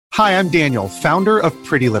Hi, I'm Daniel, founder of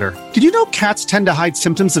Pretty Litter. Did you know cats tend to hide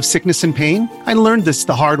symptoms of sickness and pain? I learned this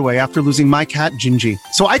the hard way after losing my cat, Gingy.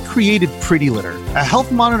 So I created Pretty Litter, a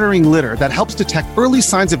health monitoring litter that helps detect early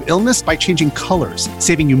signs of illness by changing colors,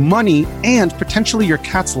 saving you money and potentially your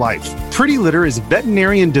cat's life. Pretty Litter is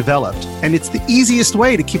veterinarian developed, and it's the easiest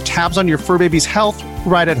way to keep tabs on your fur baby's health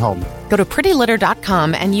right at home. Go to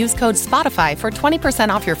prettylitter.com and use code SPOTIFY for 20%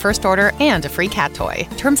 off your first order and a free cat toy.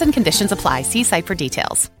 Terms and conditions apply. See site for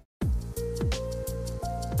details.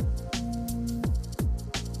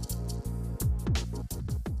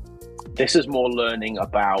 This is more learning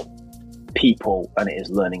about people than it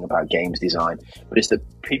is learning about games design. But it's that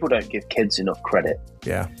people don't give kids enough credit.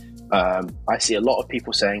 Yeah. I see a lot of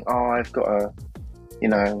people saying, "Oh, I've got a,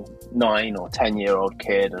 9 or 10-year-old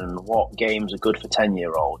kid, and what games are good for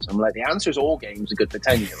 10-year-olds?" I'm like, the answer is all games are good for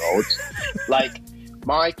 10-year-olds. Like,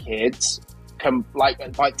 my kids can,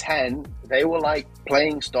 like, by 10, they were like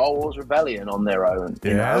playing Star Wars Rebellion on their own.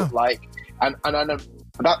 You know, like, and I know.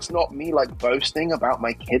 That's not me like boasting about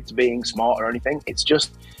my kids being smart or anything. It's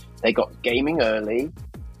just they got gaming early,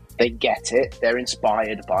 they get it, they're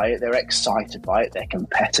inspired by it, they're excited by it, they're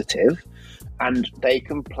competitive, and they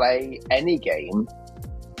can play any game.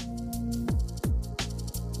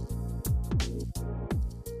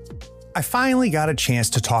 I finally got a chance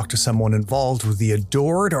to talk to someone involved with the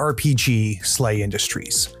adored RPG SLA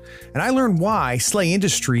Industries, and I learned why SLA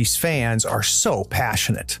Industries fans are so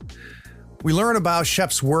passionate. We learn about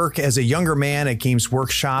Shep's work as a younger man at Games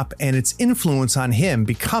Workshop and its influence on him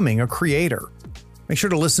becoming a creator. Make sure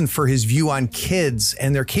to listen for his view on kids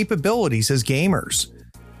and their capabilities as gamers.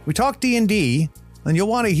 We talk D&D, and you'll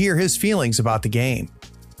want to hear his feelings about the game.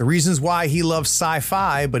 The reasons why he loves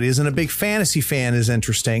sci-fi but isn't a big fantasy fan is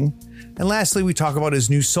interesting. And lastly, we talk about his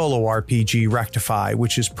new solo RPG, Rectify,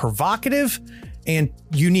 which is provocative and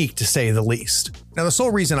unique to say the least. Now, the sole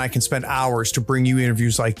reason I can spend hours to bring you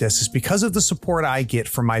interviews like this is because of the support I get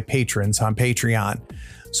from my patrons on Patreon.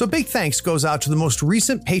 So big thanks goes out to the most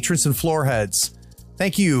recent patrons and floorheads.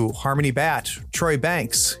 Thank you, Harmony Bat, Troy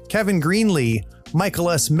Banks, Kevin Greenlee, Michael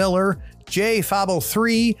S. Miller, Jay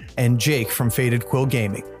Fabo3, and Jake from Faded Quill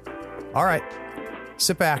Gaming. All right,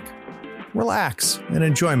 sit back, relax, and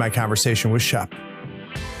enjoy my conversation with Shep.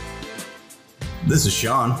 This is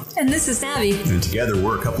Sean. And this is Abby. And together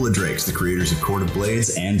we're a couple of Drakes, the creators of Court of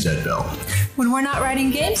Blaze and Jedbell. When we're not writing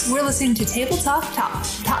games, we're listening to Table Talk. Don't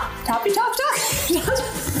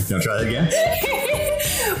try that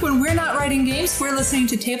again? When we're not writing games, we're listening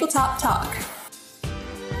to Tabletop Talk.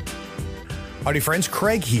 Howdy friends,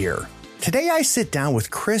 Craig here. Today I sit down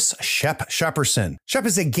with Chris Shepperson. Shep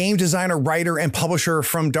is a game designer, writer, and publisher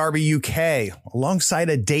from Derby, UK. Alongside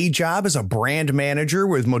a day job as a brand manager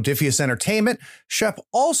with Modifius Entertainment, Shep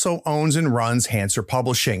also owns and runs Hanser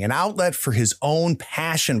Publishing, an outlet for his own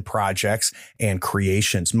passion projects and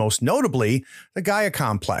creations, most notably the Gaia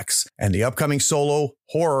Complex and the upcoming solo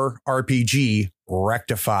horror RPG,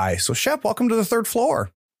 Rectify. So Shep, welcome to the third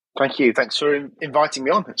floor. Thank you. Thanks for inviting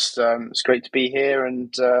me on. It's great to be here,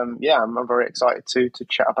 and I'm very excited to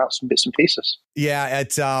chat about some bits and pieces. Yeah,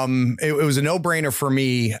 it was a no-brainer for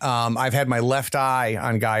me. I've had my left eye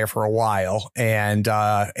on Gaia for a while, and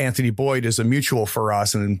Anthony Boyd is a mutual for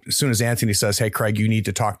us. And as soon as Anthony says, "Hey, Craig, you need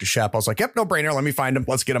to talk to Shep," I was like, "Yep, no-brainer. Let me find him.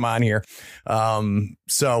 Let's get him on here."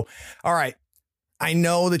 So, all right. I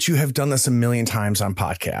know that you have done this a million times on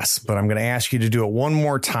podcasts, but I'm going to ask you to do it one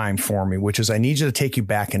more time for me, which is I need you to take you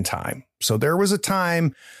back in time. So there was a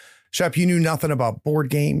time, Shep, you knew nothing about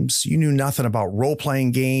board games. You knew nothing about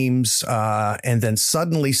role-playing games. And then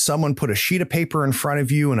suddenly someone put a sheet of paper in front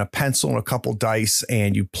of you and a pencil and a couple dice,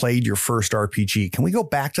 and you played your first RPG. Can we go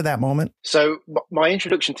back to that moment? So my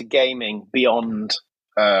introduction to gaming beyond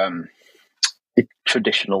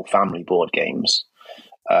traditional family board games,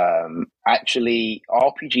 actually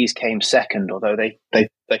RPGs came second, although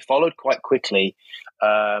they followed quite quickly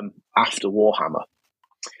after Warhammer.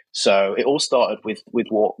 So it all started with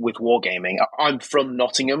wargaming. I'm from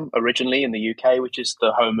Nottingham originally in the UK, which is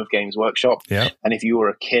the home of Games Workshop. Yeah. And if you were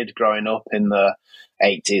a kid growing up in the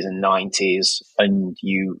 80s and 90s and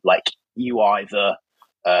you either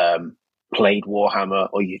played Warhammer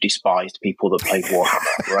or you despised people that played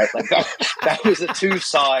Warhammer, right? Like that was the two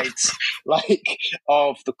sides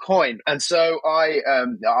of the coin. And so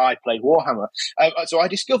I played Warhammer. So I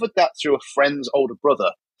discovered that through a friend's older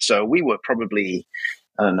brother. So we were probably,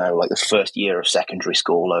 I don't know, like the first year of secondary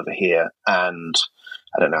school over here. And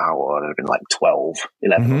I don't know how old, I'd have been like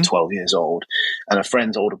 11 or 12 years old. And a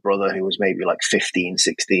friend's older brother who was maybe like 15,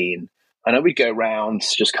 16, I know we'd go around,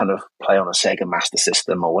 just kind of play on a Sega Master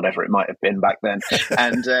System or whatever it might have been back then.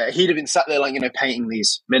 And he'd have been sat there, painting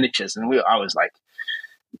these miniatures. And I was like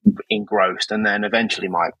engrossed. And then eventually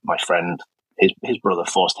my friend, his brother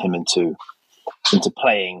forced him into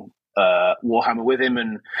playing Warhammer with him,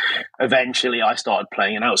 and eventually I started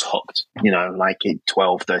playing, and I was hooked, like at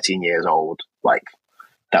 12, 13 years old. Like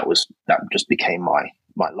that just became my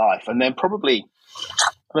life. And then probably,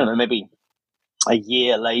 I don't know, maybe a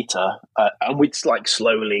year later, and we'd like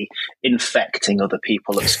slowly infecting other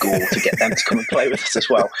people at school to get them to come and play with us as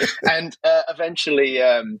well. And eventually,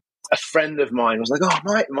 a friend of mine was like, "Oh,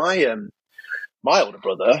 my older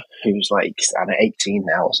brother, who's like, I don't know, 18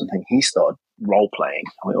 now or something, he started role playing."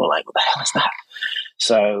 And we were like, "What the hell is that?"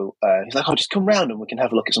 So he's like, "Oh, just come round and we can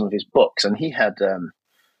have a look at some of his books." And he had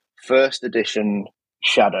first edition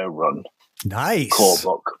Shadowrun, nice core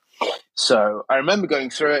book. So I remember going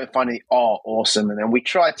through it and finding it awesome. And then we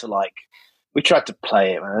tried to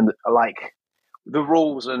play it, man. And like the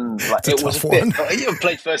rules and like it was a bit. You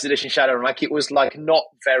played first edition Shadow, and like it was like not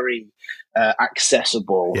very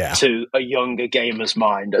accessible to a younger gamer's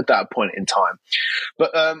mind at that point in time.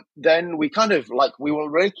 But then we kind of like we were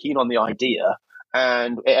really keen on the idea,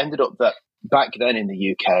 and it ended up that back then in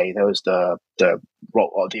the UK there was the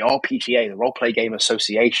RPGA, the Role Play Game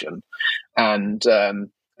Association, and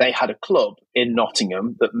they had a club in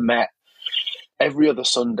Nottingham that met every other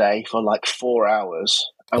Sunday for like 4 hours.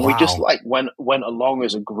 And we just like went along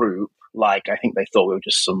as a group. Like, I think they thought we were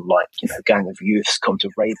just some like, gang of youths come to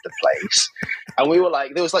raid the place. And we were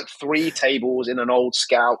like, there was like 3 tables in an old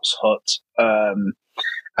scouts hut.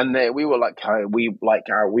 And we were like, we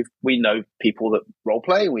know people that role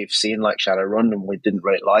play. We've seen like Shadowrun and we didn't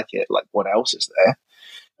really like it. Like, what else is there?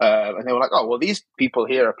 And they were like, "Oh, well, these people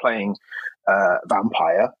here are playing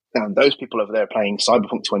Vampire, and those people over there are playing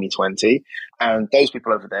Cyberpunk 2020, and those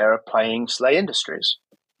people over there are playing Slay Industries."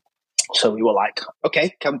 So we were like,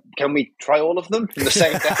 "Okay, can we try all of them in the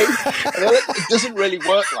same day?" And like, it doesn't really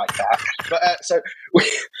work like that. But so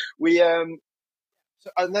we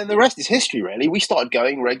and then the rest is history, really. We started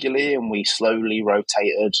going regularly, and we slowly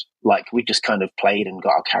rotated. Like, we just kind of played and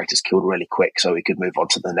got our characters killed really quick so we could move on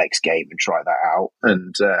to the next game and try that out.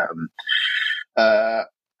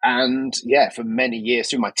 And yeah, for many years,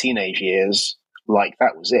 through my teenage years, like,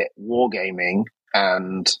 that was it. Wargaming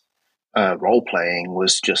and role-playing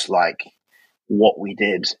was just, like, what we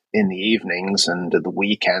did in the evenings and at the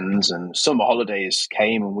weekends. And summer holidays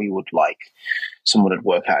came and we would, like, someone would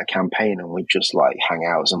work out a campaign and we'd just like hang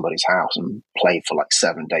out at somebody's house and play for like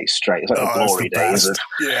 7 days straight. It's like the glory days of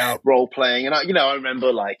role playing. And I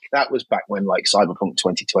remember like that was back when like Cyberpunk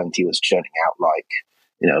 2020 was churning out like,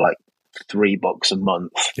 like $3 a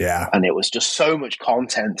month. Yeah. And it was just so much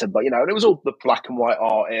content, but and it was all the black and white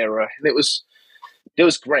art era. And it was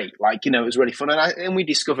great. Like, it was really fun. And we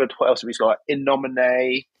discovered what else we've got, In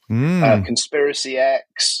Nomine, Conspiracy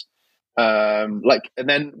X, and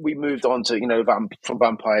then we moved on to from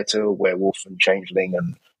Vampire to Werewolf and Changeling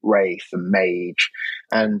and Wraith and Mage,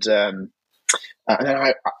 and then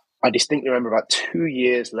I distinctly remember about 2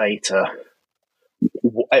 years later,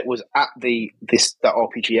 it was at that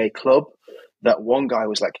RPGA club that one guy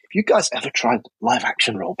was like, "Have you guys ever tried live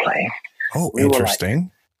action role playing?" Oh,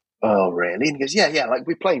 interesting. "Oh, really?" And he goes, yeah, like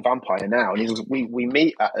we're playing Vampire now, and he goes, we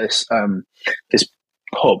meet at this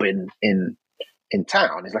pub in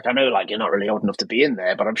town. He's like, "I know, like, you're not really old enough to be in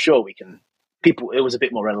there, but I'm sure we can." It was a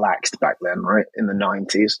bit more relaxed back then, right? In the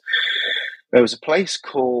 90s. There was a place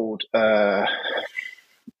called, the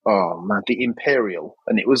Imperial,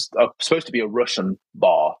 and it was supposed to be a Russian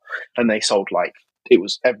bar, and they sold, like,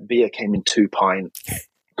 every beer came in 2-pint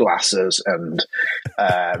glasses, and,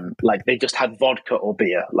 like, they just had vodka or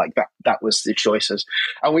beer, like that was the choices.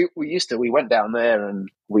 And we went down there and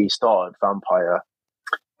we started Vampire,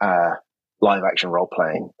 live action role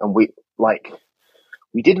playing, and we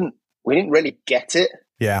didn't really get it,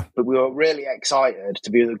 but we were really excited to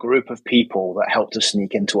be with a group of people that helped us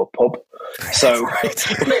sneak into a pub. So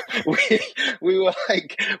we were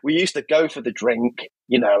like, we used to go for the drink,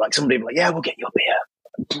 like somebody would be like, "Yeah, we'll get you a beer."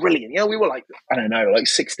 Brilliant. We were like, I don't know, like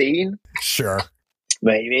 16, sure,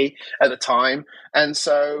 maybe at the time. And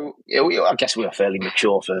so I guess we were fairly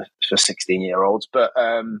mature for 16-year-olds, but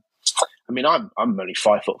I mean, I'm only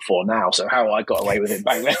 5'4" now, so how I got away with it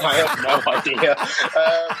back then, I have no idea.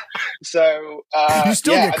 You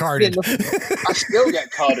still get carded. I still get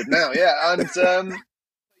carded now, yeah. And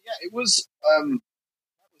it was that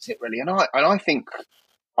was it really. And I think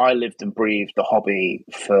I lived and breathed the hobby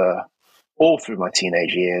for all through my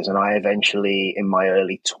teenage years, and I eventually, in my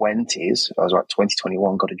early 20s, I was like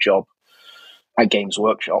 2021, got a job at Games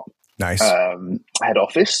Workshop. Nice. Head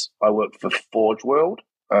office. I worked for Forge World.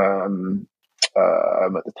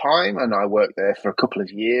 at the time, and I worked there for a couple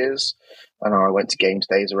of years, and I went to games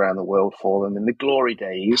days around the world for them in the glory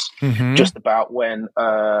days, just about when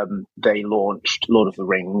they launched Lord of the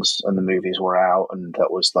Rings and the movies were out, and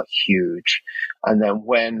that was like huge. And then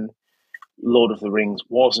when Lord of the Rings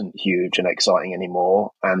wasn't huge and exciting anymore,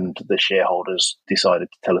 and the shareholders decided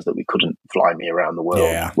to tell us that we couldn't fly me around the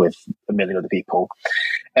world with a million other people,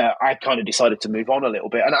 I kind of decided to move on a little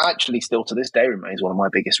bit. And actually still to this day remains one of my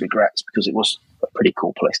biggest regrets, because it was a pretty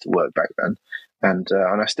cool place to work back then. And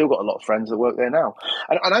I still got a lot of friends that work there now.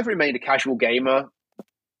 And I've remained a casual gamer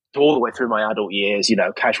all the way through my adult years, you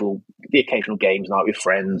know, the occasional games night with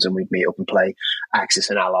friends, and we'd meet up and play Axis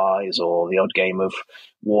and Allies or the odd game of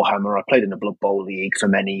Warhammer. I played in the Blood Bowl League for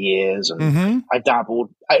many years, and I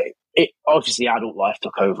dabbled. Obviously, adult life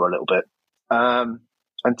took over a little bit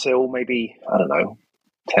until maybe, I don't know,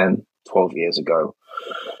 10, 12 years ago,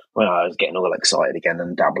 when I was getting all excited again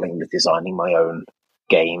and dabbling with designing my own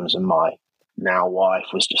games. And my now wife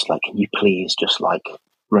was just like, can you please just like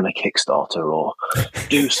run a Kickstarter or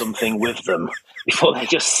do something with them before they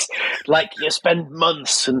just like you spend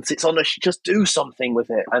months and it's on just do something with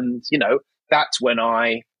it. And, you know, that's when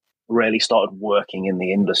I really started working in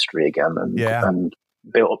the industry again and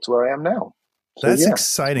built up to where I am now. So, that's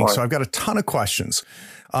exciting. So I've got a ton of questions.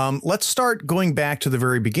 Let's start going back to the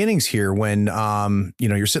very beginnings here when,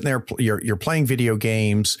 you're sitting there, you're playing video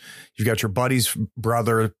games. You've got your buddy's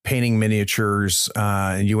brother painting miniatures,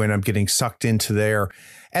 and you end up getting sucked into there.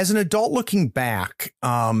 As an adult looking back,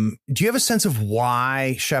 do you have a sense of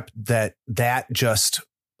why, Shep, that just,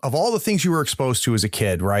 of all the things you were exposed to as a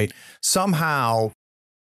kid, right? Somehow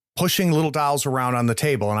pushing little dolls around on the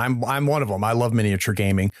table, and I'm one of them. I love miniature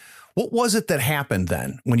gaming. What was it that happened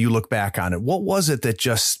then when you look back on it? What was it that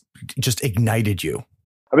just ignited you?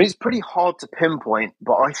 I mean, it's pretty hard to pinpoint,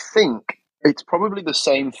 but I think it's probably the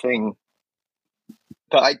same thing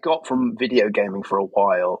that I got from video gaming for a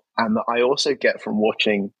while, and that I also get from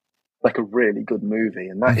watching like a really good movie,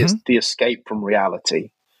 and that is the escape from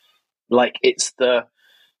reality. Like, it's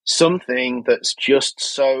something that's just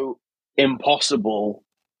so impossible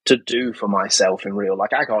to do for myself in real.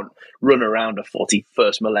 Like, I can't run around a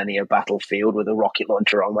 41st millennia battlefield with a rocket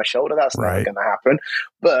launcher on my shoulder. That's never going to happen.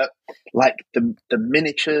 But like the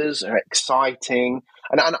miniatures are exciting,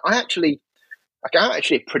 and I'm actually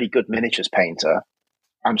a pretty good miniatures painter.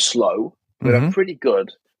 I'm slow, but I'm pretty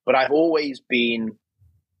good. But I've always been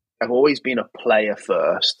a player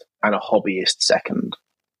first and a hobbyist second.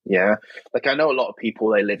 Yeah. Like, I know a lot of people,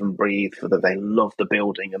 they live and breathe for that. They love the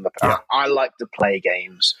building and I like to play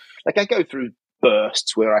games. Like, I go through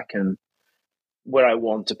bursts where I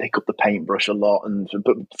want to pick up the paintbrush a lot.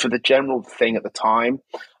 But for the general thing at the time,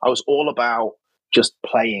 I was all about just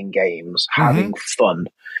playing games, having fun.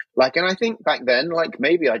 Like, and I think back then, like,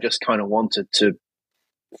 maybe I just kind of wanted to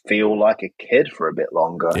feel like a kid for a bit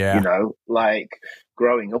longer, you know, like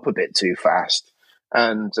growing up a bit too fast.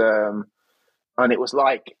 And it was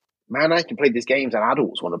like, man, I can play these games and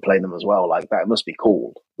adults want to play them as well. Like, that must be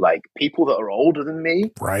cool. Like, people that are older than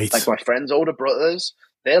me, like my friends' older brothers,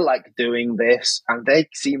 they're like doing this and they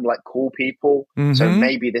seem like cool people. So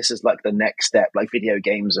maybe this is like the next step. Like, video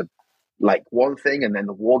games are like one thing, and then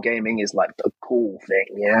the wargaming is like the cool thing.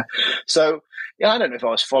 Yeah. So, I don't know if I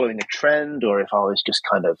was following a trend or if I was just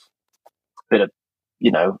kind of a bit of,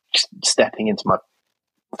 stepping into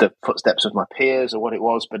the footsteps of my peers or what it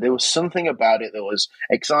was, but there was something about it that was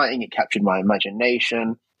exciting. It captured my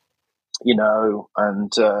imagination,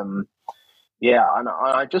 and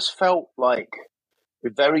I just felt like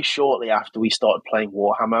very shortly after we started playing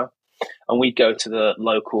Warhammer, and we'd go to the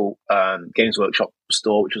local Games Workshop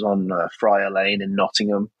store, which was on Friar Lane in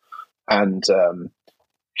Nottingham, and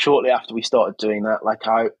shortly after we started doing that, like,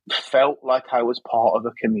 I felt like I was part of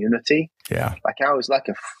a community. Yeah. Like, I was like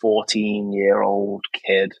a 14-year-old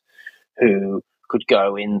kid who could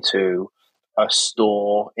go into a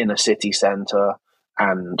store in a city center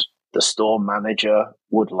and the store manager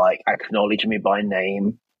would like acknowledge me by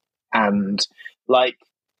name. And like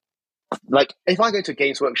if I go to a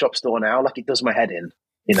Games Workshop store now, like, it does my head in.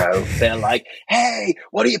 They're like, hey,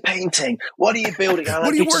 what are you painting? What are you building?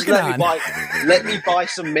 What are you working on? Let me buy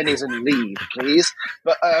some minis and leave, please.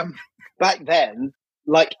 But back then,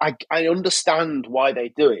 like, I understand why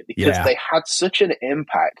they do it, because they had such an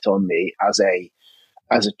impact on me as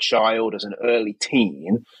a child, as an early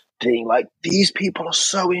teen, being like, these people are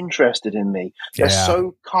so interested in me. They're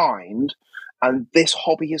so kind, and this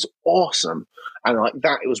hobby is awesome. And like,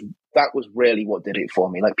 that was really what did it for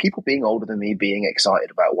me. Like, people being older than me, being excited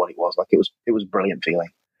about what it was. Like, it was a brilliant feeling.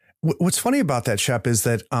 What's funny about that, Shep, is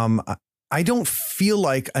that I don't feel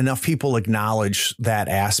like enough people acknowledge that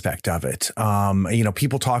aspect of it.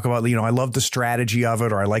 People talk about, I love the strategy of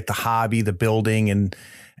it, or I like the hobby, the building and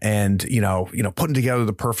putting together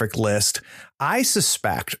the perfect list. I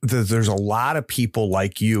suspect that there's a lot of people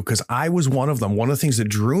like you, because I was one of them. One of the things that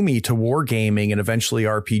drew me to wargaming and eventually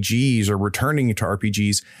RPGs, or returning to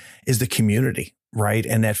RPGs, is the community, right?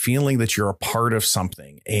 And that feeling that you're a part of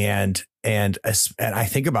something. And I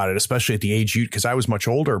think about it, especially at the age because I was much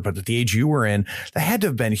older, but at the age you were in, that had to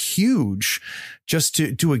have been huge just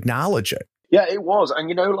to acknowledge it. Yeah, it was.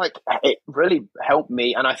 And, it really helped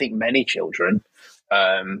me. And I think many children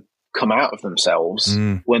come out of themselves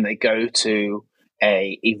when they go to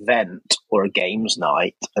a event or a games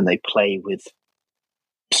night and they play with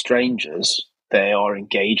strangers. They are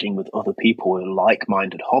engaging with other people with a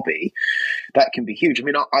like-minded hobby. That can be huge. I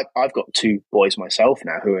mean, I've got two boys myself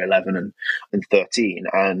now who are 11 and 13,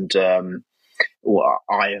 and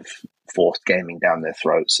I have forced gaming down their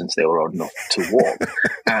throats since they were old enough to walk.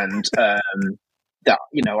 And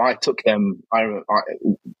I took them.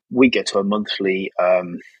 We get to a monthly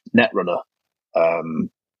Netrunner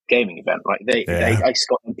gaming event. Right? I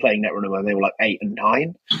got them playing Netrunner when they were like 8 and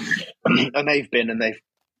 9, and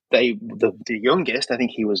the youngest, I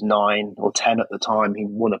think he was 9 or 10 at the time, he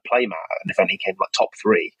won a playmat, and if any, he came like top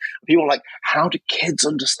 3. People were like, how do kids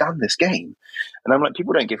understand this game? And I'm like,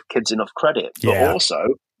 people don't give kids enough credit. But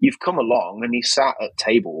also, you've come along and he sat at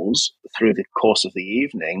tables through the course of the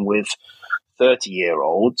evening with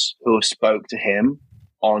 30-year-olds who spoke to him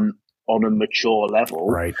on a mature level,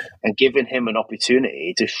 right, and given him an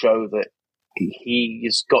opportunity to show that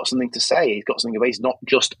he's got something to say. He's got something to say. He's not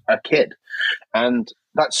just a kid. And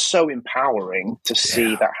that's so empowering to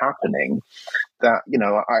see that happening, that,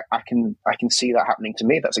 I can see that happening to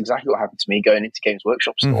me. That's exactly what happened to me going into Games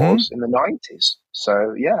Workshop stores in the 90s.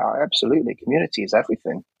 So yeah, absolutely. Community is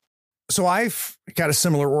everything. So I've got a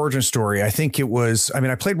similar origin story. I think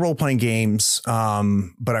I played role-playing games, but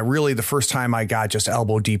the first time I got just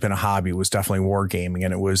elbow deep in a hobby was definitely wargaming.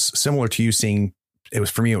 And it was similar to you seeing,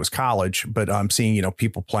 for me, it was college, but I'm seeing,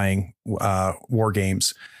 people playing war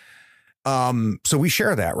games. So we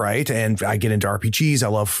share that, right? And I get into RPGs. I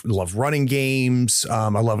love running games. I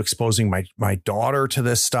love exposing my daughter to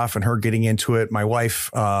this stuff and her getting into it. My wife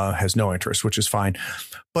has no interest, which is fine.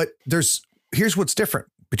 But here's what's different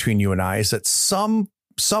between you and I, is that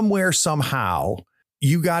somewhere, somehow,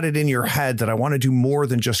 you got it in your head that I want to do more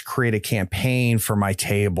than just create a campaign for my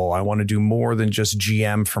table. I want to do more than just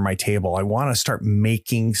GM for my table. I want to start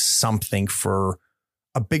making something for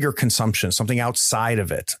a bigger consumption, something outside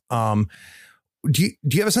of it. Do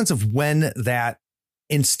you have a sense of when that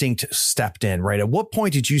instinct stepped in, right? At what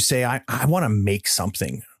point did you say, I want to make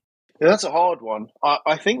something? Yeah, that's a hard one.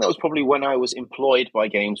 I think that was probably when I was employed by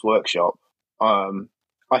Games Workshop.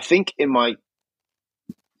 I think in my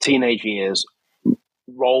teenage years,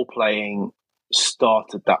 role-playing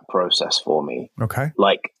started that process for me. Okay.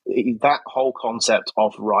 Like that whole concept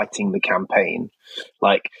of writing the campaign.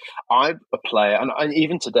 Like I'm a player, and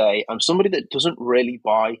even today, I'm somebody that doesn't really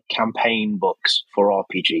buy campaign books for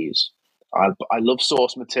RPGs. I love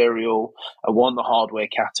source material. I want the hardware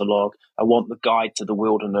catalog. I want the guide to the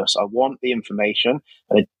wilderness. I want the information,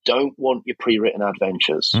 and I don't want your pre-written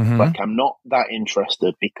adventures. Like I'm not that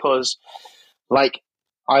interested, because like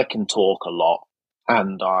I can talk a lot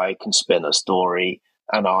and I can spin a story,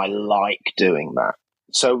 and I like doing that.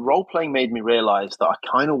 So role-playing made me realize that I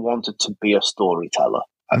kind of wanted to be a storyteller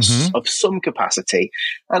of some capacity.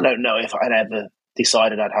 I don't know if I'd ever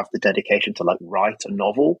decided I'd have the dedication to like write a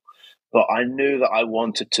novel, but I knew that I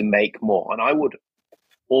wanted to make more, and I would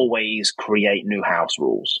always create new house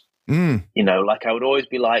rules. Like I would always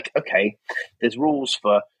be like, okay, there's rules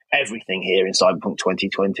for everything here in Cyberpunk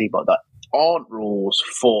 2020, but that aren't rules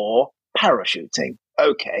for parachuting.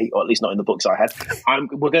 Okay, or at least not in the books I had.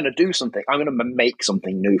 We're going to do something. I'm going to make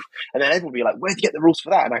something new. And then everyone will be like, where'd you get the rules for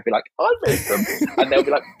that? And I'd be like, I made them. And they'll be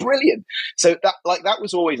like, brilliant. So that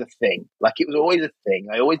was always a thing. Like it was always a thing.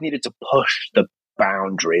 I always needed to push the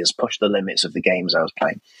boundaries, push the limits of the games I was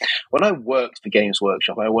playing. When I worked for Games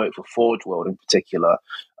Workshop, I worked for Forge World in particular,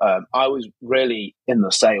 I was really in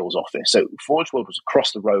the sales office. So Forge World was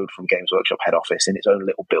across the road from Games Workshop head office in its own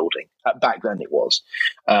little building. Back then it was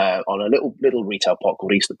on a little retail park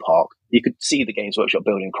called Easter Park. You could see the Games Workshop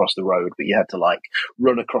building across the road, but you had to like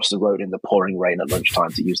run across the road in the pouring rain at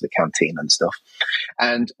lunchtime to use the canteen and stuff.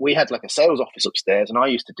 And we had like a sales office upstairs, and I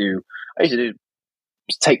used to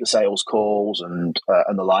take the sales calls and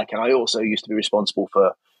the like. And I also used to be responsible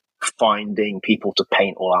for finding people to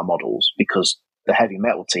paint all our models, because the heavy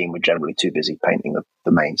metal team were generally too busy painting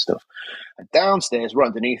the main stuff. And downstairs, right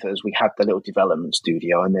underneath us, we had the little development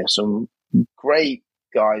studio, and there's some great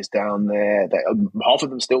guys down there. Half of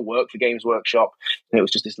them still work for Games Workshop. And it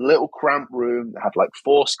was just this little cramped room that had like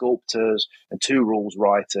 4 sculptors and 2 rules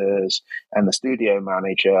writers and the studio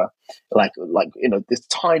manager, like this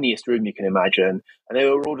tiniest room you can imagine. And they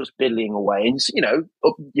were all just biddling away. And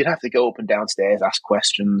you'd have to go up and downstairs, ask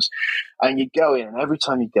questions, and you'd go in. And every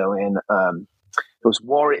time you go in, there was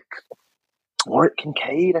Warwick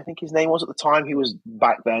Kincaid, I think his name was at the time. He was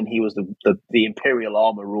the Imperial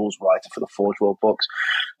Armor rules writer for the Forge World books,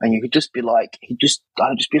 and you could just be like, I'd just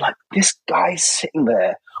be like, this guy's sitting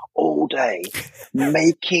there all day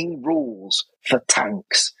making rules for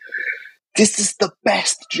tanks. This is the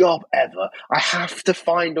best job ever. I have to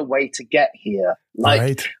find a way to get here.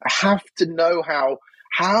 Right. I have to know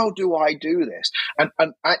how do I do this?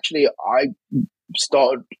 And actually, I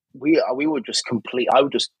started. We would just I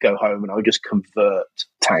would just go home and I would just convert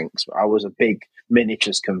tanks. I was a big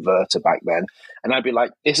miniatures converter back then, and I'd be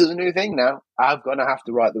like, "This is a new thing now. I'm gonna have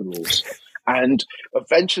to write the rules." And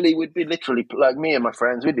eventually, we'd be literally like me and my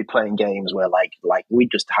friends. We'd be playing games where like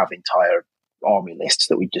we'd just have entire army lists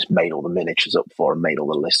that we just made all the miniatures up for and made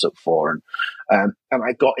all the lists up for, and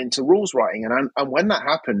I got into rules writing, and when that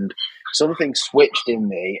happened, something switched in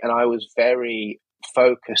me, and I was very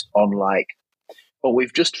focused on like, well,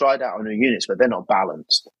 we've just tried out our new units, but they're not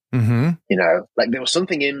balanced. Mm-hmm. Like there was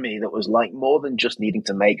something in me that was like more than just needing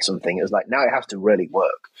to make something. It was like, now it has to really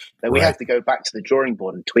work. Then we have to go back to the drawing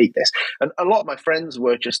board and tweak this. And a lot of my friends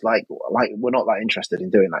were just like we're not that interested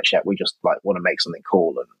in doing that shit. We just like want to make something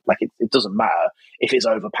cool. And like, it doesn't matter if it's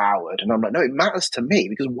overpowered. And I'm like, no, it matters to me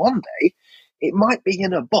because one day it might be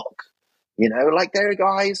in a book, like there are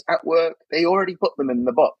guys at work, they already put them in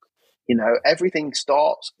the book. Everything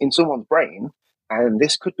starts in someone's brain. And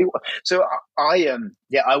this could be so. I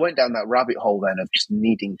went down that rabbit hole then of just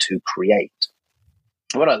needing to create.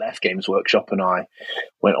 When I left Games Workshop and I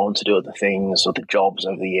went on to do other things, other jobs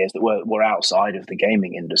over the years that were outside of the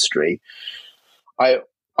gaming industry, I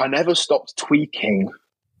never stopped tweaking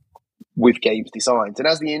with games designs. And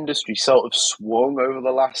as the industry sort of swung over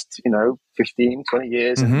the last 15, 20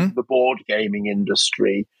 years, and the board gaming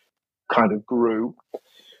industry kind of grew.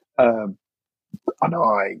 And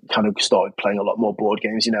I kind of started playing a lot more board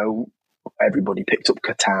games. Everybody picked up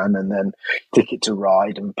Catan and then Ticket to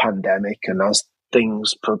Ride and Pandemic. And as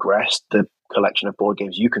things progressed, the collection of board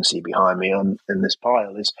games you can see behind me in this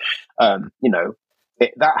pile is,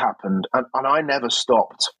 that happened. And I never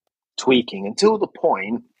stopped tweaking until the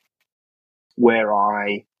point where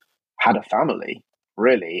I had a family,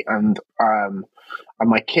 really. And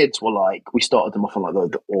my kids were like, we started them off on like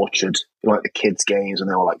the Orchard, like the kids games, and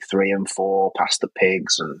they were like 3 and 4, Past the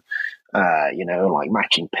Pigs, and like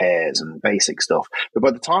matching pairs and basic stuff. But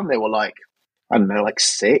by the time they were like, I don't know, like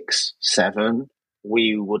 6, 7,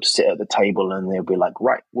 we would sit at the table and they'd be like,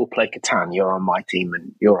 right, we'll play Catan. You're on my team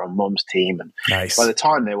and you're on Mum's team. And nice. By the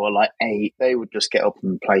time they were like 8, they would just get up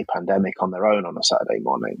and play Pandemic on their own on a Saturday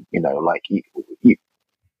morning. Like people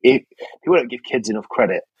don't give kids enough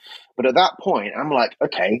credit. But at that point, I'm like,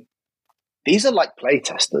 okay, these are like play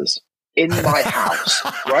testers in my house,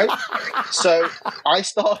 right? So I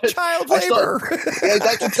started child labor.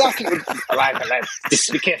 That's exactly what.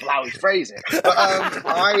 Just be careful how we phrase it. But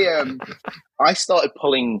I started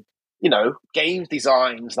pulling, games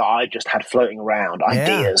designs that I just had floating around,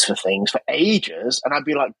 ideas for things for ages, and I'd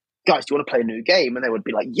be like, guys, do you want to play a new game? And they would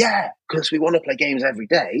be like, yeah, because we want to play games every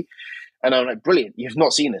day. And I'm like, brilliant, you've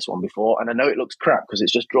not seen this one before. And I know it looks crap because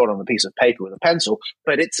it's just drawn on a piece of paper with a pencil,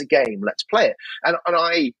 but it's a game, let's play it. And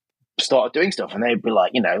I started doing stuff and they'd be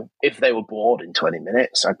like, if they were bored in 20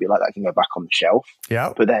 minutes, I'd be like, that can go back on the shelf.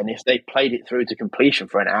 Yeah. But then if they played it through to completion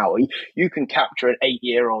for an hour, you can capture an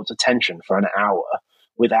 8-year-old's attention for an hour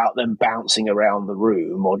without them bouncing around the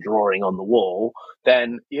room or drawing on the wall.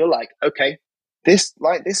 Then you're like, okay, this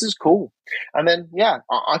is cool. And then,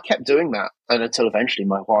 I kept doing that. And until eventually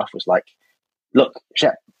my wife was like, look,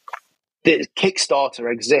 Shep, the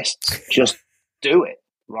Kickstarter exists. Just do it.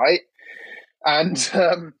 Right. And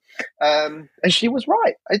she was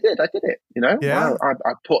right. I did it, Yeah.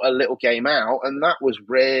 I put a little game out and that was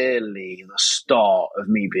really the start of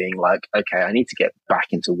me being like, okay, I need to get back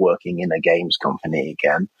into working in a games company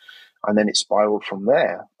again. And then it spiraled from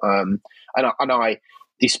there. And I,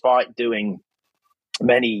 despite doing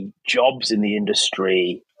many jobs in the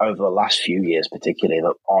industry over the last few years, particularly,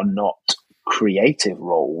 that are not creative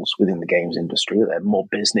roles within the games industry, they're more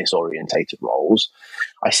business orientated roles.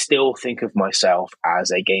 I still think of myself as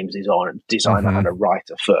a games designer and a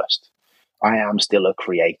writer first. I am still a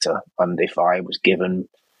creator, and if I was given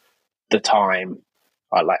the time,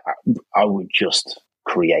 I would just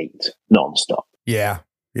create nonstop. Yeah.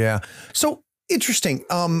 So Interesting.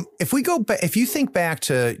 If we go back, if you think back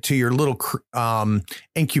to your little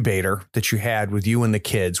incubator that you had with you and the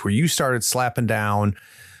kids, where you started slapping down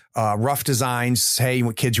rough designs, hey,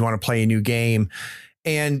 kids, you want to play a new game,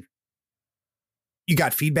 and you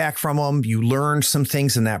got feedback from them, you learned some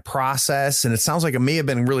things in that process, and it sounds like it may have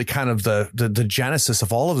been really kind of the genesis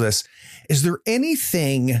of all of this. Is there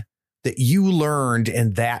anything that you learned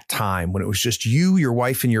in that time when it was just you, your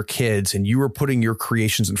wife, and your kids, and you were putting your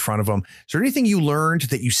creations in front of them? Is there anything you learned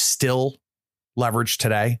that you still leverage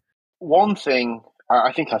today? One thing,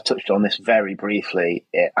 I think I've touched on this very briefly,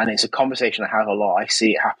 and it's a conversation I have a lot. I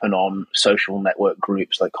see it happen on social network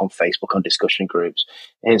groups, like on Facebook, on discussion groups,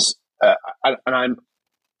 is,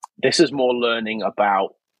 this is more learning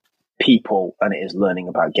about people than it is learning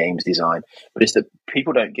about games design, but it's that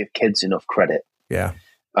people don't give kids enough credit. Yeah.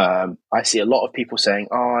 I see a lot of people saying,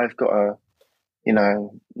 "Oh, I've got a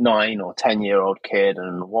 9 or 10-year-old kid,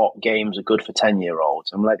 and what games are good for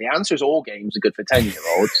 10-year-olds?" I'm like, the answer is all games are good for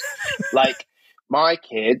 10-year-olds. Like, my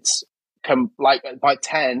kids like by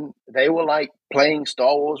 10, they were like playing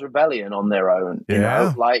Star Wars Rebellion on their own. You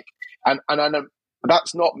know, like, and I know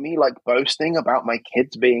that's not me like boasting about my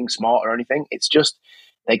kids being smart or anything. It's just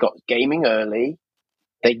they got gaming early.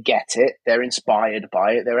 They get it. They're inspired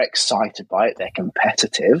by it. They're excited by it. They're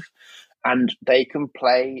competitive, and they can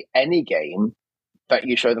play any game that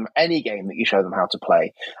you show them, how to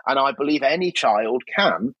play. And I believe any child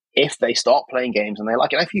can, if they start playing games and they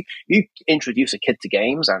like it. If you introduce a kid to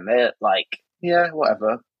games and they're like, yeah,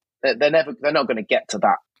 whatever, they're not going to get to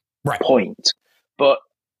that point. But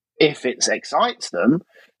if it excites them,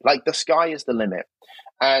 like, the sky is the limit.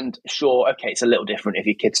 And sure, okay, it's a little different if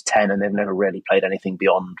your kid's 10 and they've never really played anything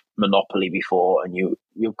beyond Monopoly before, and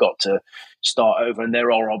you've got to start over. And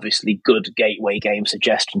there are obviously good gateway game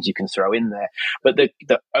suggestions you can throw in there. But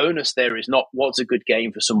the onus there is not what's a good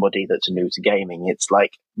game for somebody that's new to gaming. It's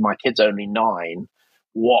like, my kid's only 9.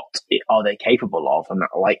 What are they capable of? And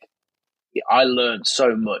like, I learned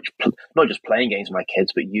so much, not just playing games with my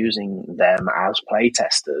kids, but using them as play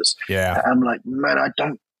testers. Yeah. I'm like, man, I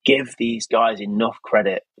don't give these guys enough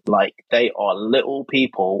credit. Like, they are little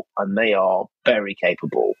people and they are very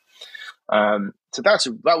capable. So that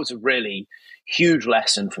was a really huge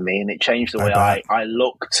lesson for me, and it changed the way I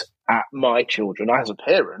looked at my children as a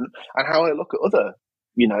parent, and how I look at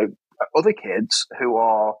other kids who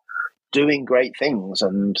are doing great things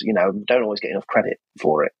and don't always get enough credit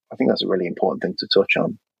for it. I think that's a really important thing to touch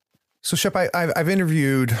on. So, Shep, I've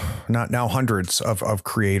interviewed now hundreds of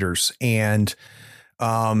creators, and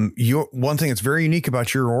one thing that's very unique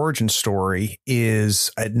about your origin story is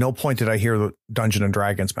at no point did I hear the Dungeons and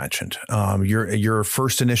Dragons mentioned. Your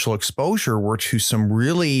first initial exposure were to some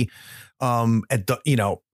really, not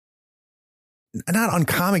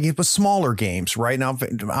uncommon games, but smaller games, right? Now,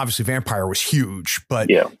 obviously Vampire was huge, but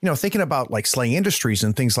thinking about like Slay Industries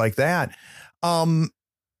and things like that,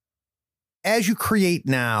 as you create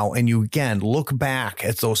now and you again look back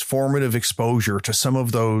at those formative exposure to some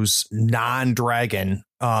of those non-dragon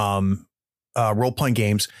role-playing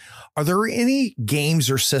games, are there any games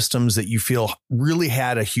or systems that you feel really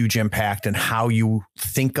had a huge impact in how you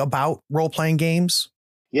think about role-playing games?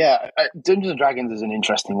 Yeah, Dungeons and Dragons is an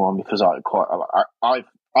interesting one because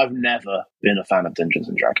I've never been a fan of Dungeons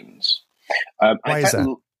and Dragons. Why is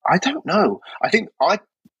that? I don't know. I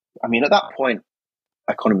mean, at that point,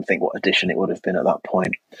 I can't even think what edition it would have been at that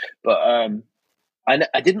point. But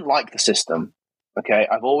I didn't like the system. Okay,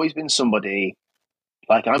 I've always been somebody,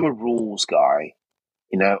 like, I'm a rules guy.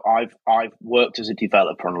 I've worked as a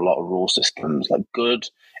developer on a lot of rule systems. Like, good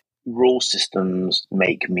rule systems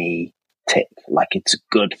make me tick. Like, it's a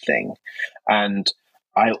good thing. And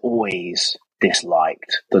I always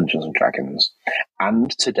disliked Dungeons and Dragons. And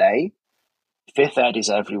today, 5th Ed is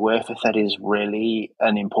everywhere. 5th Ed is really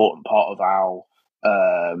an important part of our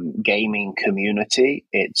gaming community.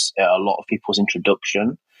 It's a lot of people's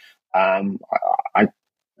introduction. I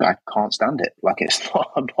can't stand it. Like,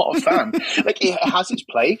 I'm not a fan. Like, it has its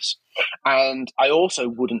place, and I also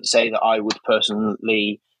wouldn't say that I would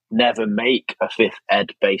personally never make a 5th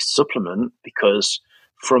Ed based supplement, because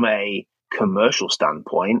from a commercial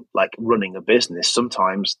standpoint, like running a business,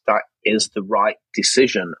 sometimes that is the right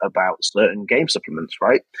decision about certain game supplements,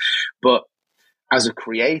 right? But as a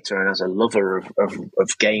creator and as a lover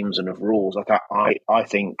of games and of rules, like I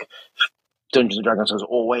think Dungeons and Dragons has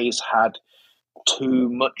always had too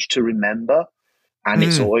much to remember, and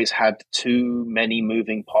it's always had too many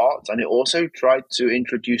moving parts, and it also tried to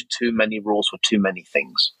introduce too many rules for too many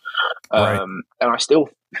things. Right. And I still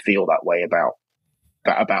feel that way about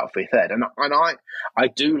about fifth ed, and I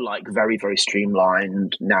do like very, very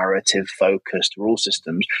streamlined, narrative focused rule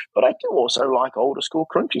systems, but I do also like older school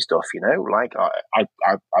crunchy stuff. Like I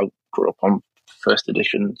grew up on first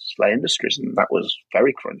edition Slay Industries, and that was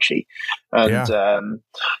very crunchy, and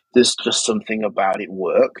there's just something about it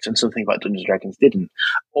worked, and something about Dungeons and Dragons didn't.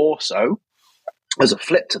 Also, as a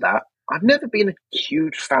flip to that, I've never been a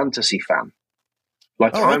huge fantasy fan.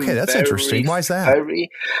 Like, okay, that's interesting. Why is that?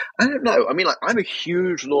 I don't know. I mean, like, I'm a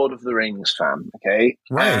huge Lord of the Rings fan, okay?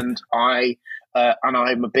 Right. And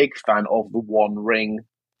I'm a big fan of the One Ring,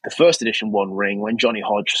 the first edition One Ring, when Johnny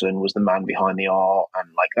Hodgson was the man behind the art, and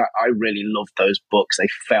like that. I really loved those books. They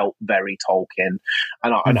felt very Tolkien,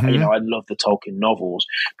 and I love the Tolkien novels.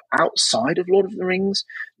 But outside of Lord of the Rings,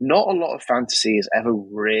 not a lot of fantasy has ever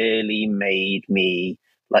really made me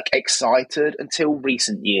like excited until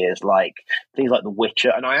recent years, like things like The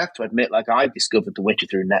Witcher. And I have to admit, like, I discovered The Witcher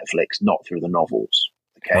through Netflix, not through the novels.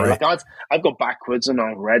 Okay, right. Like I've gone backwards and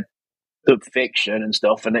I've read the fiction and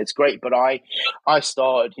stuff, and it's great. But I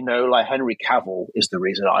started, like Henry Cavill is the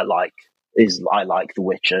reason I like The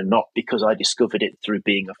Witcher, not because I discovered it through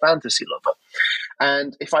being a fantasy lover.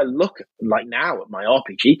 And if I look like now at my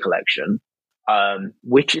RPG collection,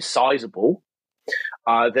 which is sizable,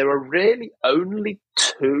 there are really only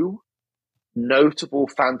two notable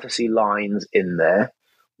fantasy lines in there.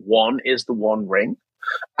 One is the One Ring,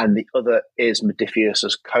 and the other is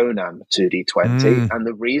Modiphius's Conan 2D20. And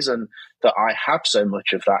the reason that I have so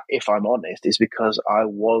much of that, if I'm honest, is because I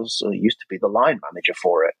used to be the line manager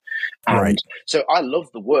for it. And so I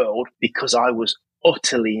love the world because I was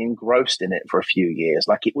utterly engrossed in it for a few years.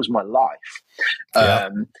 Like, it was my life.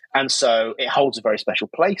 And so it holds a very special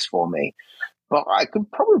place for me. But I could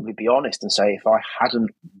probably be honest and say if I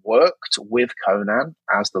hadn't worked with Conan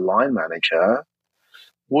as the line manager,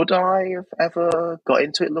 would I have ever got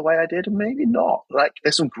into it the way I did? Maybe not. Like,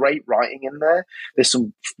 there's some great writing in there.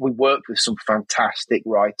 We worked with some fantastic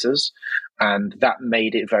writers, and that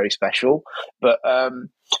made it very special. But I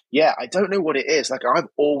don't know what it is. Like, I've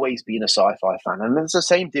always been a sci-fi fan, and it's the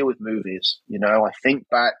same deal with movies. I think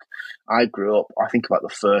back, I grew up, I think about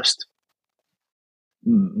the first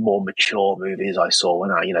more mature movies I saw when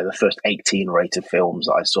the first 18 rated films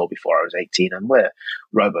that I saw before I was 18, and were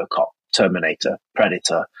RoboCop, Terminator,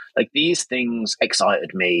 Predator. Like, these things excited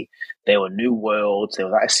me. They were new worlds. They were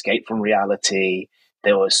that escape from reality.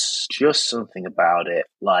 There was just something about it.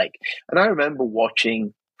 Like, and I remember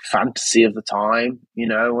watching fantasy of the time,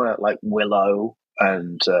 like Willow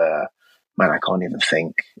and man, I can't even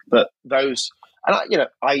think. But those, and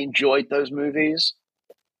I enjoyed those movies,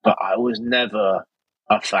 but I was never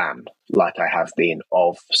a fan like I have been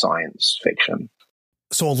of science fiction.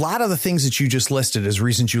 So a lot of the things that you just listed as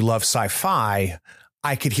reasons you love sci-fi,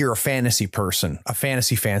 I could hear a fantasy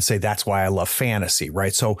fan say, that's why I love fantasy,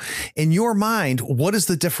 right? So in your mind, what is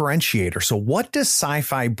the differentiator? So what does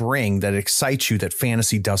sci-fi bring that excites you that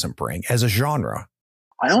fantasy doesn't bring as a genre?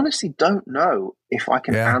 I honestly don't know if I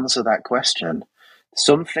can answer that question.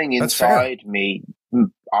 Something inside me,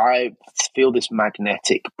 I feel this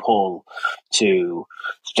magnetic pull to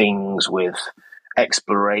things with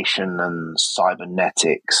exploration and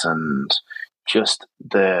cybernetics and just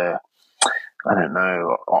the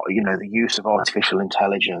use of artificial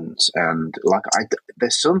intelligence. And like,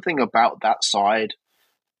 there's something about that side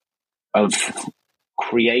of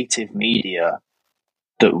creative media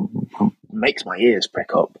that makes my ears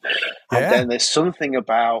prick up. And then there's something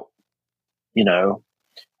about,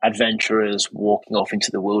 adventurers walking off into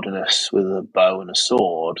the wilderness with a bow and a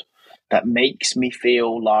sword that makes me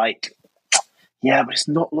feel like, but it's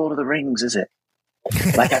not Lord of the Rings, is it?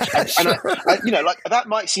 Like, like, that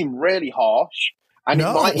might seem really harsh, and it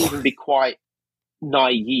might even be quite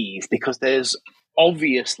naive, because there's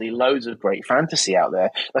obviously loads of great fantasy out there.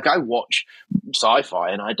 Like, I watch sci-fi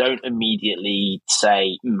and I don't immediately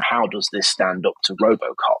say, how does this stand up to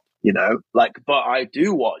RoboCop? But I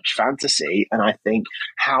do watch fantasy and I think,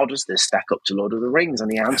 how does this stack up to Lord of the Rings?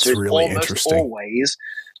 And the answer is really almost always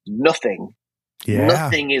nothing.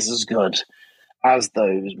 Nothing is as good as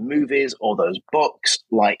those movies or those books.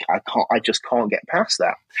 Like, I just can't get past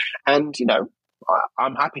that. And,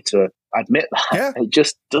 I'm happy to admit that it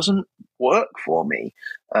just doesn't work for me.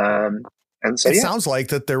 And so it sounds like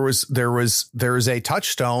that there is a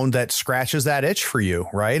touchstone that scratches that itch for you,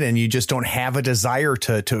 right? And you just don't have a desire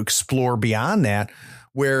to explore beyond that.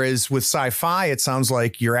 Whereas with sci-fi, it sounds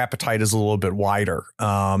like your appetite is a little bit wider,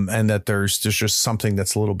 and that there's just something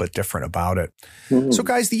that's a little bit different about it. Mm-hmm. So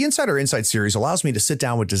guys, the Insider Insight series allows me to sit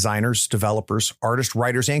down with designers, developers, artists,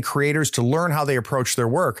 writers, and creators to learn how they approach their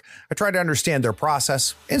work. I try to understand their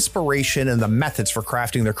process, inspiration, and the methods for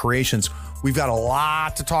crafting their creations. We've got a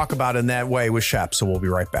lot to talk about in that way with Shep, so we'll be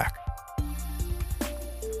right back.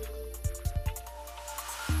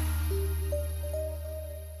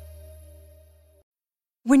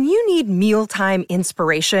 When you need mealtime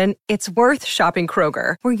inspiration, it's worth shopping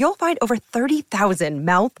Kroger, where you'll find over 30,000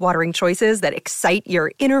 mouth-watering choices that excite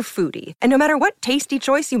your inner foodie. And no matter what tasty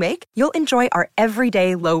choice you make, you'll enjoy our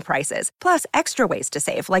everyday low prices, plus extra ways to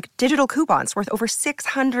save, like digital coupons worth over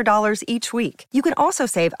 $600 each week. You can also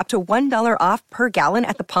save up to $1 off per gallon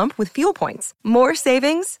at the pump with fuel points. More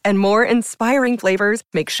savings and more inspiring flavors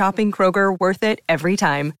make shopping Kroger worth it every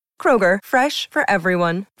time. Kroger, fresh for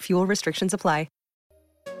everyone. Fuel restrictions apply.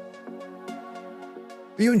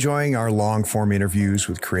 Are you enjoying our long-form interviews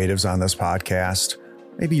with creatives on this podcast?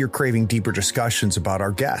 Maybe you're craving deeper discussions about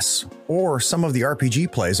our guests or some of the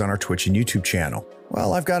RPG plays on our Twitch and YouTube channel.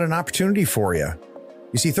 Well, I've got an opportunity for you.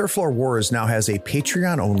 You see, Third Floor Wars now has a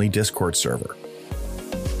Patreon-only Discord server.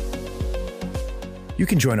 You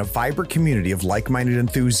can join a vibrant community of like-minded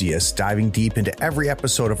enthusiasts diving deep into every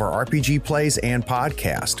episode of our RPG plays and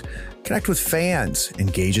podcast. Connect with fans,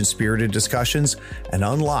 engage in spirited discussions, and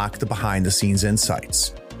unlock the behind-the-scenes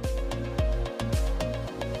insights.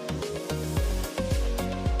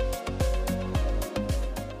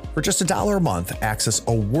 For just $1 a month, access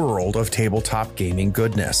a world of tabletop gaming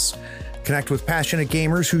goodness. Connect with passionate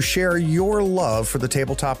gamers who share your love for the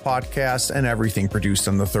Tabletop Podcast and everything produced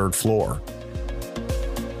on the third floor.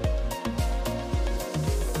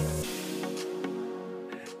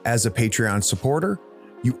 As a Patreon supporter,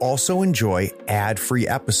 you also enjoy ad-free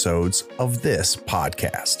episodes of this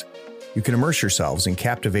podcast. You can immerse yourselves in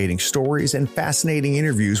captivating stories and fascinating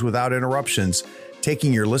interviews without interruptions,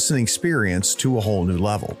 taking your listening experience to a whole new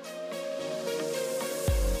level.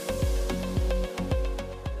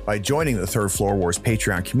 By joining the Third Floor Wars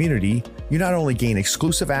Patreon community, you not only gain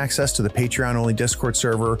exclusive access to the Patreon-only Discord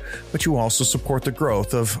server, but you also support the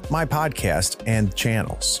growth of my podcast and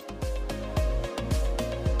channels.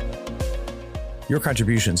 Your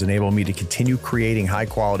contributions enable me to continue creating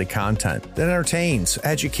high-quality content that entertains,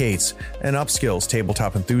 educates, and upskills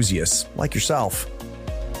tabletop enthusiasts like yourself.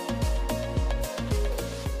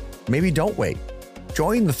 Maybe don't wait.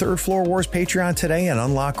 Join the Third Floor Wars Patreon today and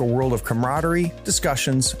unlock a world of camaraderie,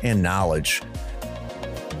 discussions, and knowledge.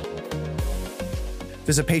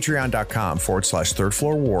 Visit patreon.com/Third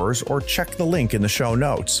Floor Wars or check the link in the show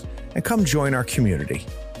notes and come join our community.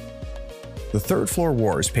 The Third Floor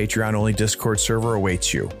Wars Patreon-only Discord server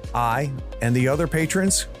awaits you. I and the other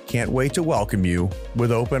patrons can't wait to welcome you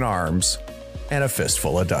with open arms and a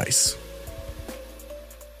fistful of dice.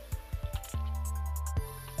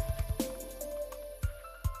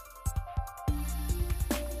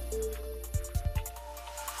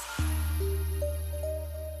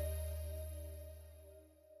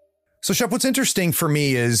 So, Shep, what's interesting for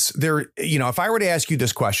me is if I were to ask you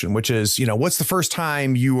this question, which is, what's the first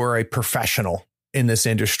time you were a professional in this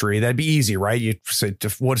industry? That'd be easy, right? You'd say,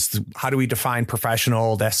 how do we define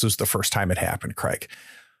professional? This was the first time it happened, Craig.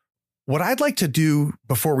 What I'd like to do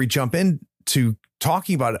before we jump into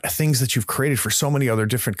talking about things that you've created for so many other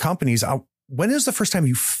different companies, when is the first time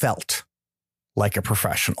you felt like a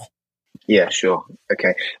professional? Yeah, sure.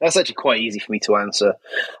 Okay. That's actually quite easy for me to answer.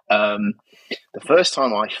 The first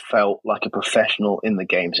time I felt like a professional in the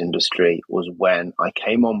games industry was when I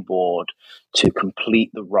came on board to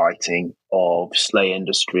complete the writing of Slay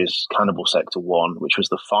Industries' Cannibal Sector 1, which was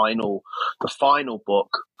the final book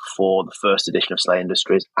for the first edition of Slay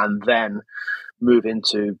Industries, and then move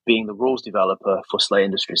into being the rules developer for Slay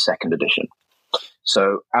Industries' second edition.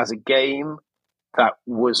 So as a game, that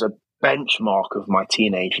was a benchmark of my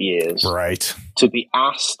teenage years. Right. To be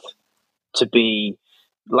asked to be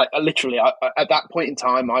literally, at that point in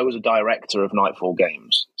time, I was a director of Nightfall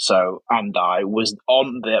Games. So, and I was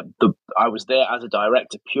I was there as a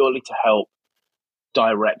director purely to help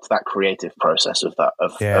direct that creative process of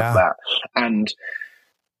that. And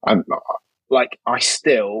I'm I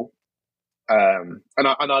still, and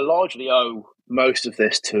I largely owe most of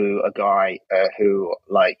this to a guy who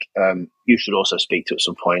you should also speak to at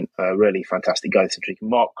some point. A really fantastic guy,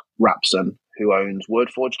 Mark Rapson, who owns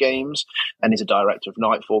Wordforge Games and is a director of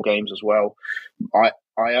Nightfall Games as well. I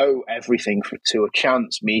owe everything to a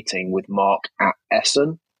chance meeting with Mark at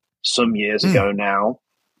Essen some years ago now.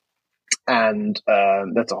 And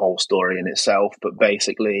that's a whole story in itself. But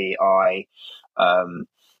basically,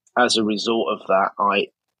 as a result of that,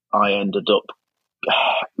 I ended up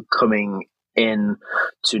coming in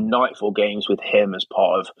to Nightfall Games with him as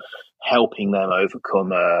part of helping them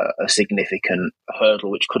overcome a significant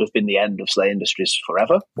hurdle, which could have been the end of Slay Industries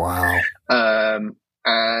forever. Wow.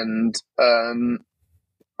 And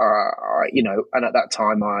at that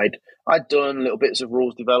time I'd done little bits of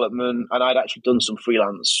rules development, and I'd actually done some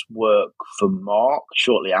freelance work for Mark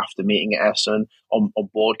shortly after meeting at Essen on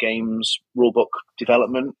board games rulebook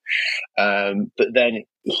development. But then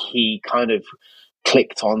he kind of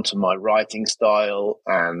clicked onto my writing style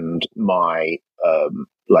and my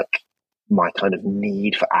kind of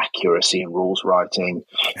need for accuracy in rules writing.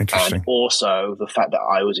 Interesting. And also the fact that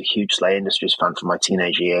I was a huge Slay Industries fan from my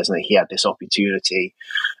teenage years, and that he had this opportunity.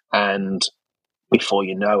 And before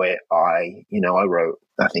you know it, I wrote,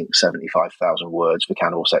 I think, 75,000 words for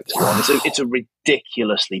Cannibal Sector 1. It's a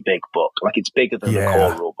ridiculously big book. Like, it's bigger than the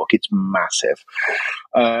core rule book. It's massive.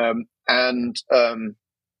 And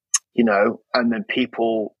then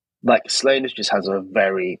people, like, Slay Industries has a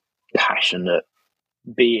very passionate,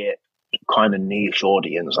 be it kind of niche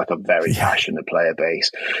audience, like a very passionate player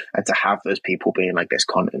base, and to have those people being like, this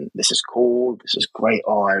content, this is cool, this is great,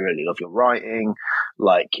 oh, I really love your writing,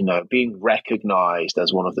 like, being recognized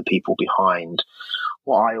as one of the people behind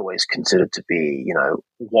what I always considered to be,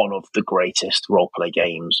 one of the greatest role-play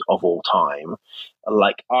games of all time.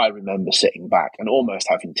 Like, I remember sitting back and almost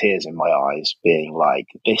having tears in my eyes, being like,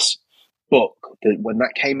 this book, when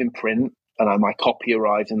that came in print and my copy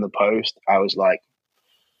arrived in the post, I was like,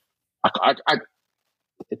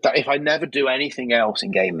 if I never do anything else in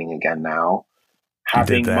gaming again now,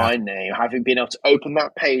 having my name, having been able to open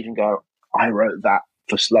that page and go, I wrote that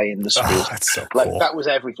for Slay Industries. Oh, that's so cool. Like, that was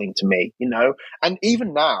everything to me, And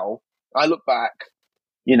even now, I look back,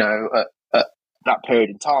 at that period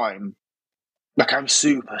in time, like, I'm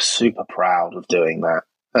super, super proud of doing that.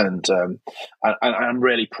 And I'm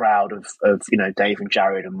really proud of Dave and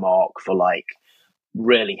Jared and Mark for, like,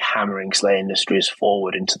 really hammering Slay Industries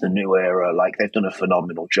forward into the new era. Like, they've done a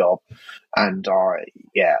phenomenal job. And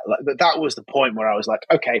but that was the point where I was like,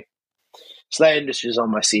 okay, Slay Industries on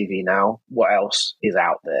my CV now. What else is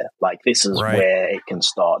out there? Like, this is where it can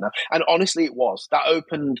start now. And honestly, it was. That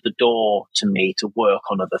opened the door to me to work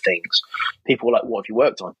on other things. People were like, what have you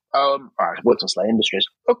worked on? I worked on Slay Industries.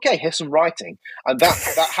 Okay, here's some writing. And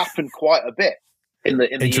that happened quite a bit in the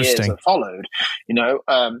years that followed.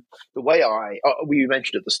 The way we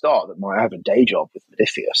mentioned at the start that I have a day job with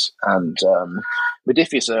Modiphius, and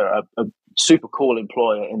Modiphius are a super cool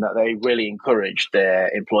employer in that they really encourage their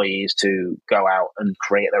employees to go out and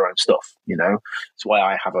create their own stuff. It's why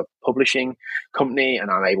I have a publishing company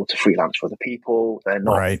and I'm able to freelance for other people. They're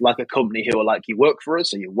not like a company who are like, you work for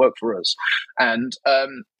us, so you work for us. And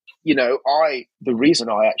the reason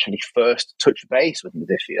I actually first touched base with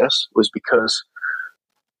Modiphius was because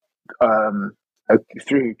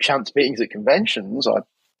through chance meetings at conventions,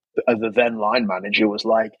 the then line manager was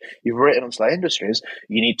like, you've written on Slay Industries,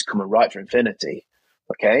 you need to come and write for Infinity.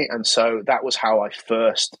 Okay. And so that was how I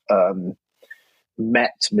first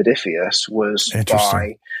met Modiphius, was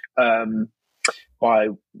by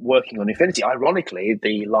working on Infinity. Ironically,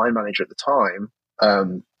 the line manager at the time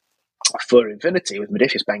for Infinity with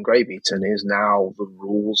Modiphius, Ben Graybeaton, is now the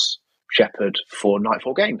rules shepherd for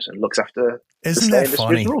Nightfall Games and looks after the Slay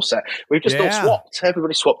Industries rule set. We've just all swapped.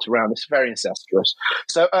 Everybody swapped around. It's very incestuous.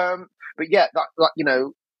 So, but yeah,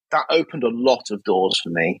 that opened a lot of doors for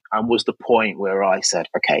me and was the point where I said,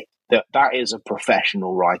 okay, that is a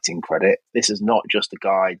professional writing credit. This is not just a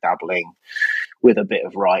guy dabbling with a bit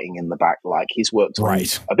of writing in the back. Like, he's worked on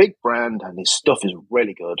a big brand and his stuff is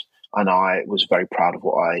really good. And I was very proud of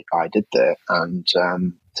what I did there. And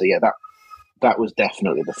so yeah, that was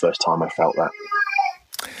definitely the first time I felt that.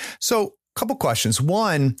 So, a couple questions.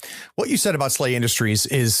 One, what you said about Slay Industries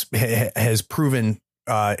has proven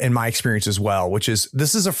in my experience as well, which is,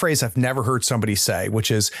 this is a phrase I've never heard somebody say, which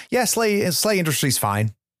is, yeah, Slay Industries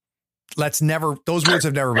fine. Those words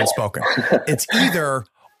have never been spoken. It's either,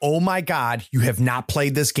 oh my God, you have not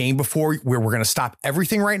played this game before, where we're going to stop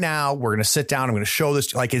everything right now. We're going to sit down. I'm going to show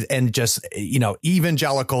this, like, and just,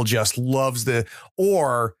 evangelical just loves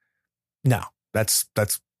or no, that's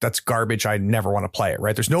garbage. I never want to play it.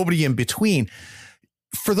 Right. There's nobody in between.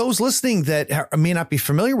 For those listening that may not be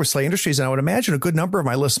familiar with Slay Industries, and I would imagine a good number of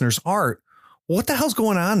my listeners aren't, what the hell's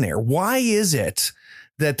going on there? Why is it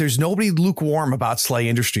that there's nobody lukewarm about Slay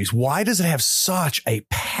Industries? Why does it have such a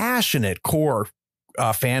passionate core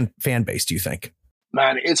fan base, do you think?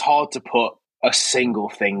 Man, it's hard to put a single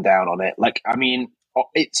thing down on it. Like, I mean,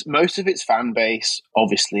 it's most of its fan base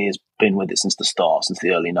obviously is been with it since the start, since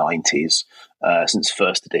the early 90s, since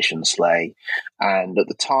first edition Slay. And at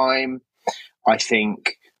the time, I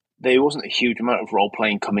think there wasn't a huge amount of role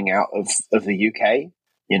playing coming out of the UK.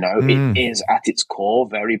 You know, it is at its core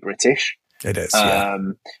very British. It is, yeah.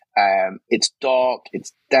 It's dark,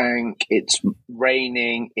 it's dank, it's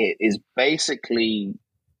raining. It is basically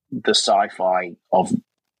the sci-fi of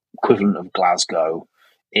equivalent of Glasgow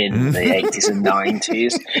in the 80s and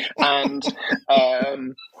 90s.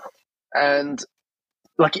 And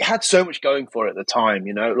like, it had so much going for it at the time,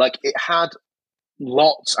 you know, like it had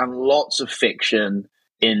lots and lots of fiction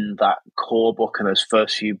in that core book and those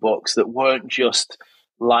first few books that weren't just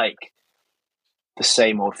like the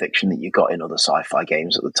same old fiction that you got in other sci-fi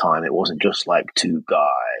games at the time. It wasn't just like two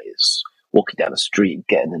guys walking down the street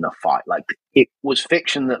getting in a fight. Like, it was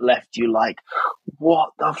fiction that left you like,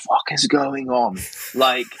 what the fuck is going on?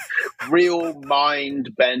 Like, real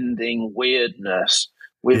mind-bending weirdness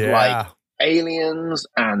with like aliens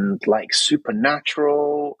and like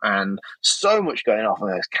supernatural and so much going off.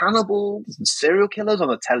 And there's cannibals and serial killers on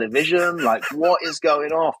the television. Like, what is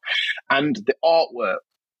going off? And the artwork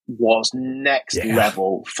was next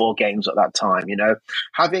level for games at that time. You know,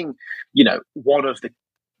 having, you know, one of the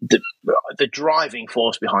driving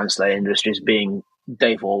force behind Slay Industries being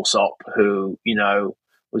Dave Alsop, who, you know,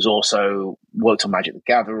 was also worked on Magic the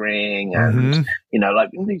Gathering and, you know, like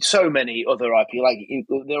so many other IP. Like,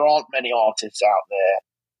 there aren't many artists out there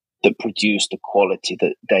that produce the quality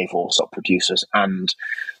that Dave Alsop produces. And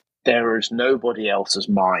there is nobody else's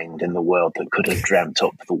mind in the world that could have dreamt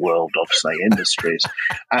up the world of Slay Industries.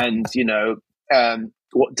 And, you know,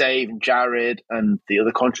 what Dave and Jared and the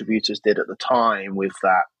other contributors did at the time with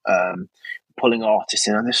that, pulling artists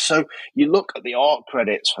in. And there's so, you look at the art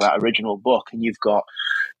credits for that original book and you've got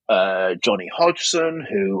Johnny Hodgson,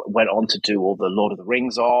 who went on to do all the Lord of the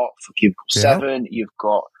Rings art for Cubicle 7. You've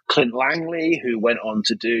got Clint Langley, who went on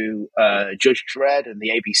to do Judge Dredd and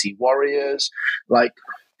the ABC Warriors. Like,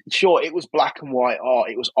 sure, it was black and white art.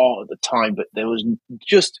 It was art at the time, but there was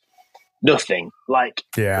just nothing. Like,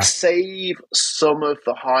 save some of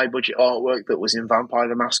the high budget artwork that was in Vampire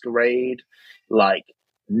the Masquerade, like,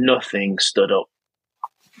 nothing stood up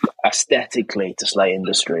aesthetically to Slay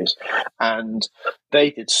Industries. And they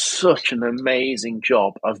did such an amazing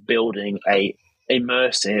job of building a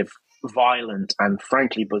immersive, violent, and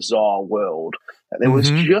frankly bizarre world that there was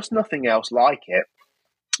just nothing else like it.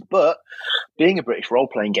 But being a British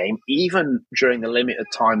role-playing game, even during the limited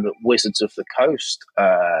time that Wizards of the Coast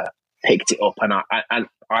picked it up, and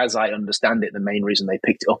as I understand it, the main reason they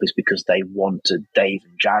picked it up is because they wanted Dave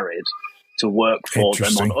and Jared to work for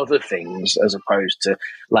them on other things, as opposed to,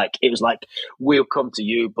 like, it was like, we'll come to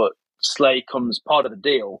you, but Slay comes part of the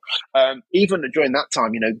deal. Even during that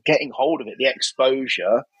time, you know, getting hold of it, the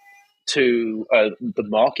exposure to the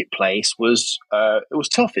marketplace was it was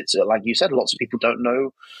tough. It's like you said, lots of people don't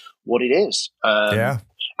know what it is. I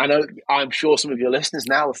know, I'm sure some of your listeners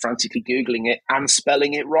now are frantically Googling it and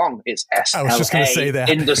spelling it wrong. It's SLA I was just going to say that.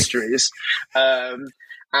 Industries.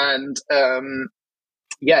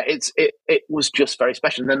 Yeah, it was just very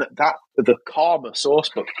special. And then the Karma source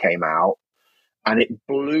book came out, and it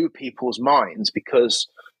blew people's minds because,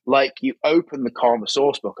 like, you open the Karma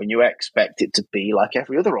source book and you expect it to be like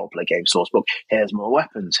every other role-play game source book. Here's more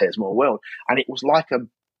weapons, here's more world. And it was like a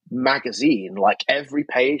magazine. Like, every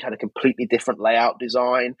page had a completely different layout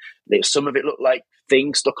design. Some of it looked like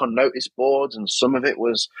things stuck on notice boards, and some of it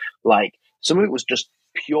was just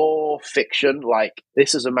pure fiction. Like,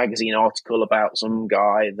 this is a magazine article about some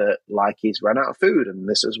guy that, like, he's run out of food and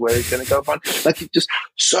this is where he's going to go find. Like, it's just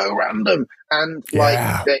so random. And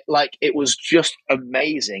like it was just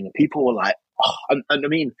amazing. People were like, oh, and I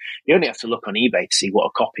mean, you only have to look on eBay to see what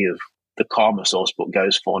a copy of the Karma source book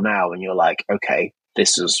goes for now, and you're like, okay,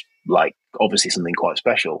 this is like obviously something quite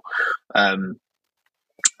special.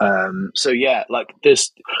 So yeah, like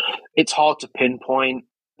it's hard to pinpoint.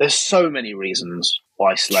 There's so many reasons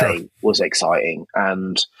why Slay was exciting,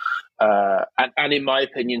 and in my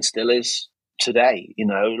opinion still is today. You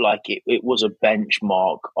know, like it was a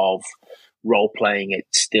benchmark of role playing.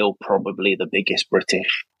 It's still probably the biggest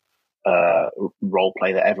British role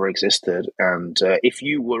play that ever existed. And if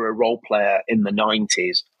you were a role player in the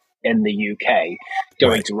 90s in the UK,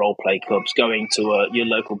 going to role play clubs, going to your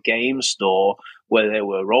local game store where there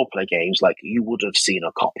were role play games, like, you would have seen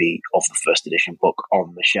a copy of the first edition book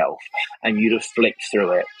on the shelf, and you'd have flicked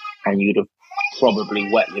through it and you'd have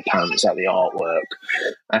probably wet your pants at the artwork.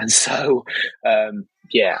 And so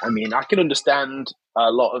yeah, I mean, I can understand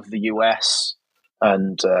a lot of the US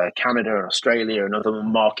and Canada and Australia and other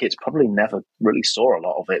markets probably never really saw a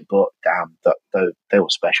lot of it, but damn, they were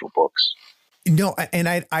special books. No, and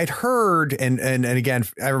I'd heard, and again,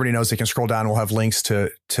 everybody knows they can scroll down. We'll have links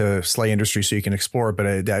to Slay Industry so you can explore, but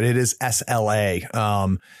it is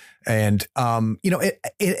SLA. It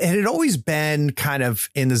had always been kind of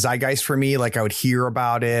in the zeitgeist for me. Like I would hear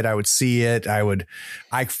about it, I would see it, I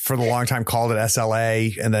for the long time called it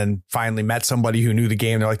SLA, and then finally met somebody who knew the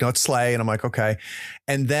game. They're like, no, it's Slay, and I'm like, okay.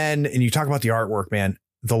 And you talk about the artwork, man.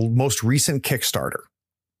 The most recent Kickstarter.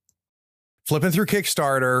 Flipping through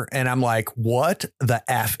Kickstarter and I'm like, what the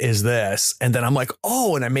F is this? And then I'm like,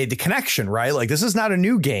 oh, and I made the connection, right? Like, this is not a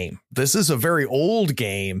new game. This is a very old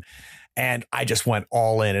game. And I just went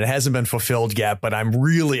all in. It hasn't been fulfilled yet, but I'm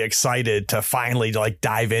really excited to finally like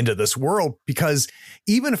dive into this world, because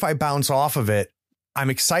even if I bounce off of it, I'm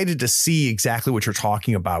excited to see exactly what you're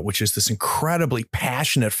talking about, which is this incredibly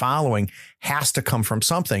passionate following has to come from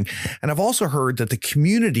something. And I've also heard that the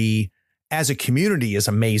community as a community is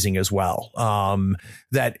amazing as well.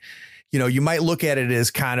 That, you know, you might look at it as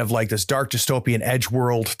kind of like this dark dystopian edge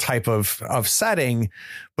world type of setting,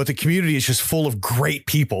 but the community is just full of great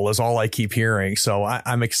people is all I keep hearing. So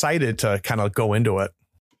I'm excited to kind of go into it.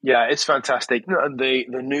 Yeah, it's fantastic. The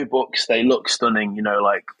new books, they look stunning. You know,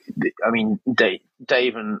 like, I mean,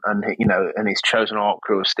 Dave and you know, and his chosen art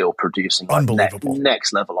crew are still producing like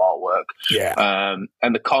next level artwork. Yeah.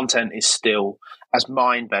 And the content is still as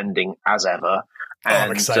mind bending as ever. And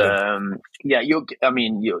I'm excited. you're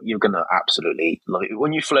going to absolutely love it.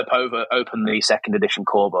 When you open the second edition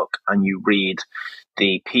core book and you read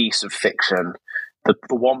the piece of fiction, the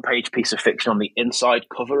one-page piece of fiction on the inside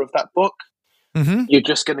cover of that book, you're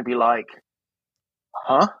just going to be like,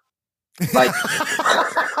 huh? Like,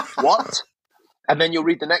 what? And then you'll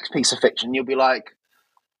read the next piece of fiction and you'll be like,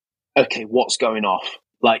 okay, what's going off?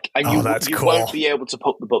 Like, and you cool. won't be able to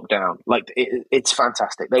put the book down. Like, it's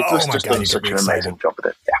fantastic. They've just done such an amazing job with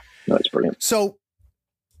it. Yeah, no, it's brilliant. So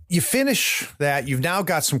you finish that. You've now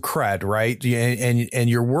got some cred, right? And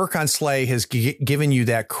your work on Slay has given you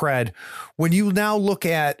that cred. When you now look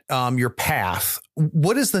at your path,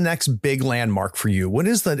 what is the next big landmark for you? What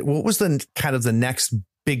was the kind of the next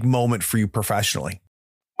big moment for you professionally?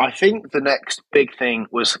 I think the next big thing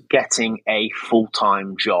was getting a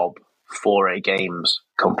full-time job for a games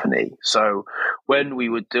company. So when we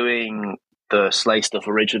were doing the Slay stuff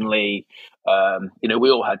originally, you know, we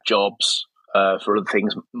all had jobs for other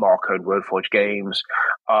things, Marco and WordForge Games.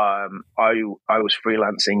 I was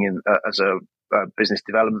freelancing as a business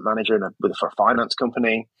development manager for a finance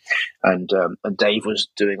company, and Dave was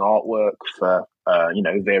doing artwork for you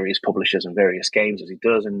know, various publishers and various games as he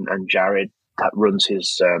does, and Jared that runs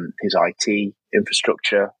his IT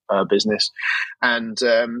infrastructure business, and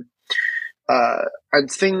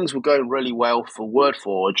things were going really well for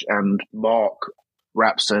WordForge, and Mark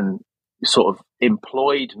Rapson sort of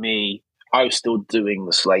employed me. I was still doing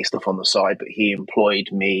the Slay stuff on the side, but he employed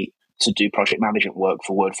me to do project management work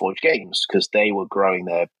for WordForge Games because they were growing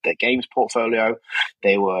their games portfolio.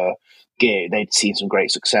 They'd seen some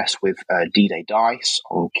great success with D-Day Dice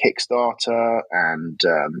on Kickstarter, and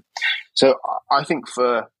so I think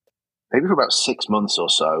for about 6 months or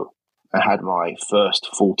so, I had my first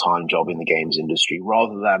full-time job in the games industry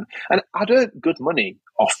and I'd earned good money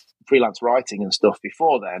off freelance writing and stuff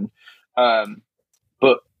before then,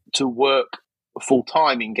 but to work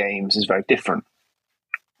full-time in games is very different.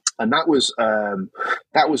 And that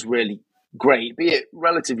was really great, be it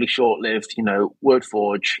relatively short-lived. You know,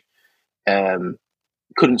 WordForge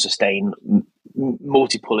couldn't sustain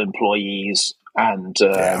multiple employees, and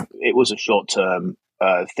it was a short-term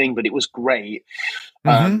thing, but it was great.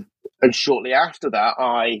 And shortly after that,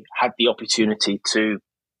 I had the opportunity to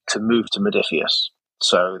move to Modiphius.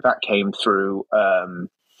 So that came through,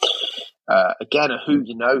 again, a who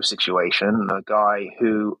you know situation, a guy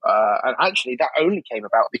who, and actually that only came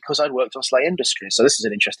about because I'd worked on Slay Industries. So this is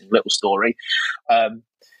an interesting little story.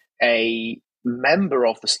 A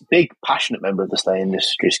big passionate member of the Slay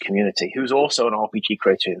Industries community, who's also an RPG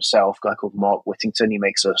creator himself, a guy called Mark Whittington. He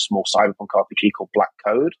makes a small cyberpunk RPG called Black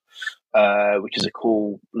Code, which is a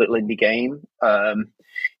cool little indie game.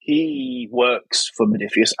 He works for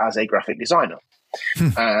Modiphius as a graphic designer.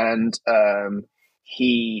 And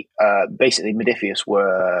he basically, Modiphius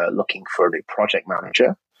were looking for a new project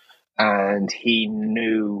manager, and he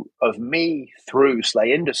knew of me through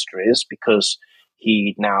Slay Industries because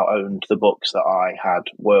he now owned the books that I had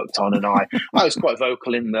worked on, and I was quite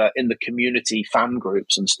vocal in the community fan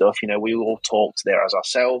groups and stuff. You know, we all talked there as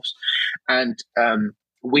ourselves, and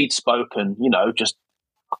we'd spoken, you know, just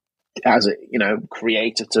as a, you know,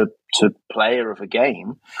 creator to player of a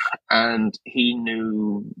game, and he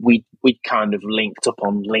knew we'd kind of linked up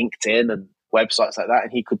on LinkedIn, and websites like that,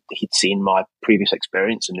 and he'd seen my previous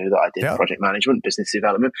experience and knew that I did project management, business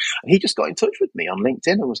development, and he just got in touch with me on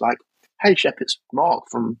LinkedIn and was like, "Hey, Shep, it's Mark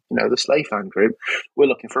from the SLA fan group. We're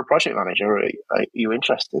looking for a project manager. Are you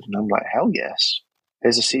interested?" And I'm like, "Hell yes!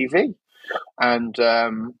 Here's a CV." And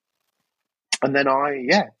then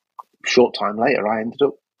short time later, I ended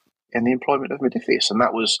up in the employment of Modiphius, and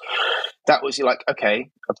that was like, okay,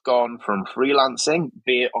 I've gone from freelancing,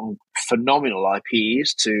 be it on phenomenal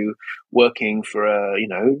IPs, to working for a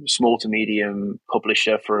small to medium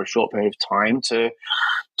publisher for a short period of time,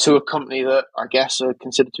 to a company that I guess are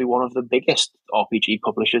considered to be one of the biggest RPG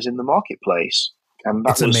publishers in the marketplace. And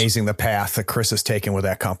it's amazing the path that Chris has taken with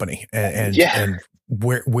that company, and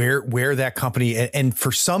where that company, and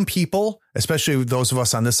for some people, especially those of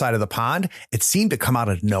us on this side of the pond, it seemed to come out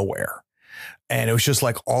of nowhere. And it was just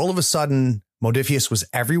like all of a sudden Modiphius was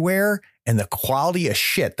everywhere, and the quality of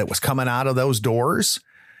shit that was coming out of those doors,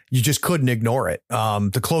 you just couldn't ignore it.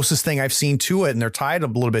 The closest thing I've seen to it, and they're tied a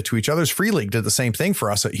little bit to each other, is Free League did the same thing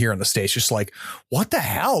for us here in the States. Just like, what the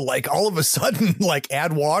hell? Like all of a sudden, like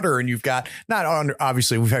add water, and you've got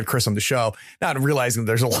obviously we've had Chris on the show, not realizing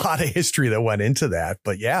there's a lot of history that went into that.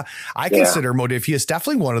 But yeah, I consider Modiphius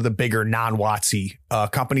definitely one of the bigger non-WotC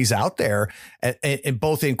companies out there, and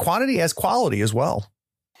both in quantity as quality as well.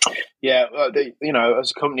 Yeah,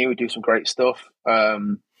 as a company, we do some great stuff.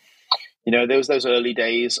 There was those early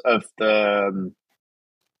days of the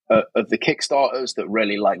Kickstarters that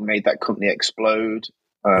really like made that company explode.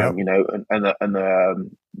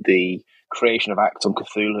 The creation of Act on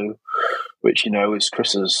Cthulhu, which is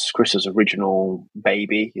Chris's original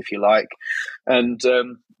baby, if you like, and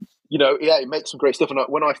it makes some great stuff. And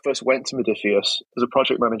when I first went to Modiphius as a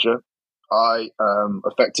project manager, I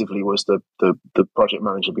effectively was the project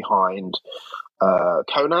manager behind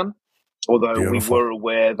Conan. Although Beautiful. we were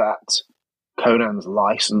aware that Conan's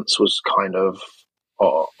license was kind of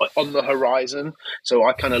on the horizon, so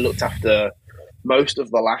I kind of looked after most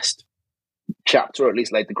of the last chapter, or at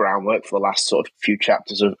least laid the groundwork for the last sort of few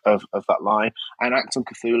chapters of that line, and Act on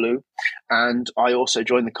Cthulhu. And I also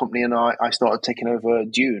joined the company, and I started taking over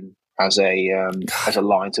Dune as a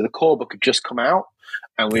line. So the core book had just come out,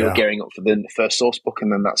 and we were gearing up for the first source book,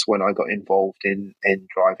 and then that's when I got involved in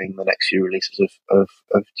driving the next few releases of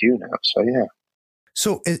Dune out. So yeah.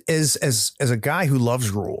 So as a guy who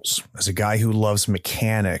loves rules, as a guy who loves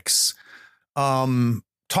mechanics,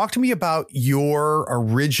 talk to me about your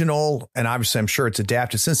original, and obviously I'm sure it's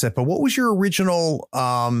adapted since then, but what was your original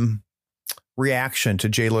reaction to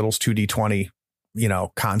Jay Little's 2D20,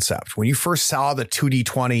 concept? When you first saw the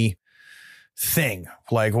 2D20 thing,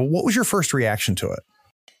 like, what was your first reaction to it?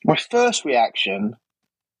 My first reaction,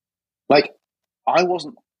 like, I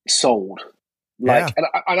wasn't sold. Like,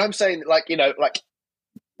 and I'm saying, like,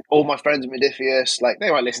 all my friends at Modiphius, like, they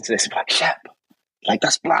might listen to this and be like, Shep, like,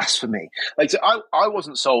 that's blasphemy. Like, so I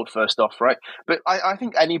wasn't sold first off, right? But I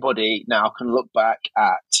think anybody now can look back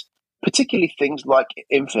at particularly things like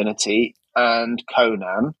Infinity and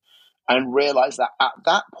Conan and realize that at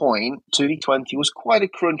that point, 2D20 was quite a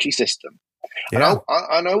crunchy system. Yeah.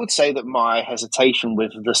 And I would say that my hesitation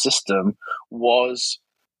with the system was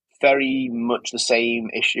very much the same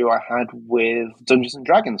issue I had with Dungeons and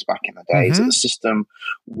Dragons back in the days. Mm-hmm. The system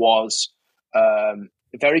was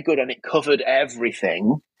very good and it covered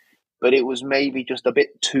everything, but it was maybe just a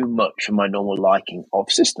bit too much for my normal liking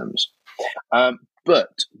of systems. But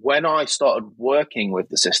when I started working with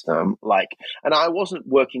the system, and I wasn't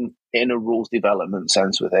working in a rules development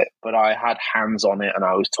sense with it, but I had hands on it, and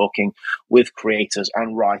I was talking with creators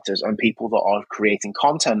and writers and people that are creating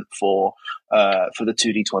content for the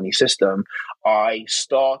 2D20 system, I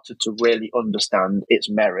started to really understand its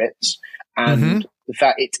merits and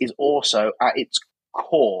that it is also at its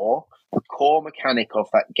core, the core mechanic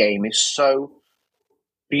of that game is so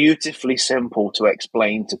beautifully simple to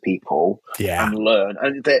explain to people and learn.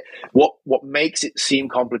 And that what makes it seem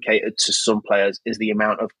complicated to some players is the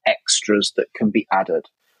amount of extras that can be added,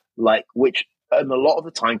 which a lot of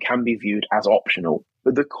the time can be viewed as optional.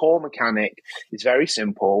 But the core mechanic is very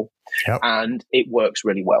simple and it works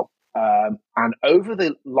really well. And over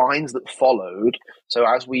the lines that followed, so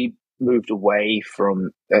as we moved away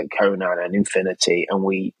from Conan and Infinity and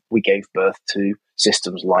we gave birth to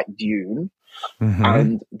systems like Dune,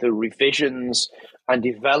 and the revisions and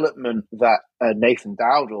development that Nathan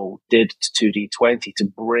Dowdall did to 2D20 to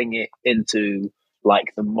bring it into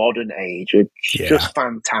the modern age are just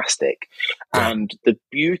fantastic. And the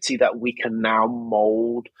beauty that we can now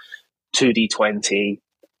mold 2D20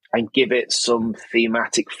 and give it some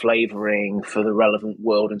thematic flavoring for the relevant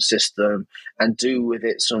world and system and do with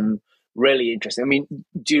it some really interesting. I mean,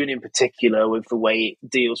 Dune in particular, with the way it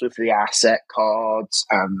deals with the asset cards,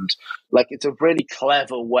 and like it's a really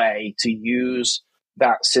clever way to use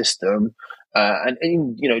that system. And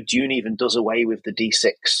you know, Dune even does away with the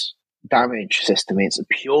D6 damage system. It's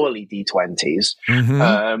purely D20s.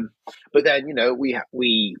 But then, you know, we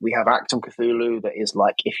have Acton Cthulhu, that is,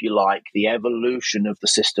 like, if you like, the evolution of the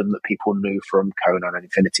system that people knew from Conan and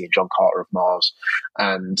Infinity and John Carter of Mars,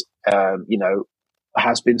 and you know,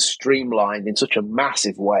 has been streamlined in such a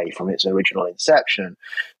massive way from its original inception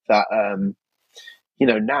that you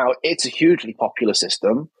know, now it's a hugely popular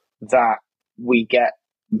system that we get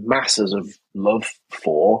masses of love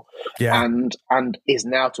for, and is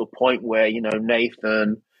now to a point where, you know,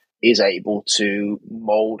 Nathan is able to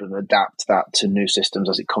mold and adapt that to new systems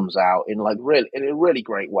as it comes out in a really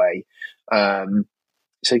great way.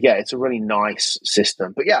 So yeah, it's a really nice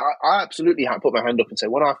system. But yeah, I absolutely have to put my hand up and say,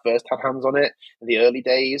 when I first had hands on it in the early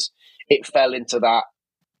days, it fell into that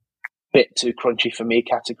bit too crunchy for me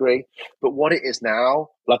category. But what it is now,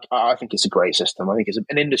 like, I think it's a great system. I think it's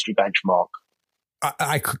an industry benchmark.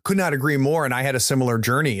 I could not agree more. And I had a similar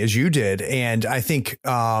journey as you did. And I think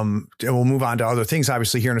and we'll move on to other things,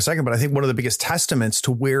 obviously, here in a second. But I think one of the biggest testaments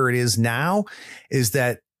to where it is now is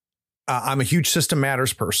that I'm a huge system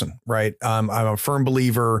matters person, right? I'm a firm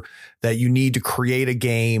believer that you need to create a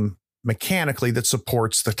game mechanically that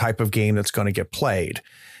supports the type of game that's going to get played.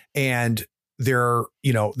 And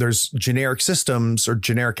there's generic systems or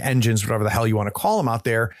generic engines, whatever the hell you want to call them out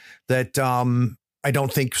there, that I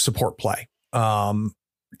don't think support play.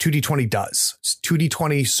 2D20 does.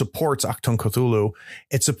 2D20 supports Acton Cthulhu.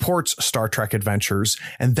 It supports Star Trek Adventures,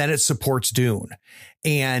 and then it supports Dune.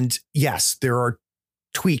 And yes, there are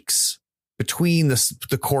tweaks between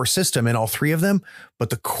the core system and all three of them, but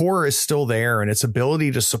the core is still there, and its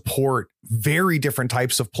ability to support very different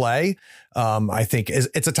types of play, I think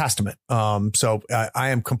it's a testament. So I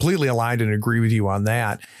am completely aligned and agree with you on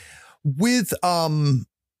that. With I'm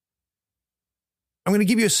going to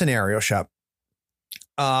give you a scenario, Shep.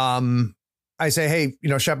 I say, hey, you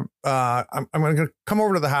know, Shep, I'm going to come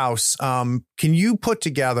over to the house. Can you put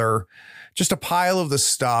together just a pile of the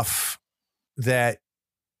stuff that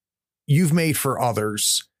you've made for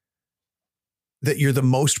others that you're the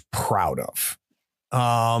most proud of?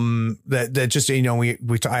 That just, you know,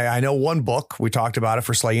 I know one book, we talked about it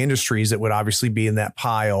for Slay Industries, that would obviously be in that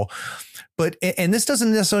pile. But, and this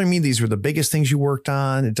doesn't necessarily mean these were the biggest things you worked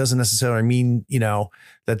on. It doesn't necessarily mean, you know,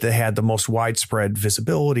 that they had the most widespread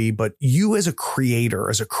visibility, but you as a creator,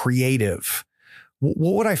 as a creative,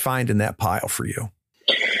 what would I find in that pile for you?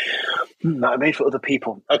 I made for other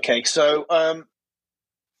people. Okay. So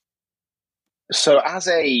as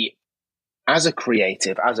a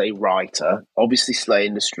creative, as a writer, obviously Slay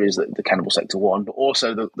Industries, the Cannibal Sector 1, but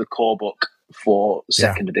also the core book for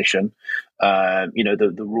second edition. You know,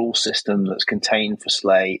 the rule system that's contained for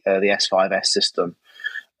Slay, the S5S system,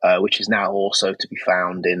 which is now also to be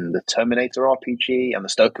found in the Terminator RPG and the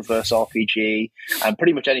Stokerverse RPG, and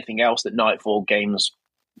pretty much anything else that Nightfall Games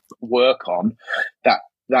work on. That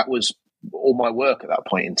was all my work at that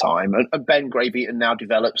point in time. And Ben Graybeaton now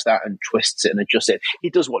develops that and twists it and adjusts it.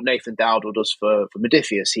 He does what Nathan Dowdle does for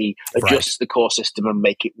Modiphius. He adjusts the core system and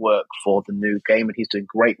make it work for the new game, and he's doing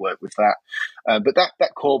great work with that. But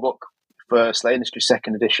that core book for Slay Industries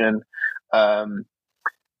second edition, I'm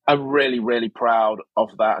really, really proud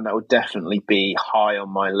of that, and that would definitely be high on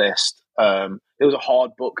my list. It was a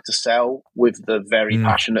hard book to sell with the very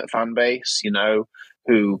passionate fan base, you know,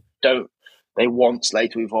 who they want Slay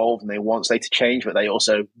to evolve and they want Slay to change, but they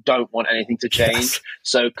also don't want anything to change. Yes.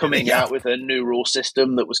 So coming out with a new rule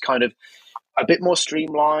system that was kind of a bit more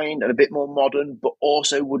streamlined and a bit more modern, but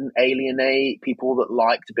also wouldn't alienate people that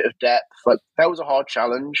liked a bit of depth, like, that was a hard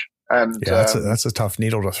challenge. And yeah, that's a tough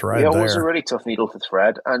needle to thread. Yeah, it was a really tough needle to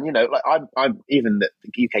thread. And, you know, like I'm even at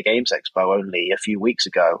the UK Games Expo only a few weeks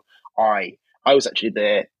ago, I was actually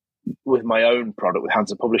there with my own product with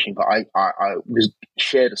Hands of Publishing, but I was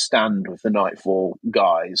shared a stand with the Nightfall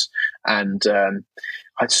guys, and I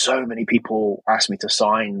had so many people ask me to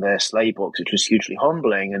sign their Slay books, which was hugely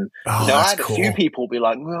humbling. And you know, I had a few people be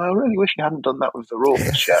like, well, I really wish you hadn't done that with the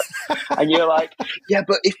rules, Shep. And you're like, yeah,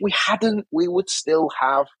 but if we hadn't, we would still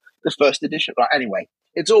have the first edition. Right? Anyway,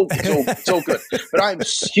 it's all good. But I'm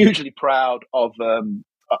hugely proud of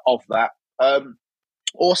that.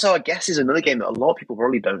 Also, I guess is another game that a lot of people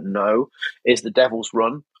probably don't know is the Devil's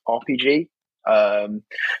Run RPG.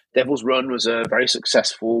 Devil's Run was a very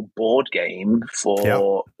successful board game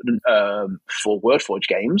for WordForge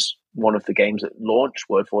Games, one of the games that launched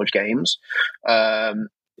WordForge Games.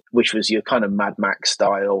 which was your kind of Mad Max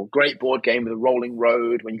style. Great board game with a rolling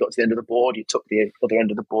road. When you got to the end of the board, you took the other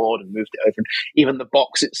end of the board and moved it over. And even the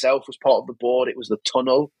box itself was part of the board. It was the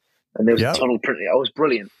tunnel, and there was a tunnel printed. It was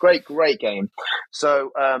brilliant. Great game.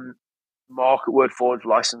 So Mark at Word Forge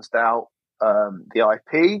licensed out the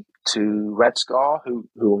IP to Red Scar, who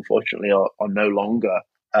unfortunately are no longer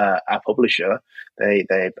our publisher.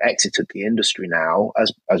 They've exited the industry now,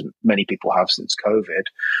 as many people have since COVID.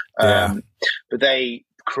 But they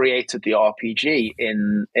created the RPG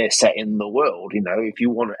set in the world. You know, if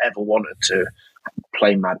you ever wanted to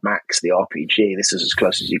play Mad Max the RPG, this is as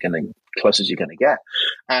close as you're gonna get.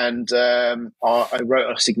 And I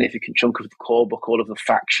wrote a significant chunk of the core book, all of the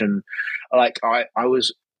faction. Like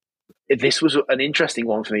this was an interesting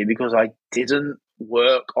one for me because I didn't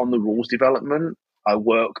work on the rules development. I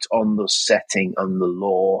worked on the setting and the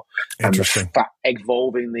lore and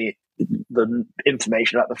evolving the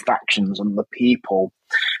information about the factions and the people.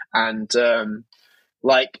 And I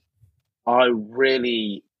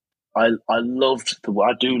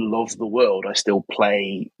do love the world. I still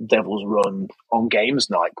play Devil's Run on games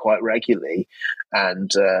night quite regularly.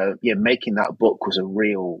 And making that book was a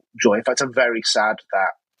real joy. In fact, I'm very sad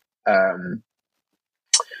that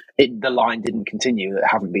the line didn't continue. There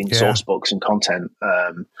haven't been source books and content.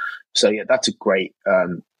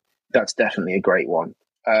 That's definitely a great one.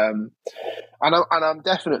 And I'm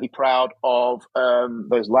definitely proud of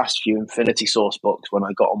those last few Infinity source books. When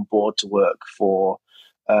I got on board to work for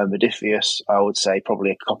Modiphius, I would say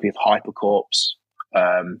probably a copy of Hypercorpse.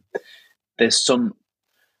 There's some,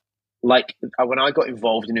 like, when I got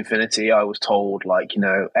involved in Infinity, I was told, like, you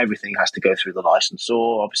know, everything has to go through the licensor.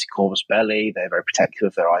 Obviously, Corvus Belli, they're very protective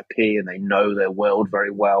of their IP and they know their world very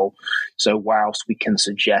well. So whilst we can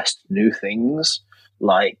suggest new things,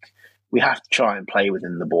 like, we have to try and play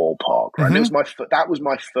within the ballpark, right? Mm-hmm. That was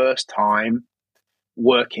my first time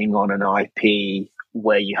working on an IP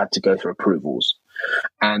where you had to go through approvals.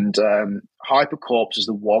 And Hypercorpse is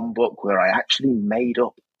the one book where I actually made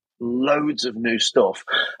up loads of new stuff,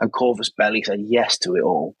 and Corvus Belli said yes to it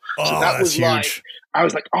all. So that was huge. Like, I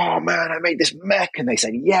was like, oh man, I made this mech, and they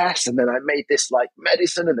said yes. And then I made this like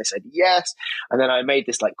medicine, and they said yes. And then I made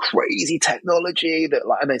this like crazy technology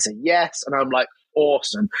and they said yes. And I'm like,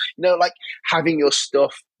 awesome. You know, like having your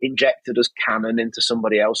stuff injected as canon into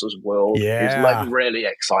somebody else's world is like really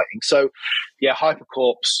exciting. So yeah,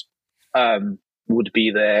 Hypercorpse would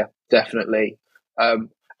be there definitely.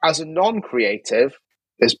 As a non-creative,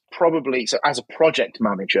 there's probably, so as a project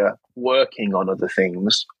manager working on other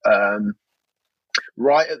things,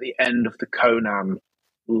 right at the end of the Conan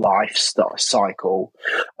life cycle,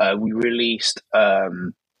 we released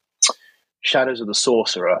Shadows of the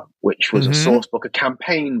Sorcerer, which was a source book, a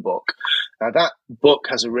campaign book. Now that book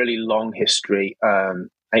has a really long history.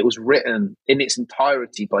 It was written in its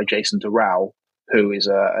entirety by Jason Doral, who is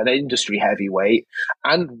an industry heavyweight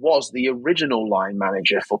and was the original line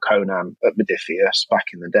manager for Conan at Modiphius back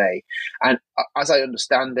in the day. And as I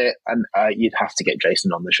understand it, and you'd have to get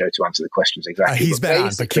Jason on the show to answer the questions exactly. He's been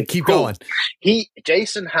on, but keep going.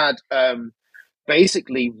 Jason had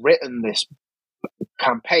basically written this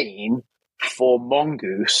campaign for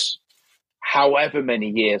Mongoose however many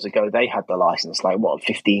years ago they had the license, like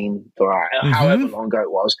 15 or however long ago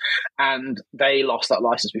it was. And they lost that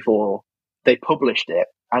license before they published it,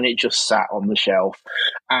 and it just sat on the shelf.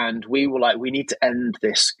 And we were like, we need to end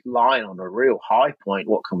this line on a real high point.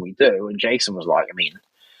 What can we do? And Jason was like, I mean,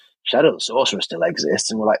 Shadow of the Sorcerer still exists.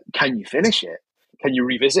 And we're like, can you finish it? Can you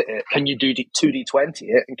revisit it? Can you do 2D20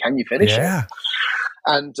 it? And can you finish it?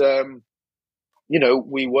 And,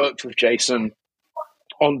 we worked with Jason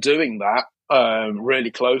on doing that really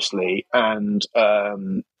closely. And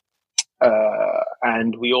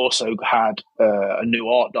we also had a new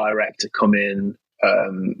art director come in,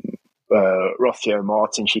 Rothio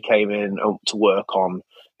Martin. She came in to work on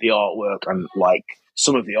the artwork, and like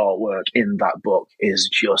some of the artwork in that book is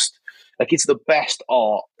just like, it's the best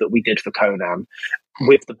art that we did for Conan,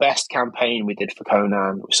 with the best campaign we did for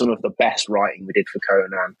Conan, with some of the best writing we did for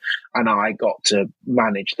Conan. And I got to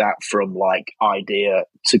manage that from like idea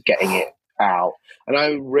to getting it out. And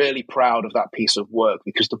I'm really proud of that piece of work,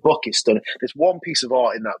 because the book is stunning. There's one piece of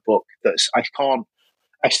art in that book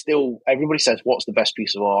everybody says, what's the best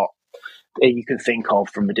piece of art you can think of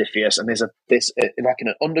from Modiphius? And there's like in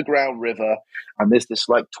an underground river, and there's this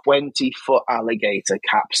like 20-foot alligator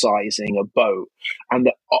capsizing a boat, and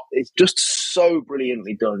it's just so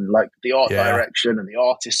brilliantly done. Like the art direction and the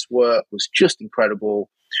artist's work was just incredible.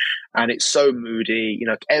 And it's so moody. You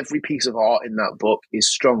know, every piece of art in that book is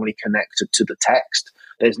strongly connected to the text.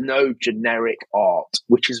 There's no generic art,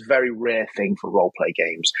 which is a very rare thing for role-play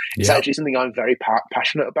games. It's actually something I'm very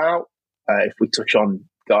passionate about. If we touch on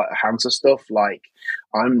Hansa stuff, like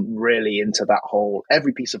I'm really into that whole,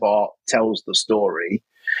 every piece of art tells the story.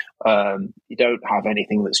 You don't have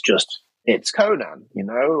anything that's just, it's Conan, you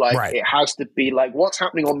know, like It has to be like, what's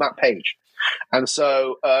happening on that page? And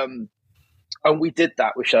so, and we did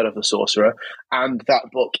that with Shadow of the Sorcerer, and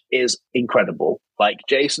that book is incredible. Like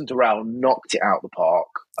Jason Durrell knocked it out of the park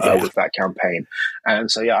with that campaign.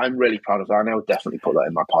 And so, yeah, I'm really proud of that. And I would definitely put that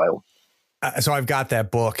in my pile. So I've got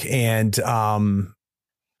that book, and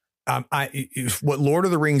what Lord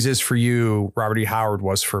of the Rings is for you, Robert E. Howard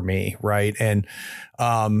was for me, right? And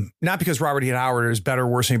not because Robert E. Howard is better or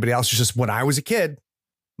worse than anybody else, it's just when I was a kid,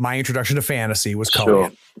 my introduction to fantasy was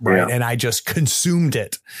Conan, right? Yeah. And I just consumed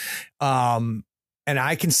it. And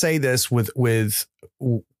I can say this with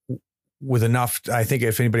enough, I think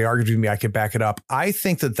if anybody argues with me, I could back it up. I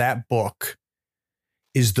think that book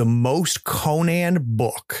is the most Conan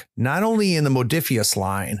book, not only in the Modifius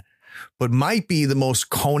line, but might be the most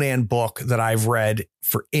Conan book that I've read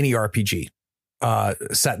for any RPG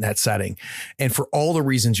set in that setting. And for all the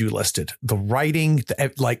reasons you listed, the writing,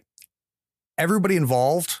 like everybody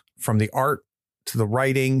involved, from the art to the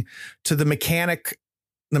writing to the mechanic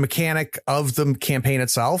of the campaign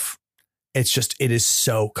itself. It is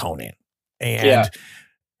so Conan. And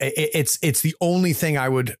it's the only thing I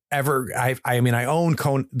would ever, I mean, I own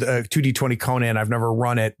the 2D20 Conan. I've never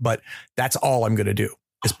run it, but that's all I'm going to do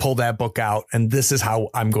is pull that book out. And this is how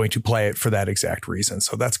I'm going to play it for that exact reason.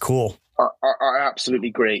 So that's cool. I absolutely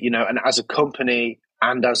agree. You know, and as a company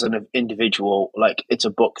and as an individual, like it's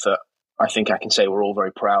a book that I think I can say we're all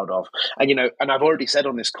very proud of. And, you know, and I've already said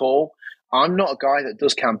on this call, I'm not a guy that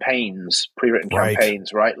does campaigns, pre-written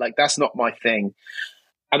campaigns, right? Like that's not my thing.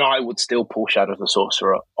 And I would still pull Shadow of the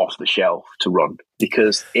Sorcerer off the shelf to run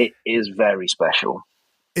because it is very special.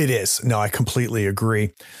 It is. No, I completely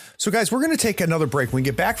agree. So guys, we're going to take another break. When we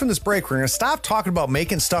get back from this break, we're going to stop talking about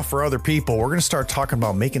making stuff for other people. We're going to start talking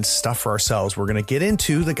about making stuff for ourselves. We're going to get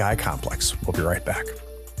into the Gaia complex. We'll be right back.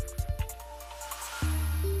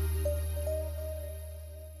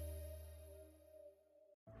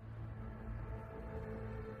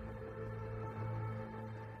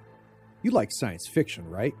 You like science fiction,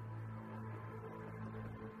 right?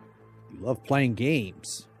 You love playing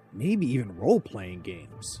games, maybe even role-playing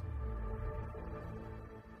games.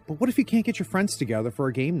 But what if you can't get your friends together for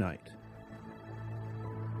a game night?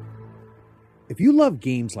 If you love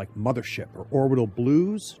games like Mothership or Orbital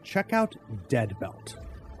Blues, check out Dead Belt,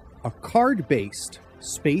 a card-based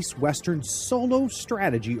space western solo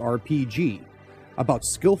strategy RPG about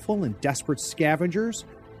skillful and desperate scavengers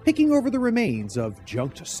picking over the remains of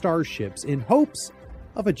junked starships in hopes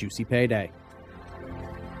of a juicy payday.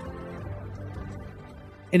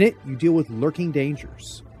 In it, you deal with lurking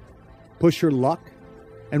dangers, push your luck,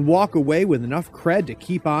 and walk away with enough cred to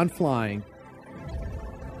keep on flying.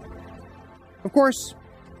 Of course,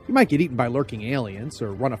 you might get eaten by lurking aliens,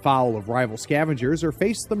 or run afoul of rival scavengers, or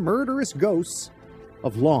face the murderous ghosts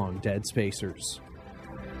of long-dead spacers.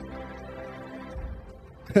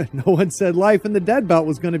 No one said life in the Dead Belt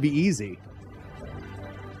was going to be easy.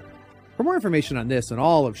 For more information on this and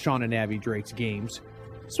all of Sean and Abby Drake's games,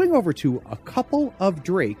 swing over to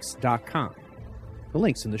acoupleofdrakes.com. The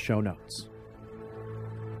link's in the show notes.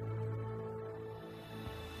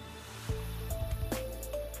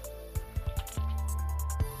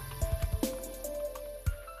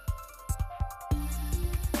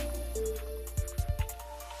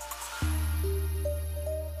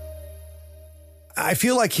 I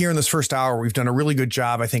feel like here in this first hour, we've done a really good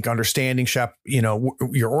job, I think, understanding, Shep, you know,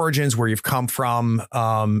 your origins, where you've come from,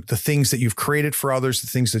 the things that you've created for others, the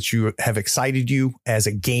things that you have excited you as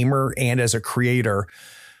a gamer and as a creator.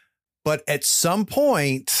 But at some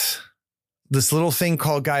point, this little thing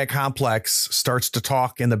called Gaia Complex starts to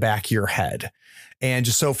talk in the back of your head. And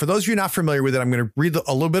just so for those of you not familiar with it, I'm going to read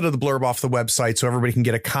a little bit of the blurb off the website so everybody can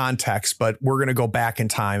get a context, but we're going to go back in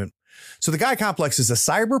time. So the Gaia Complex is a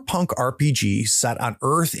cyberpunk RPG set on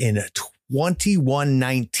Earth in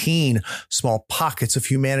 2119. Small pockets of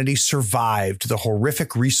humanity survived the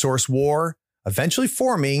horrific resource war, eventually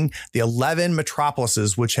forming the 11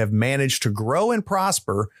 metropolises, which have managed to grow and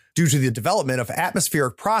prosper due to the development of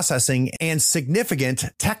atmospheric processing and significant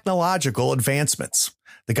technological advancements.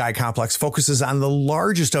 The Gaia Complex focuses on the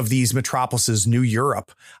largest of these metropolises, New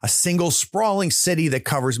Europe, a single sprawling city that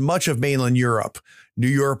covers much of mainland Europe. New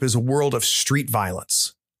Europe is a world of street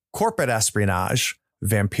violence, corporate espionage,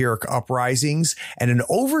 vampiric uprisings, and an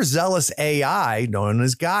overzealous AI known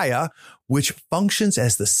as Gaia, which functions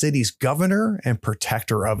as the city's governor and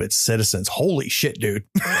protector of its citizens. Holy shit, dude.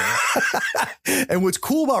 And what's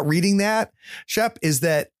cool about reading that, Shep, is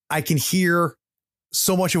that I can hear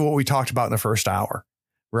so much of what we talked about in the first hour,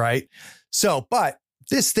 right? So, but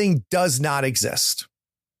this thing does not exist,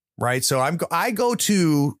 right? So I go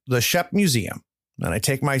to the Shep Museum and I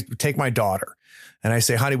take my daughter and I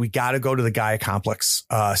say, honey, we got to go to the Gaia complex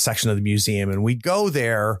section of the museum. And we go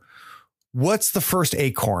there. What's the first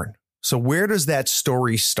acorn? So where does that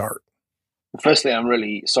story start? Firstly, I'm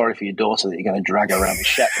really sorry for your daughter that you're going to drag her around the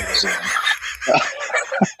Shep Museum.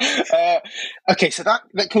 Okay, so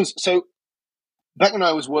that comes. So back when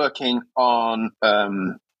I was working on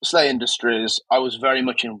SLA Industries, I was very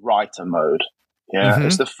much in writer mode. Yeah,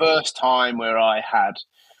 It's the first time where I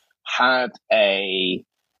had a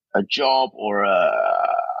job or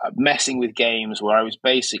messing with games where I was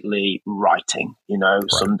basically writing. Right.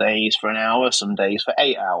 Some days for an hour, some days for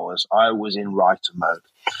 8 hours. I was in writer mode,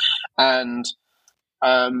 and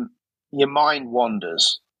your mind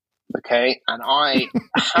wanders. Okay, and I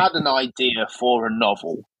had an idea for a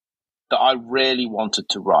novel that I really wanted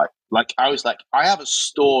to write. Like, I was like, I have a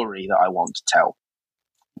story that I want to tell.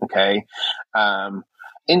 Okay.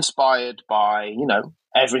 Inspired by,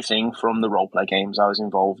 everything from the role-play games I was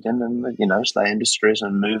involved in and, SLA Industries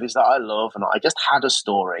and movies that I love. And I just had a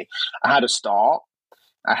story. I had a start.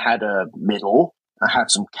 I had a middle. I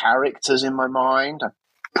had some characters in my mind. I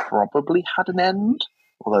probably had an end,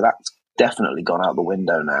 although that's definitely gone out the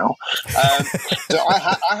window now. So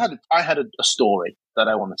I had a story that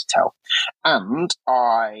I wanted to tell, and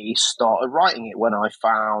I started writing it when I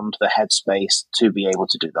found the headspace to be able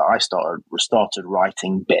to do that. I started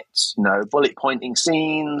writing bits, bullet pointing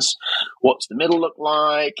scenes. What's the middle look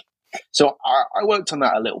like? So I worked on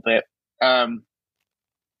that a little bit, and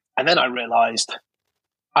then I realized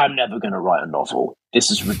I'm never going to write a novel. This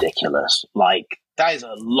is ridiculous. Like, that is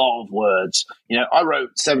a lot of words. I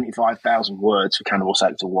wrote 75,000 words for Cannibal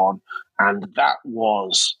Sector 1, and that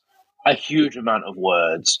was a huge amount of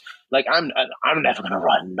words. Like, I'm never going to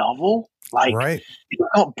write a novel. Like, right. You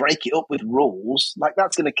can't break it up with rules. Like,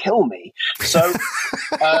 that's going to kill me. So,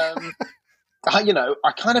 I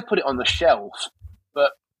kind of put it on the shelf,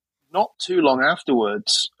 but not too long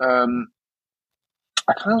afterwards, I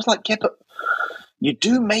kind of was like, yeah, but you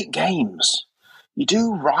do make games. You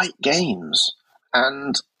do write games.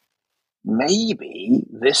 And maybe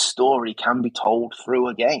this story can be told through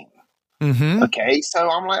a game. Mm-hmm. Okay, so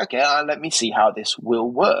I'm like, okay, let me see how this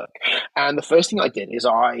will work. And the first thing I did is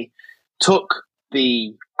I took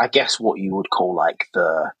I guess what you would call like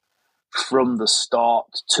from the start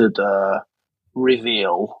to the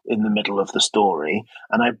reveal in the middle of the story,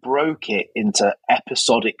 and I broke it into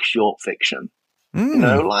episodic short fiction.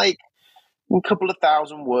 Like a couple of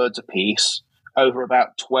thousand words a piece over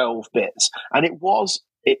about 12 bits. And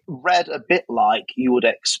it read a bit like you would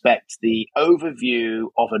expect the overview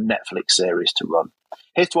of a Netflix series to run.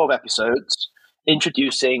 Here's 12 episodes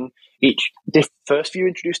introducing first you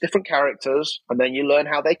introduce different characters, and then you learn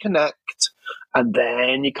how they connect, and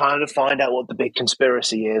then you kind of find out what the big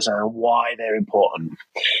conspiracy is and why they're important.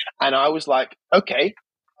 And I was like, okay,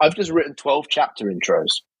 I've just written 12 chapter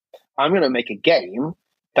intros. I'm going to make a game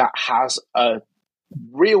that has a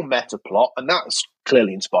real meta plot, and that's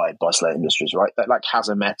clearly inspired by SLA Industries, right? That like has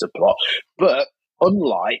a meta plot, but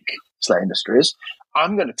unlike SLA Industries,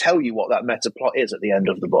 I'm going to tell you what that meta plot is at the end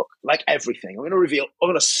of the book. Like everything, I'm going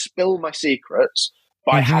to spill my secrets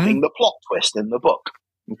by having the plot twist in the book.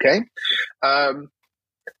 Okay,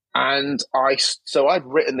 and I've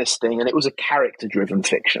written this thing, and it was a character-driven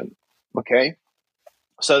fiction. Okay.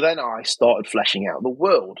 So then I started fleshing out the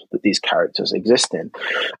world that these characters exist in,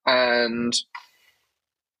 and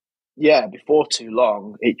yeah, before too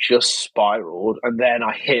long, it just spiraled. And then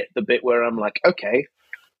I hit the bit where I'm like, okay,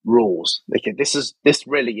 rules. Okay, this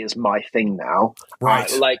really is my thing now.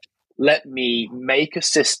 Right. Let me make a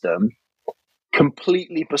system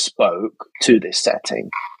completely bespoke to this setting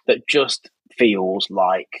that just feels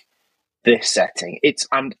like this setting.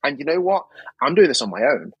 And you know what? I'm doing this on my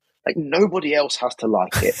own. Like, nobody else has to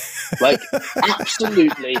like it. Like,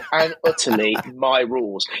 absolutely and utterly my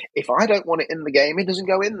rules. If I don't want it in the game, it doesn't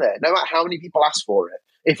go in there, no matter how many people ask for it.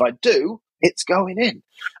 If I do, it's going in.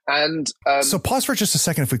 And so pause for just a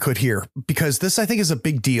second, if we could here, because this, I think, is a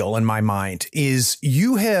big deal in my mind, is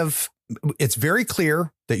it's very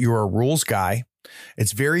clear that you're a rules guy.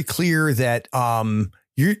 It's very clear that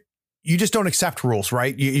you just don't accept rules,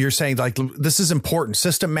 right? You're saying like, this is important.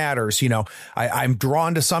 System matters. You know, I'm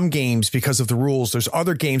drawn to some games because of the rules. There's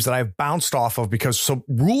other games that I've bounced off of because so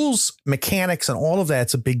rules, mechanics, and all of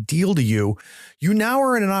that's a big deal to you. You now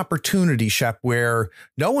are in an opportunity, Shep, where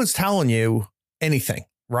no one's telling you anything,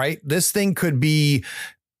 right? This thing could be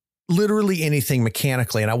literally anything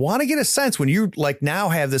mechanically. And I want to get a sense when you like now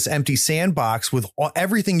have this empty sandbox with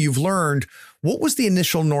everything you've learned, what was the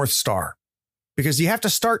initial North Star? Because you have to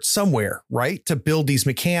start somewhere, right? To build these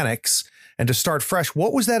mechanics and to start fresh.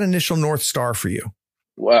 What was that initial North Star for you?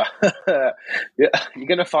 Well, you're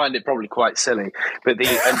going to find it probably quite silly, but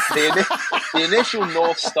the initial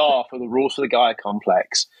North Star for the rules for the Gaia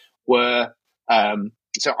complex were,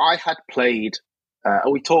 so I had played,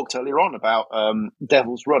 we talked earlier on about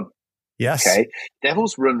Devil's Run. Yes. Okay.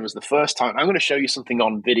 Devil's Run was the first time. I'm going to show you something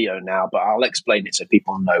on video now, but I'll explain it so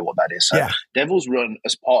people know what that is. So yeah. Devil's Run,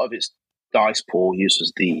 as part of its dice pool,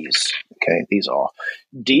 uses these. Okay. These are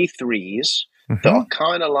D3s that are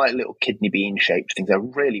kind of like little kidney bean shaped things. They're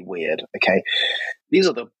really weird. Okay. These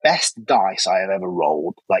are the best dice I have ever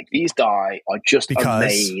rolled. Like, these die are just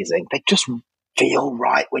amazing. They just feel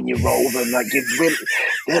right when you roll them. Like,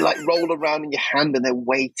 they're like roll around in your hand and they're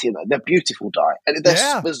weighty. They're beautiful die. And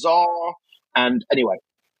they're bizarre. And anyway,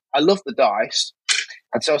 I love the dice.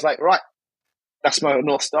 And so I was like, right, that's my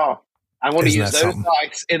North Star. I want to use those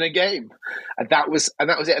dice in a game. And that was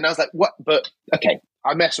it. And I was like, what? But okay,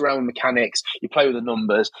 I mess around with mechanics. You play with the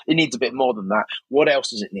numbers. It needs a bit more than that. What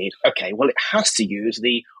else does it need? Okay, well, it has to use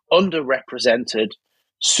the underrepresented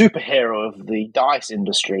superhero of the dice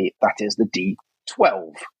industry. That is the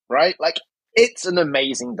D12, right? Like, it's an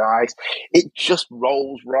amazing dice. It just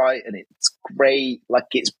rolls right and it's great. Like,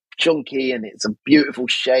 it's chunky and it's a beautiful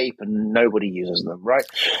shape and nobody uses them, right?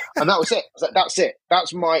 And that was it. That's it.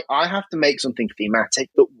 I have to make something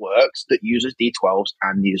thematic that works, that uses D12s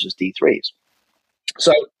and uses D3s.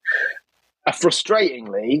 So,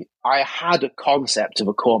 frustratingly, I had a concept of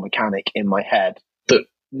a core mechanic in my head that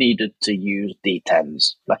needed to use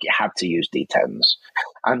D10s. Like, it had to use D10s.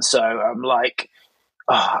 And so I'm like,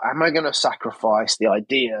 am I going to sacrifice the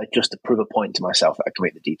idea just to prove a point to myself that I can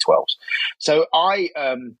make the D12s? So I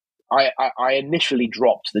initially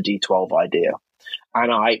dropped the D12 idea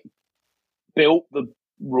and I built the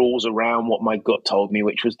rules around what my gut told me,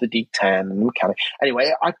 which was the D10 mechanic.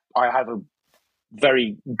 Anyway, I have a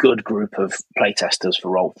very good group of playtesters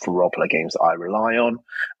for role-play games that I rely on,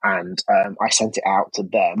 and I sent it out to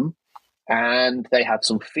them, and they had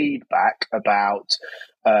some feedback about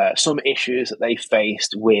some issues that they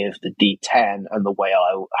faced with the D10 and the way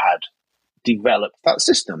I had developed that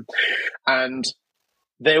system. And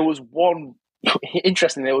there was one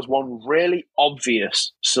really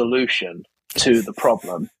obvious solution to the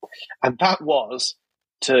problem, and that was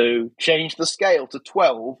to change the scale to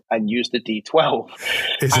 12 and use the D12.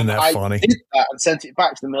 Isn't that funny? I did that and sent it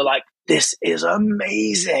back to them. They're like, this is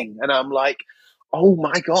amazing. And I'm like, oh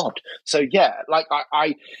my God. So yeah, like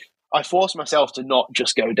I forced myself to not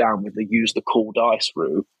just go down with the use the cool dice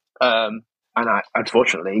route. And I,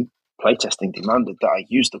 unfortunately, playtesting demanded that I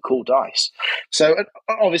use the cool dice. So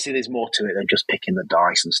obviously there's more to it than just picking the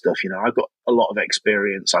dice and stuff. You know, I've got a lot of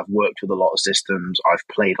experience. I've worked with a lot of systems. I've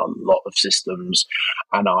played a lot of systems,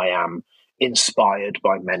 and I am inspired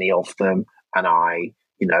by many of them. And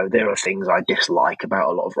there are things I dislike about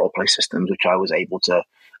a lot of roleplay systems, which I was able to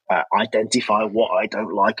identify what I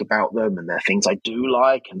don't like about them, and there are things I do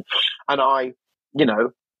like. And I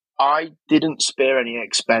didn't spare any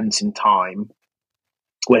expense in time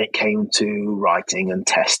when it came to writing and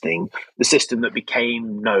testing the system that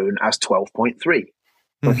became known as 12.3,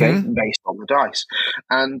 based on the dice.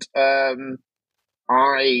 And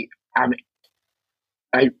I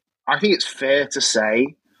think it's fair to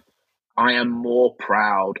say I am more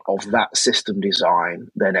proud of that system design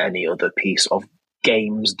than any other piece of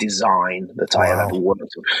games design that I have ever worked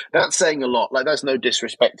on. That's saying a lot. Like, there's no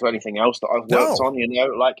disrespect to anything else that I've worked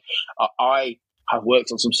on, like I have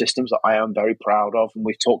worked on some systems that I am very proud of, and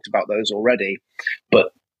we've talked about those already.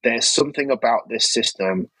 But there's something about this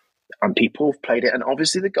system, and people have played it. And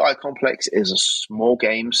obviously, the Gaia Complex is a small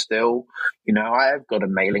game still. You know, I have got a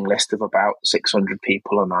mailing list of about 600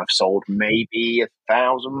 people, and I've sold maybe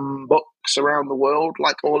 1,000 books around the world.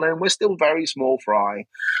 Like, all in, we're still very small fry.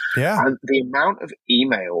 Yeah. And the amount of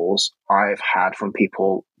emails I've had from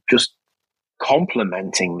people just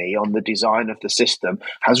complimenting me on the design of the system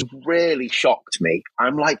has really shocked me.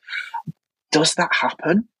 I'm like, does that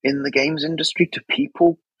happen in the games industry? Do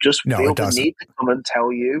people just feel the need to come and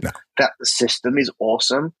tell you that the system is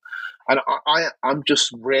awesome? And I'm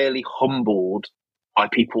just really humbled. by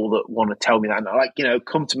people that want to tell me that, and like,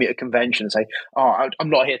 come to me at a convention and say, "Oh, I'm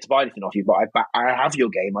not here to buy anything off you, but I have your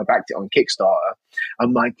game. I backed it on Kickstarter,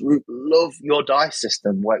 and my group love your dice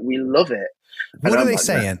system. Like, we love it." What are they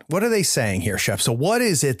saying? No. What are they saying here, Shep? So what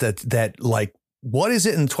is it that like, what is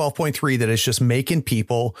it in 12.3 that is just making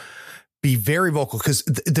people be very vocal? Because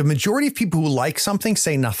the majority of people who like something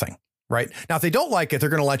say nothing, right? Now, if they don't like it, they're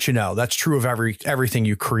going to let you know. That's true of everything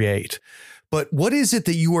you create. But what is it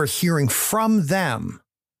that you are hearing from them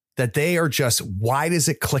that they are just, why is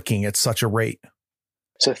it clicking at such a rate?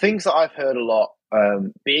 So things that I've heard a lot,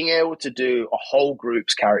 being able to do a whole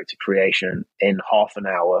group's character creation in half an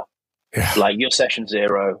hour, like your session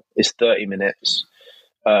 0 is 30 minutes.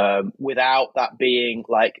 Without that being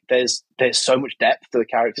like, there's so much depth to the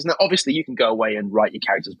characters. Now, obviously, you can go away and write your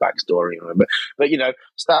character's backstory, but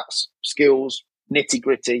stats, skills, nitty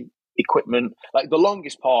gritty, equipment. Like, the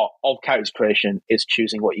longest part of character creation is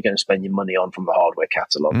choosing what you're going to spend your money on from the hardware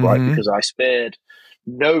catalog, right? Because I spared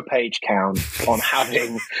no page count on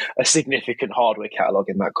having a significant hardware catalog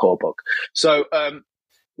in that core book. So,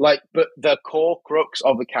 but the core crux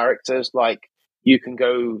of the characters, like, you can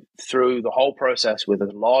go through the whole process with a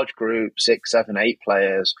large group, 6, 7, 8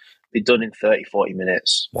 players, be done in 30, 40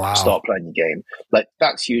 minutes. Wow. Start playing your game. Like,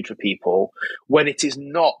 that's huge for people when it is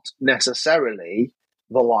not necessarily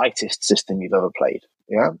the lightest system you've ever played.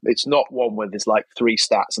 Yeah. It's not one where there's like 3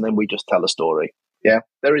 stats and then we just tell a story. Yeah.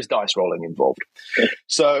 There is dice rolling involved.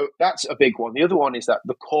 So that's a big one. The other one is that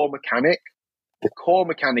the core mechanic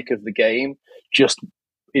of the game just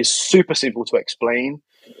is super simple to explain.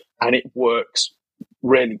 And it works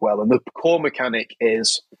really well. And the core mechanic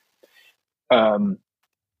is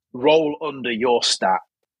roll under your stat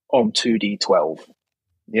on 2d12.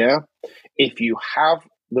 Yeah. If you have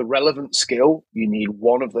the relevant skill, you need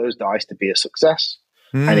one of those dice to be a success.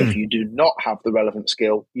 And if you do not have the relevant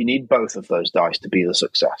skill, you need both of those dice to be the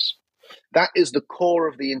success. That is the core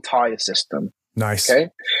of the entire system. Nice. Okay.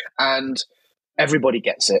 And everybody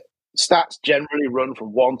gets it. Stats generally run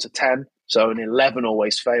from 1 to 10. So an 11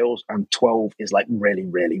 always fails, and 12 is like really,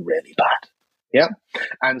 really, really bad. Yeah.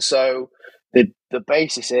 And so the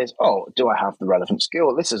basis is, do I have the relevant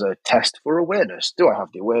skill? This is a test for awareness. Do I have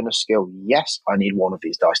the awareness skill? Yes. I need one of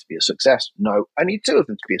these dice to be a success. No, I need 2 of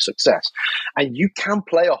them to be a success. And you can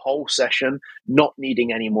play a whole session not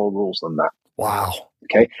needing any more rules than that. Wow.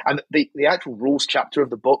 Okay. And the actual rules chapter of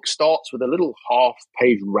the book starts with a little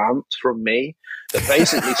half-page rant from me that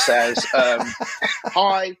basically says,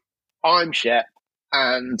 hi, I'm Shep,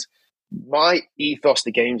 and my ethos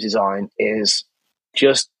to games design is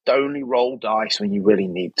just only roll dice when you really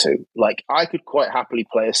need to. Like, I could quite happily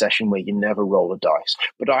play a session where you never roll a dice,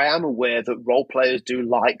 but I am aware that role players do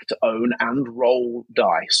like to own and roll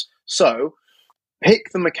dice. So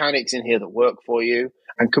pick the mechanics in here that work for you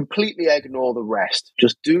and completely ignore the rest.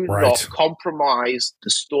 Just do not compromise the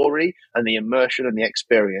story and the immersion and the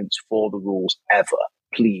experience for the rules ever.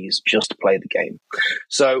 Please just play the game.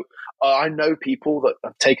 So I know people that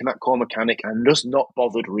have taken that core mechanic and just not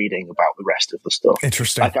bothered reading about the rest of the stuff.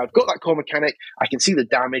 Interesting. Like, I've got that core mechanic. I can see the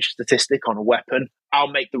damage statistic on a weapon. I'll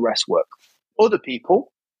make the rest work. Other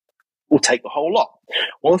people will take the whole lot.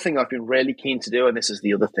 One thing I've been really keen to do, and this is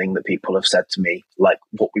the other thing that people have said to me, like,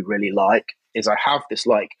 what we really like, is I have this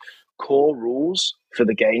like core rules for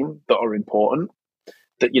the game that are important.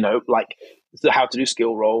 That, like how to do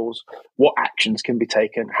skill rolls, what actions can be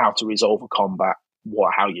taken, how to resolve a combat,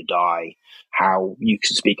 how you die, how you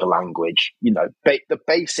can speak a language, the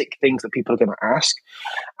basic things that people are going to ask.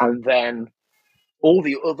 And then all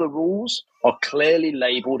the other rules are clearly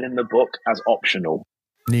labeled in the book as optional.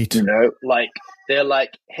 Neat. Like, they're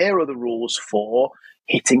like, here are the rules for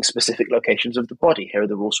hitting specific locations of the body. Here are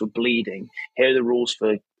the rules for bleeding. Here are the rules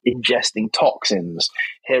for ingesting toxins.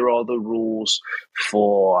 Here are the rules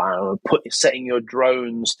for setting your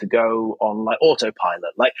drones to go on like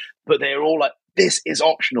autopilot. Like, but they're all like, this is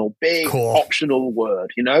optional, big cool. Optional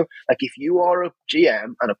word, Like, if you are a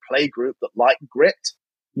GM and a play group that like grit,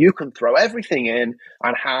 you can throw everything in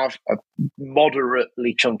and have a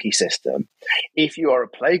moderately chunky system. If you are a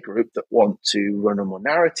play group that want to run a more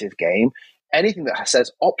narrative game, anything that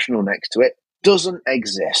says optional next to it doesn't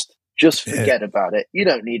exist. Just forget about it. You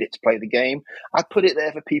don't need it to play the game. I put it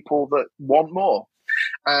there for people that want more.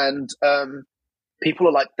 And people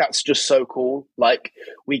are like, that's just so cool. Like,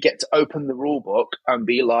 we get to open the rule book and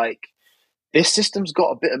be like, this system's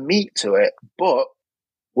got a bit of meat to it, but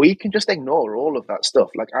we can just ignore all of that stuff.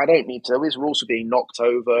 Like, I don't need to. There's rules for being knocked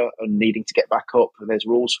over and needing to get back up. And there's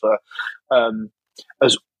rules for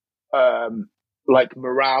like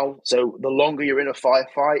morale. So the longer you're in a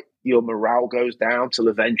firefight, your morale goes down till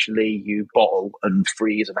eventually you bottle and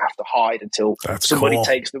freeze and have to hide until somebody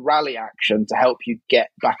takes the rally action to help you get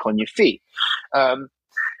back on your feet.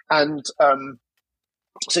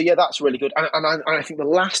 So yeah, that's really good. And I think the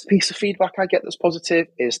last piece of feedback I get that's positive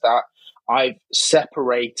is that I've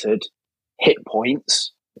separated hit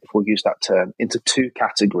points, if we'll use that term, into two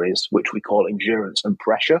categories, which we call endurance and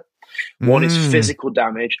pressure. One is physical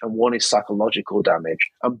damage and one is psychological damage,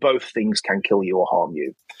 and both things can kill you or harm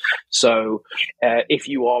you. So if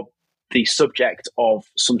you are the subject of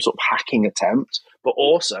some sort of hacking attempt, but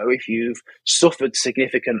also if you've suffered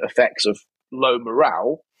significant effects of low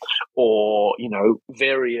morale or, you know,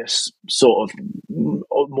 various sort of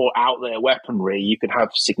more out there weaponry, you can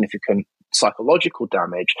have significant psychological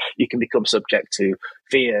damage. You can become subject to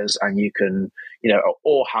fears, and you can, you know,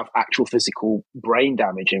 or have actual physical brain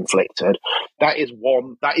damage inflicted. That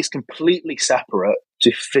is completely separate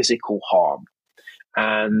to physical harm.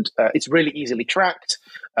 And it's really easily tracked.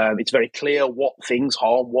 It's very clear what things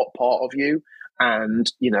harm what part of you.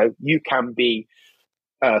 And, you know, you can be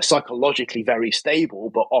psychologically very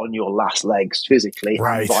stable, but on your last legs physically,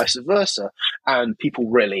 and vice versa. And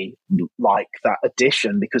people really like that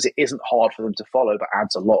addition because it isn't hard for them to follow, but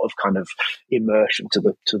adds a lot of kind of immersion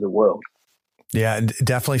to the world. Yeah,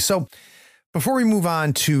 definitely. So before we move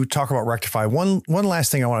on to talk about Rectify, one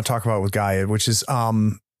last thing I want to talk about with Gaia, which is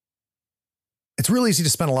it's really easy to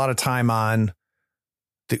spend a lot of time on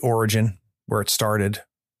the origin, where it started.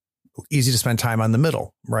 Easy to spend time on the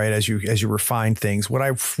middle, right? As you refine things. What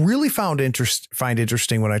I really find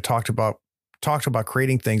interesting when I talked about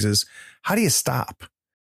creating things is, how do you stop?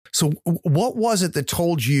 So what was it that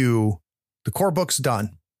told you the core book's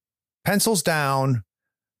done, pencils down,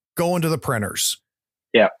 go into the printers?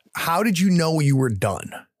 Yeah. How did you know you were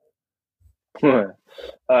done?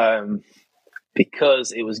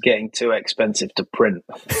 Because it was getting too expensive to print.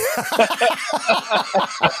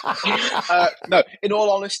 No, in all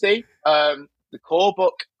honesty, the core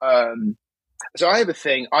book. So I have a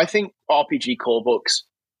thing. I think RPG core books,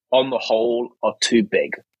 on the whole, are too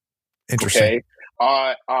big. Interesting.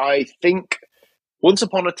 Okay? I think once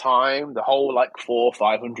upon a time, the whole like 400 or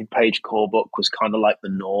 500 page core book was kind of like the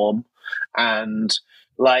norm, and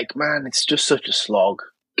like, man, it's just such a slog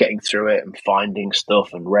getting through it and finding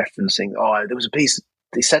stuff and referencing. Oh, there was a piece,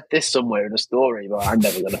 they said this somewhere in a story, but I'm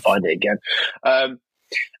never going to find it again.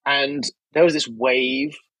 And there was this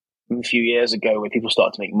wave a few years ago where people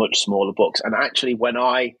started to make much smaller books. And actually, when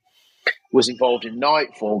I was involved in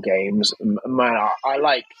Nightfall games, man,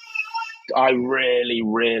 I really,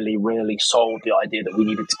 really, really sold the idea that we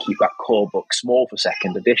needed to keep that core book small for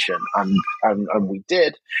second edition, and we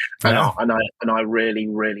did, and I really,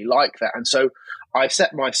 really like that. And so I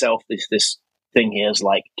set myself this thing here is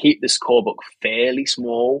like, keep this core book fairly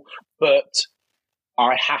small, but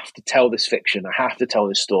I have to tell this fiction, I have to tell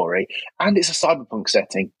this story, and it's a cyberpunk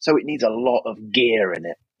setting, so it needs a lot of gear in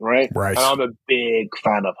it, right? And I'm a big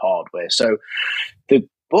fan of hardware. So the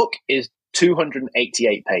book is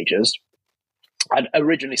 288 pages. I'd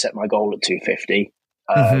originally set my goal at 250,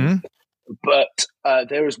 but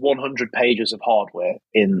there is 100 pages of hardware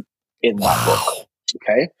in that book.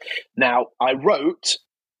 Okay. Now, I wrote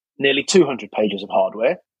nearly 200 pages of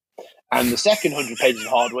hardware, and the second 100 pages of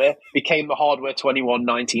hardware became the Hardware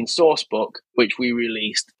 2119 source book, which we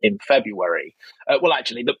released in February. Well,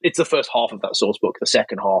 actually, it's the first half of that source book. The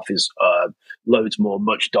second half is loads more,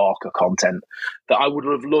 much darker content that I would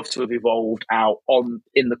have loved to have evolved out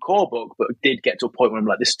in the core book, but did get to a point where I'm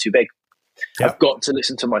like, this is too big. I've got to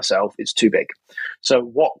listen to myself. It's too big. So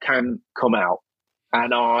what can come out?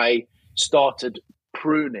 And I started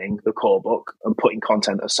pruning the core book and putting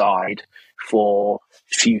content aside for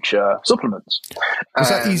future supplements. Was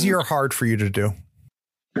that easy or hard for you to do?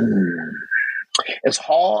 It's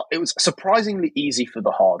hard. It was surprisingly easy for the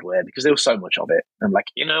hardware because there was so much of it. I'm like,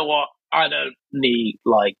 you know what? I don't need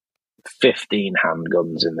like 15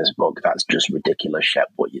 handguns in this book. That's just ridiculous, Shep,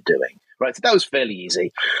 what you're doing. Right. So that was fairly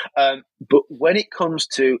easy. But when it comes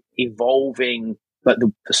to evolving like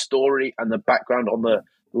the story and the background on the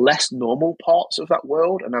less normal parts of that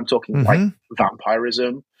world, and I'm talking like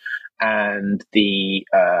vampirism and the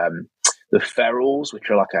ferals, which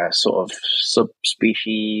are like a sort of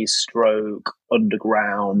subspecies stroke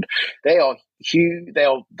underground. They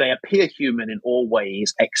appear human in all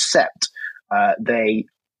ways, except they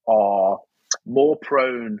are more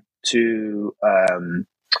prone to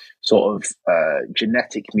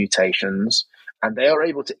genetic mutations, and they are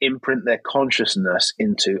able to imprint their consciousness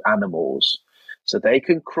into animals. So they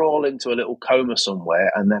can crawl into a little coma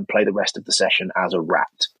somewhere and then play the rest of the session as a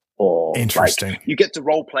rat or interesting. Like, you get to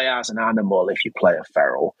role play as an animal if you play a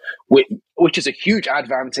feral, which is a huge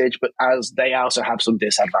advantage, but as they also have some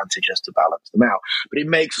disadvantages to balance them out. But it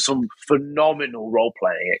makes some phenomenal role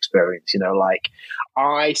playing experience. Like,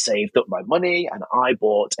 I saved up my money and I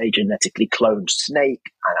bought a genetically cloned snake,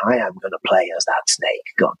 and I am going to play as that snake.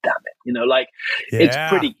 God damn it!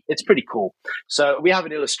 It's pretty cool. So we have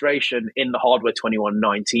an illustration in the Hardware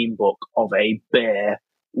 2119 book of a bear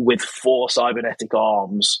with 4 cybernetic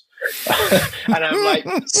arms. And I'm like,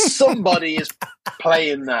 somebody is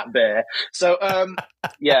playing that bear. So,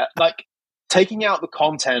 like, taking out the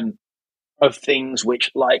content of things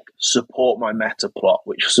which, like, support my meta plot,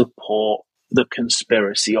 which support the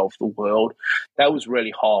conspiracy of the world, that was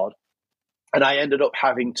really hard. And I ended up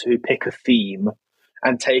having to pick a theme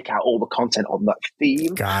and take out all the content on that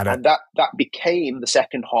theme. Got it. And that became the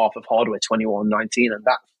second half of Hardware 2119. And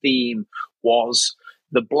that theme was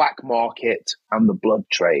the black market and the blood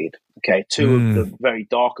trade. Okay, 2 of the very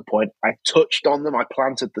darker point. I touched on them. I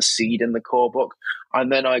planted the seed in the core book,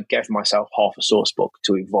 and then I gave myself half a source book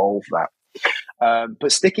to evolve that.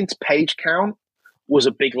 But sticking to page count was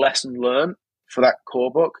a big lesson learned for that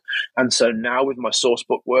core book. And so now with my source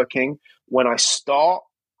book working, when I start,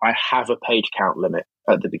 I have a page count limit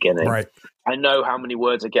at the beginning. Right. I know how many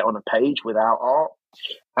words I get on a page without art.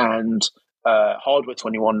 And Hardware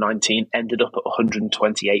 2119 ended up at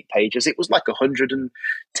 128 pages. It was like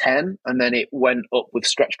 110, and then it went up with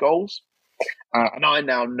stretch goals. And I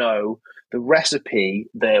now know the recipe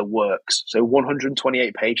there works. So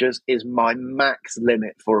 128 pages is my max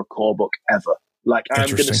limit for a core book ever. Like, I'm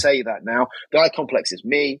going to say that now. Gaia Complex is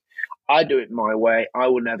me. I do it my way. I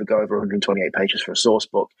will never go over 128 pages for a source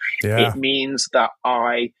book. Yeah. It means that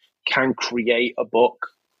I can create a book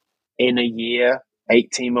in a year,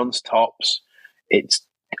 18 months tops. It's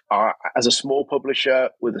as a small publisher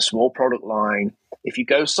with a small product line, if you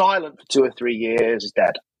go silent for 2 or 3 years, it's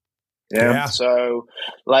dead. Yeah. So,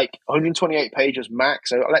 like, 128 pages max.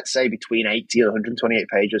 So let's say between 80 and 128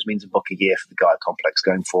 pages means a book a year for the Gaia Complex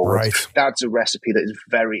going forward. Right. That's a recipe that is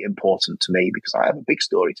very important to me because I have a big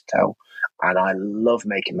story to tell, and I love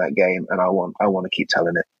making that game, and I want to keep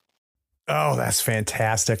telling it. Oh, that's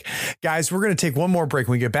fantastic. Guys, we're going to take one more break.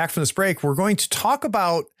 When we get back from this break, we're going to talk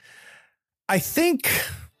about, I think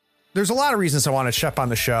there's a lot of reasons I wanted Shep on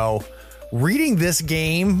the show. Reading this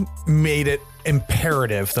game made it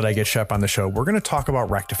imperative that I get Shep on the show. We're going to talk about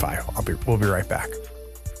Rectify. We'll be right back.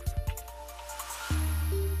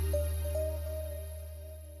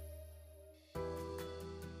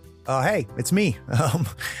 Hey, it's me.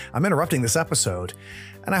 I'm interrupting this episode,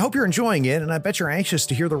 and I hope you're enjoying it, and I bet you're anxious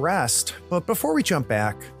to hear the rest. But before we jump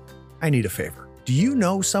back, I need a favor. Do you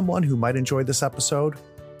know someone who might enjoy this episode?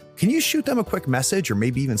 Can you shoot them a quick message or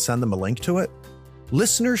maybe even send them a link to it?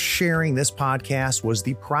 Listeners sharing this podcast was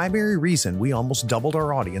the primary reason we almost doubled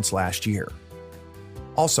our audience last year.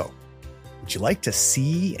 Also, would you like to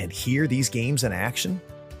see and hear these games in action?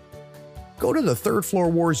 Go to the Third Floor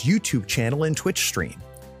Wars YouTube channel and Twitch stream.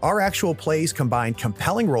 Our actual plays combine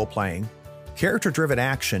compelling role-playing, character-driven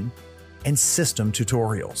action, and system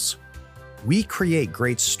tutorials. We create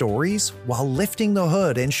great stories while lifting the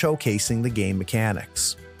hood and showcasing the game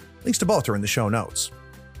mechanics. Links to both are in the show notes.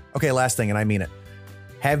 Okay, last thing, and I mean it.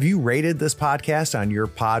 Have you rated this podcast on your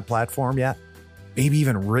pod platform yet? Maybe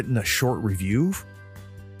even written a short review?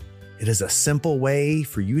 It is a simple way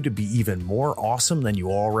for you to be even more awesome than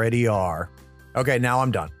you already are. Okay, now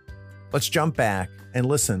I'm done. Let's jump back and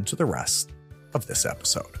listen to the rest of this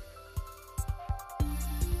episode.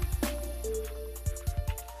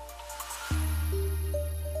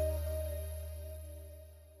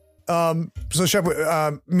 So Shep,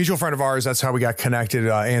 mutual friend of ours, that's how we got connected,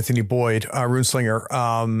 Anthony Boyd, Runeslinger.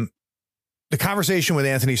 The conversation with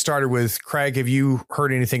Anthony started with, Craig, have you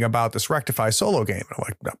heard anything about this Rectify solo game? And I'm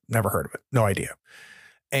like, no, never heard of it. No idea.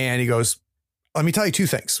 And he goes, let me tell you 2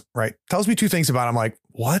 things, right? Tells me 2 things about it. I'm like,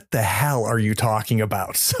 what the hell are you talking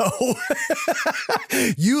about? So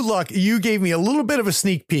you gave me a little bit of a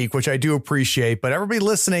sneak peek, which I do appreciate, but everybody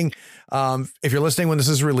listening, if you're listening when this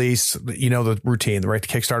is released, you know the routine, right? The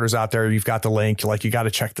Kickstarter's out there. You've got the link. You got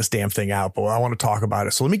to check this damn thing out, but I want to talk about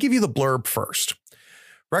it. So let me give you the blurb first.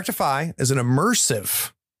 Rectify is an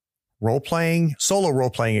immersive solo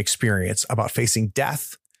role-playing experience about facing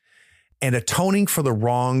death and atoning for the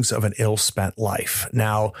wrongs of an ill-spent life.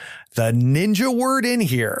 Now, the ninja word in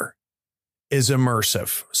here is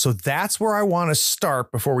immersive. So that's where I want to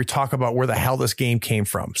start before we talk about where the hell this game came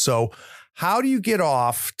from. So how do you get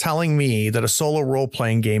off telling me that a solo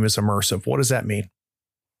role-playing game is immersive? What does that mean?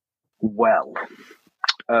 Well,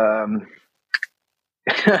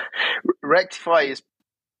 Rectify is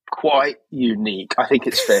quite unique. I think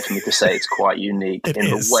it's fair for me to say it's quite unique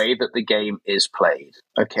the way that the game is played.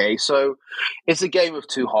 Okay, so it's a game of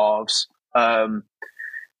two halves.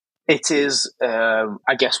 It is,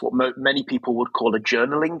 I guess, what many people would call a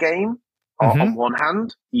journaling game. On one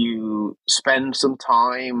hand, you spend some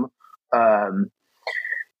time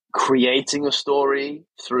creating a story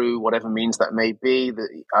through whatever means that may be,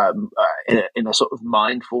 in a sort of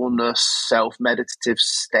mindfulness, self-meditative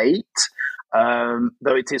state.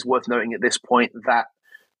 Though it is worth noting at this point that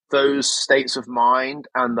those states of mind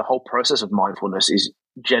and the whole process of mindfulness is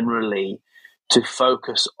generally to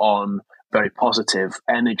focus on very positive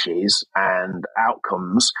energies and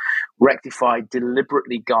outcomes. Rectify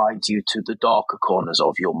deliberately guides you to the darker corners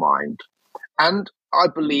of your mind. And I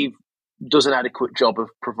believe does an adequate job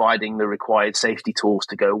of providing the required safety tools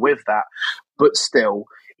to go with that. But still,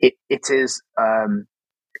 it is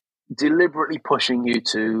deliberately pushing you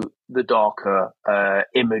to the darker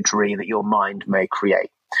imagery that your mind may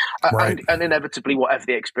create. And inevitably, whatever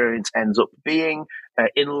the experience ends up being,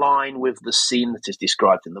 in line with the scene that is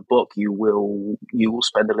described in the book, you will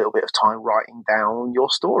spend a little bit of time writing down your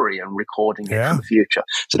story and recording it for the future.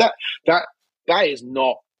 So that is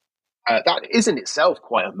not that is in itself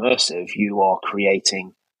quite immersive. You are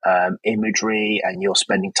creating imagery and you're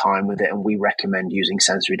spending time with it, and we recommend using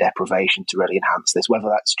sensory deprivation to really enhance this, whether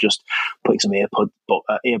that's just putting some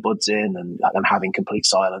earbuds in and having complete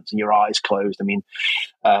silence and your eyes closed. I mean,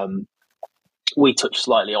 we touched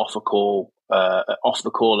slightly off the call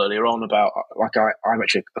earlier on about, like, I'm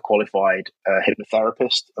actually a qualified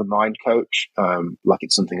hypnotherapist, a mind coach. Like,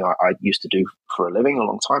 it's something I used to do for a living a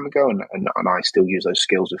long time ago, and I still use those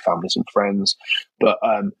skills with families and friends. But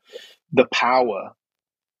the power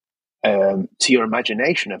to your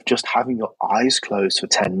imagination of just having your eyes closed for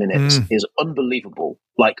 10 minutes is unbelievable,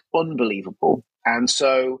 like unbelievable. And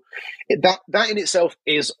so that in itself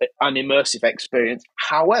is an immersive experience.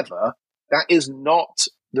 However, that is not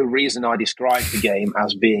the reason I describe the game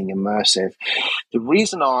as being immersive. The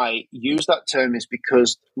reason I use that term is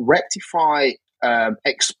because Rectify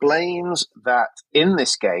explains that in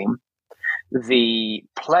this game, the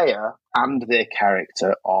player and their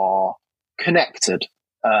character are connected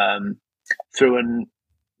through a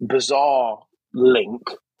bizarre link,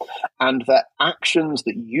 and that actions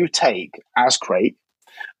that you take as Craig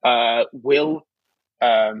will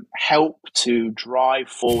help to drive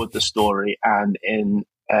forward the story and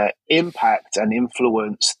impact and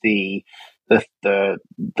influence the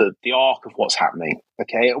arc of what's happening.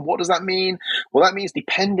 Okay, and what does that mean? Well, that means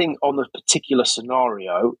depending on the particular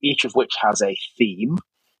scenario, each of which has a theme,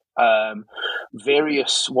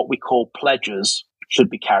 various what we call pledges should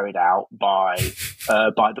be carried out by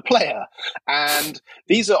the player. And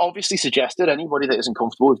these are obviously suggested. Anybody that isn't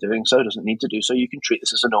comfortable with doing so doesn't need to do so. You can treat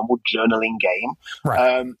this as a normal journaling game.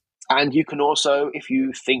 Right. And you can also, if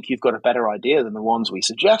you think you've got a better idea than the ones we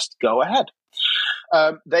suggest, go ahead.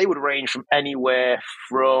 They would range from anywhere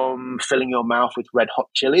from filling your mouth with red hot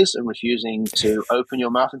chilies and refusing to open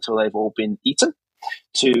your mouth until they've all been eaten,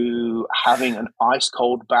 to having an ice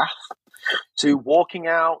cold bath, to walking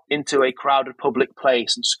out into a crowded public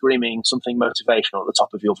place and screaming something motivational at the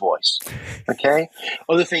top of your voice. Okay?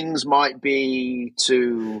 Other things might be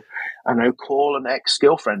to, I don't know, call an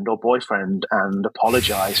ex-girlfriend or boyfriend and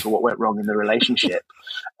apologize for what went wrong in the relationship.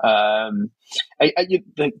 The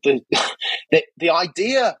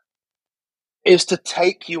idea is to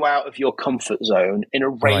take you out of your comfort zone in a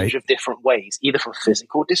range of different ways, either for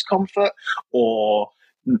physical discomfort or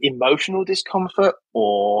emotional discomfort,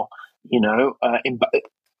 or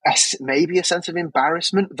maybe a sense of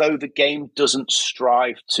embarrassment, though the game doesn't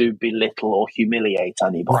strive to belittle or humiliate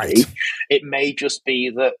anybody. Right. It may just be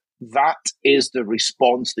that is the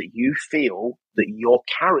response that you feel that your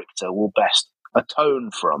character will best atone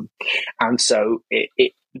from. And so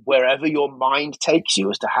it wherever your mind takes you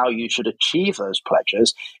as to how you should achieve those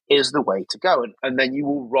pleasures is the way to go. And then you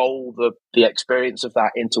will roll the experience of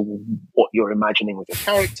that into what you're imagining with your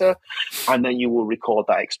character, and then you will record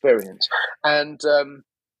that experience. And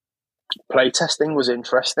playtesting was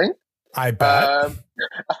interesting. I bet.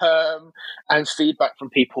 And feedback from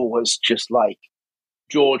people was just like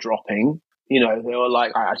jaw-dropping. They were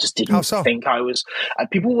like, I just didn't think I was...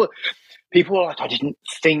 People were like, I didn't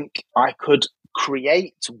think I could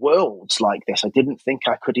create worlds like this. I didn't think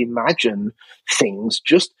I could imagine things.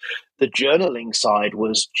 Just the journaling side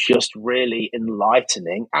was just really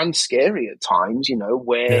enlightening and scary at times,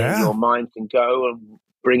 where your mind can go and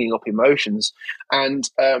bringing up emotions. And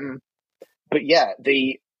but yeah,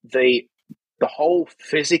 the whole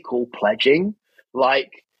physical pledging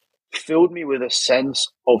filled me with a sense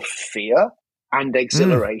of fear and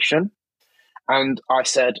exhilaration. And I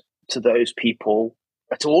said to those people,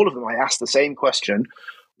 to all of them, I asked the same question: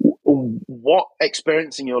 what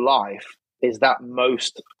experience in your life is that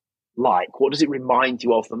most like? What does it remind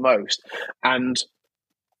you of the most? And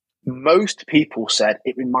most people said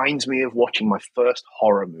it reminds me of watching my first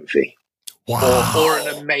horror movie. Wow. Or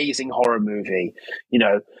an amazing horror movie. You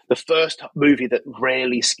know, the first movie that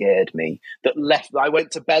really scared me, I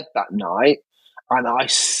went to bed that night and I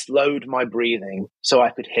slowed my breathing so I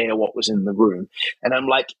could hear what was in the room. And I'm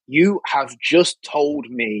like, you have just told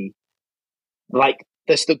me, like,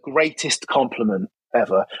 that's the greatest compliment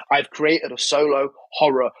ever. I've created a solo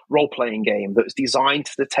horror role-playing game that's designed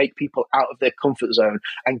to take people out of their comfort zone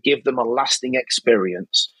and give them a lasting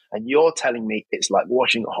experience. And you're telling me it's like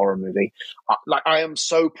watching a horror movie. I am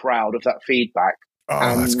so proud of that feedback.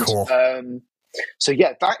 Oh, that's cool. So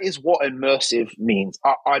yeah, that is what immersive means.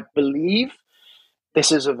 I believe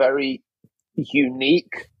this is a very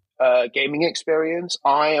unique gaming experience.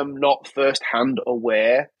 I am not firsthand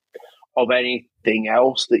aware of anything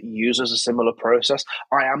else that uses a similar process.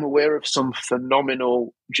 I am aware of some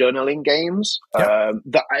phenomenal journaling games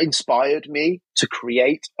that inspired me to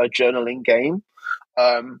create a journaling game.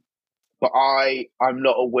 But I'm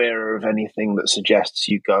not aware of anything that suggests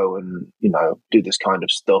you go and, you know, do this kind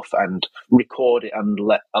of stuff and record it and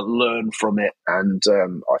learn from it. And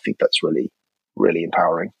I think that's really, really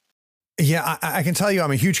empowering. Yeah, I can tell you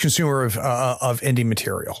I'm a huge consumer of indie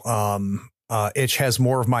material. Itch has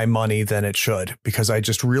more of my money than it should because I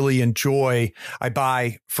just really enjoy. I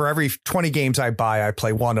buy for every 20 games I buy, I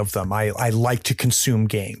play one of them. I like to consume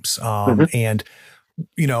games. And,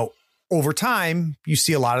 you know, over time, you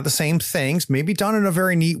see a lot of the same things, maybe done in a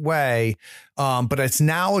very neat way. But it's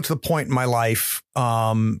now to the point in my life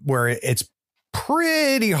where it's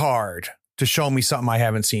pretty hard to show me something I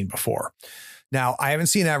haven't seen before. Now, I haven't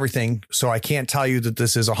seen everything, so I can't tell you that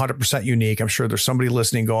this is 100% unique. I'm sure there's somebody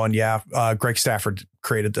listening going, Greg Stafford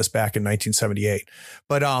created this back in 1978.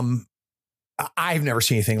 But I've never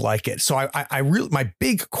seen anything like it. So I really, my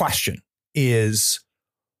big question is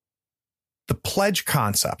the pledge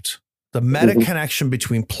concept, the meta connection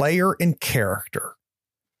between player and character.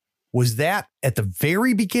 Was that at the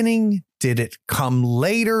very beginning? Did it come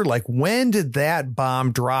later? Like, when did that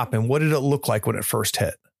bomb drop and what did it look like when it first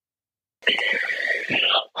hit?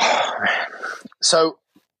 So,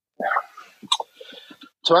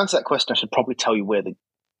 to answer that question, I should probably tell you where,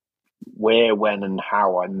 when, and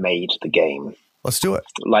how I made the game. Let's do it.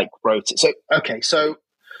 Like, wrote it. So, okay. So,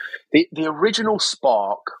 the original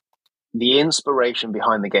spark, the inspiration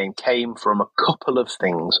behind the game came from a couple of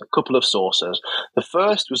things, a couple of sources. The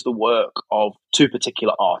first was the work of two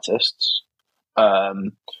particular artists.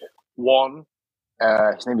 One,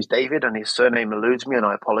 his name is David, and his surname eludes me, and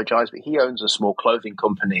I apologize, but he owns a small clothing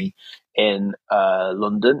company in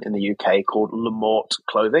London, in the UK, called Lamort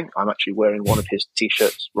Clothing. I'm actually wearing one of his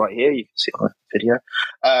T-shirts right here. You can see it on the video.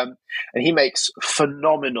 And he makes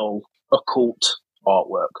phenomenal occult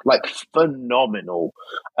artwork, like phenomenal,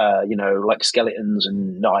 like skeletons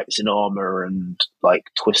and knights in armor and like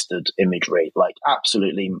twisted imagery, like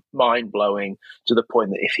absolutely mind-blowing, to the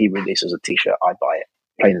point that if he releases a T-shirt, I buy it.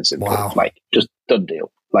 Plain and simple. Wow. Like, just done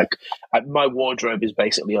deal. Like, my wardrobe is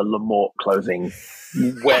basically a Lamort Clothing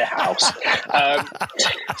warehouse. And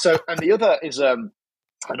the other is an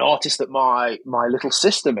artist that my little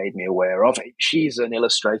sister made me aware of. She's an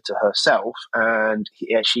illustrator herself, and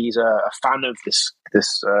she's a fan of this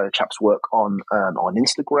chap's work on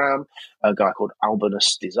Instagram. A guy called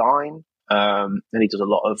Albinus Design, and he does a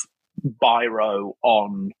lot of biro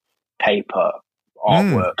on paper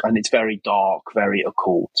artwork, and it's very dark, very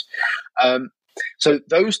occult. So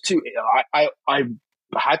those two, I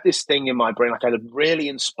had this thing in my brain, like I was really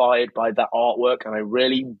inspired by that artwork, and I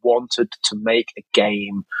really wanted to make a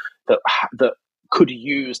game that could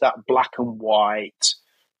use that black and white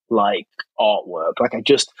like artwork. Like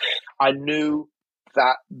I knew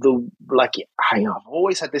that I've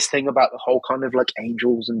always had this thing about the whole kind of like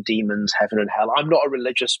angels and demons, heaven and hell. I'm not a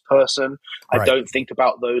religious person. Right. I don't think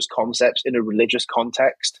about those concepts in a religious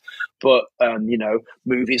context. But,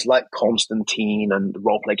 movies like Constantine and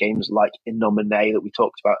roleplay games like Innomine that we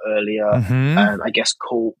talked about earlier, and I guess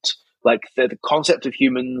Cult, like the concept of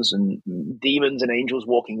humans and demons and angels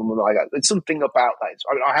walking on the like that. There's something about that.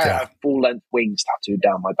 I have full-length wings tattooed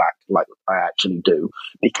down my back, like I actually do,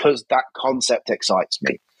 because that concept excites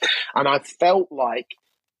me. And I felt like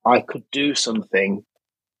I could do something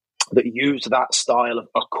that used that style of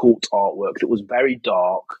occult artwork that was very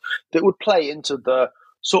dark, that would play into the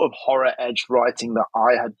sort of horror-edged writing that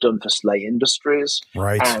I had done for Slay Industries.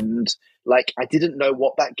 Right. And like, I didn't know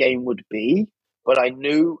what that game would be, but I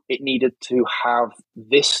knew it needed to have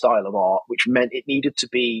this style of art, which meant it needed to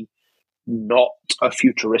be not a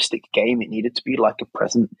futuristic game. It needed to be like a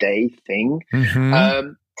present day thing.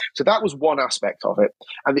 So that was one aspect of it.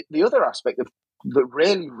 And the other aspect that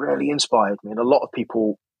really, really inspired me, and a lot of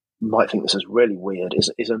people might think this is really weird,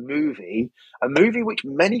 is a movie which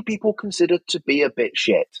many people consider to be a bit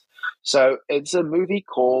shit. So it's a movie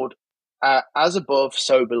called As Above,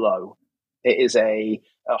 So Below. It is a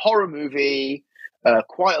horror movie,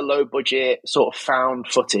 quite a low budget, sort of found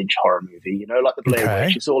footage horror movie, you know, like the Blair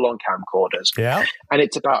Witch. It's all on camcorders. Yeah. And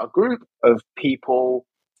it's about a group of people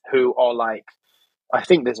who are like, I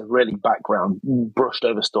think there's a really background, brushed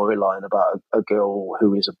over storyline about a girl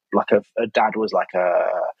who is a dad was like a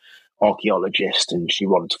archaeologist, and she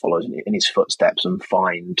wanted to follow in his footsteps and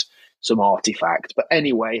find some artifact. But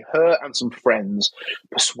anyway, her and some friends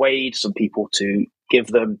persuade some people to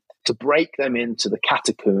break them into the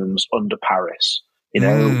catacombs under Paris, you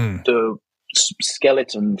know, the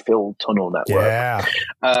skeleton-filled tunnel network. Yeah.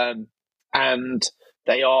 And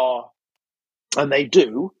they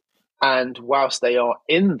do. And whilst they are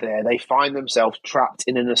in there, they find themselves trapped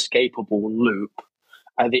in an inescapable loop.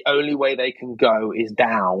 And the only way they can go is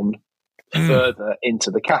down further into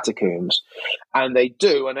the catacombs. And they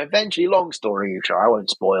do. And eventually, long story short, I won't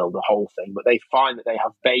spoil the whole thing, but they find that they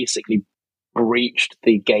have basically breached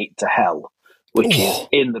the gate to hell, which is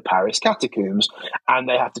in the Paris catacombs. And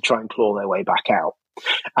they have to try and claw their way back out.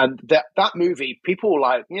 And that movie, people were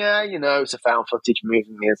like, yeah, you know, it's a found footage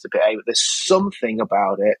movie, it's a bit, but there's something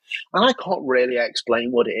about it, and I can't really explain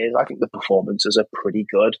what it is. I think the performances are pretty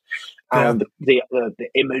good, and the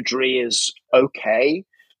imagery is okay,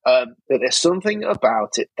 but there's something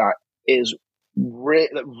about it that is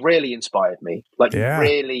that really inspired me,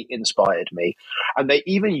 really inspired me. And they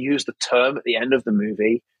even use the term at the end of the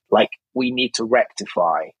movie, like, we need to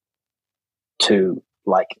rectify to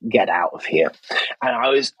like get out of here. And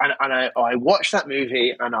I watched that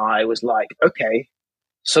movie and I was like, okay,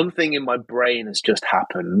 something in my brain has just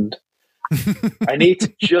happened. I need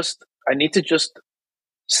to just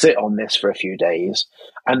sit on this for a few days.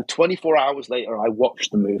 And 24 hours later, I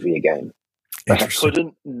watched the movie again. Like, I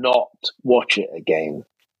couldn't not watch it again.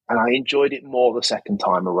 And I enjoyed it more the second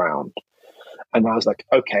time around. And I was like,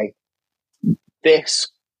 okay, this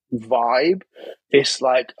vibe, this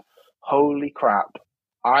like, holy crap,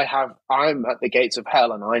 I'm at the gates of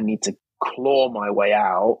hell and I need to claw my way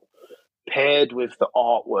out, paired with the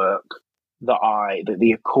artwork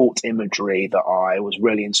the occult imagery that I was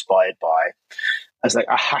really inspired by. I was like,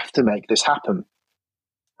 I have to make this happen.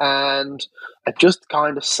 And I just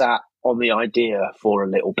kind of sat on the idea for a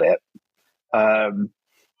little bit. And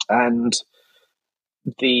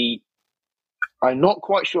I'm not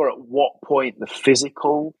quite sure at what point the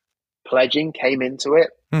physical pledging came into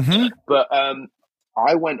it, but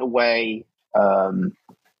I went away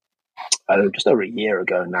just over a year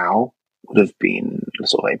ago now, would have been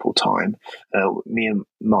sort of April time. Me and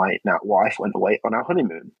my now wife went away on our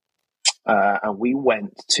honeymoon, and we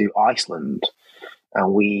went to Iceland.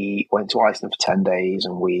 And we went to Iceland for 10 days,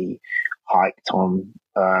 and we hiked on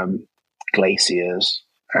glaciers.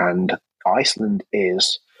 And Iceland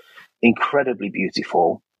is incredibly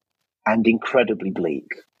beautiful and incredibly bleak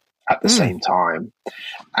at the same time.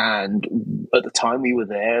 And at the time we were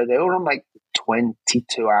there, they were on like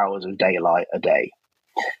 22 hours of daylight a day.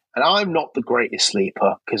 And I'm not the greatest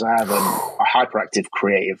sleeper because I have a hyperactive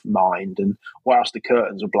creative mind. And whilst the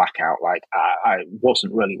curtains were blackout, like I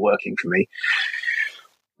wasn't really working for me.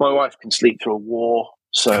 My wife can sleep through a war,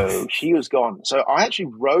 so she was gone. So I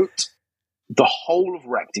actually wrote the whole of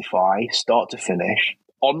Rectify, start to finish,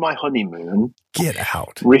 on my honeymoon. Get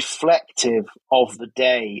out. Reflective of the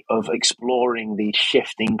day of exploring these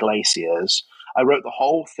shifting glaciers. I wrote the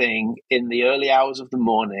whole thing in the early hours of the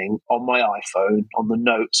morning on my iPhone, on the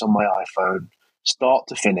notes on my iPhone, start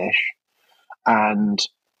to finish, and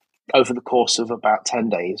over the course of about 10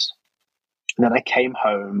 days. And then I came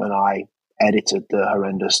home and I edited the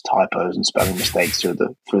horrendous typos and spelling mistakes through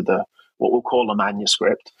the what we'll call a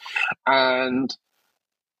manuscript, and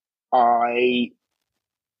I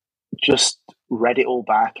just read it all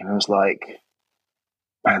back and I was like,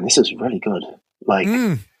 man, this is really good. Like,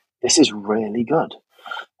 this is really good.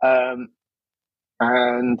 And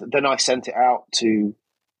then I sent it out to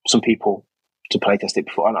some people to playtest it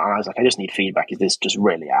before, and I was like, I just need feedback. Is this just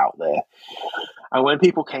really out there? And when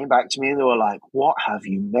people came back to me and they were like, what have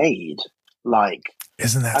you made? Like,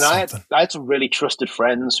 isn't that something? I had some really trusted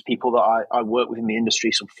friends, people that I work with in the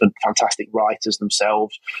industry, some fantastic writers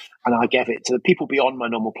themselves. And I gave it to the people beyond my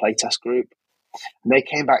normal playtest group. And they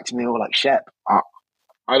came back to me and were like, Shep, I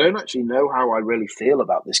don't actually know how I really feel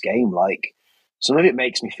about this game. Like, some of it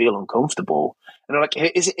makes me feel uncomfortable. And I'm like,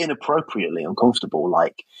 is it inappropriately uncomfortable?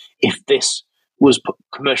 Like, if this was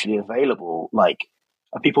commercially available, like,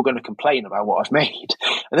 are people going to complain about what I've made?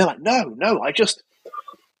 And they're like, no,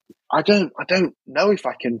 I don't know if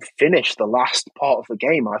I can finish the last part of the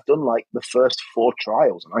game. I've done like the first 4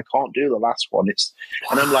 trials and I can't do the last one.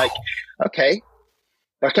 And I'm like, okay,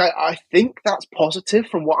 like I think that's positive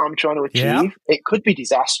from what I'm trying to achieve. Yeah. It could be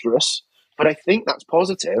disastrous, but I think that's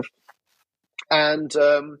positive. And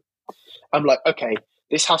I'm like, okay,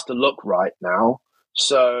 this has to look right now.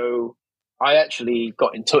 So I actually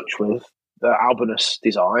got in touch with the Albinus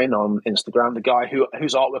Design on Instagram, the guy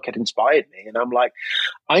whose artwork had inspired me. And I'm like,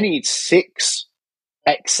 I need 6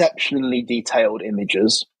 exceptionally detailed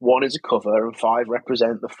images. 1 is a cover and 5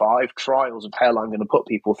 represent the 5 trials of hell I'm going to put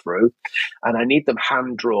people through. And I need them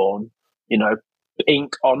hand-drawn,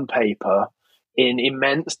 ink on paper in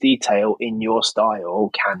immense detail in your style.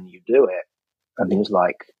 Can you do it? And he was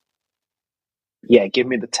like, yeah, give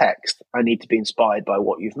me the text. I need to be inspired by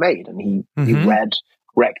what you've made. And he read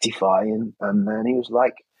Rectify, and then he was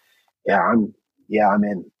like, I'm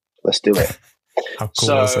in. Let's do it. How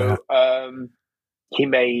cool is that? He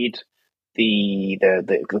made the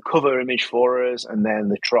cover image for us, and then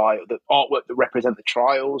the artwork that represent the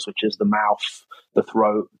trials, which is the mouth, the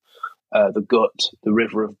throat, the gut, the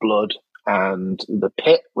river of blood, and the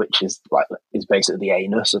pit, which is basically the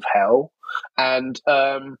anus of hell. And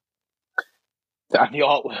the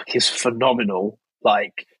artwork is phenomenal,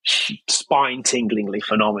 like spine-tinglingly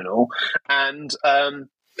phenomenal. And and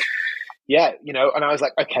I was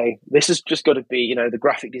like, okay, this has just got to be, the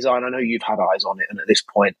graphic design. I know you've had eyes on it, and at this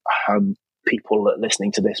point, people that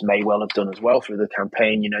listening to this may well have done as well through the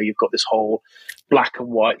campaign. You've got this whole black and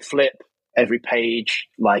white flip. Every page,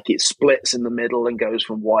 like, it splits in the middle and goes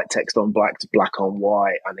from white text on black to black on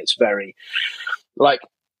white, and it's very, like,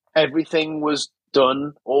 everything was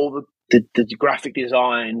done. All the graphic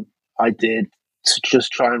design I did to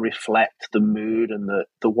just try and reflect the mood and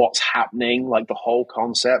the what's happening, like the whole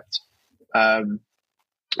concept. And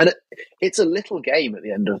it's a little game at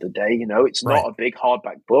the end of the day. It's not a big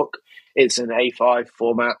hardback book. It's an A5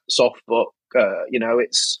 format soft book.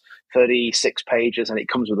 It's 36 pages, and it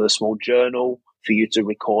comes with a small journal for you to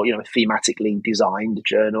record, a thematically designed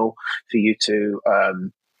journal for you to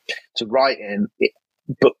write in.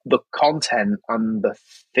 But the content and the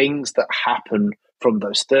things that happen from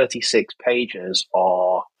those 36 pages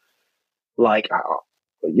are like,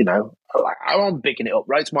 I'm bigging it up,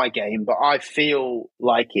 right? It's my game, but I feel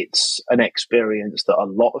like it's an experience that a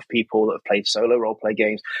lot of people that have played solo roleplay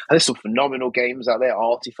games, and there's some phenomenal games out there,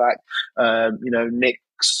 Artifact,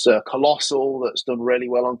 Nick's Colossal, that's done really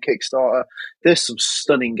well on Kickstarter. There's some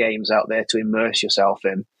stunning games out there to immerse yourself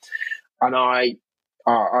in. And I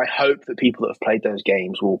hope that people that have played those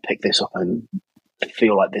games will pick this up and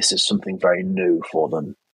feel like this is something very new for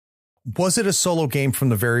them. Was it a solo game from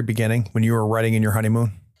the very beginning when you were writing in your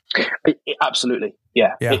honeymoon? Absolutely.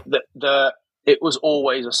 Yeah. It was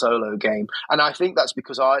always a solo game. And I think that's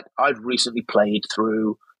because I'd recently played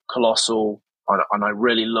through Colossal, and I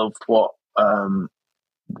really loved what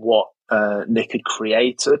Nick had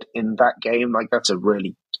created in that game. Like, that's a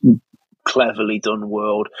really cleverly done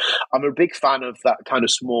world. I'm a big fan of that kind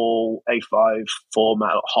of small A5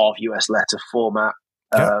 format, half US letter format.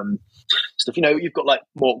 Stuff, you've got like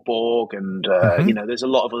Morkborg and there's a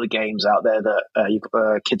lot of other games out there that you've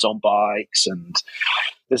got Kids on Bikes, and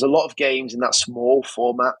there's a lot of games in that small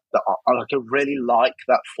format that I really like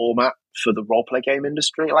that format for the roleplay game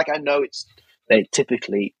industry. Like, I know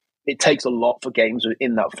it takes a lot for games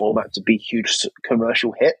in that format to be huge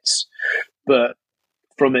commercial hits, but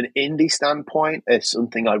from an indie standpoint, there's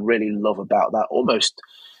something I really love about that almost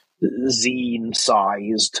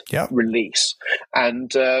zine-sized release.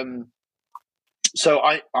 And so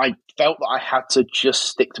I felt that I had to just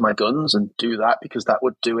stick to my guns and do that, because that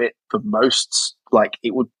would do it the most, like,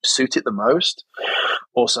 it would suit it the most.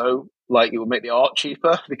 Also, like, it would make the art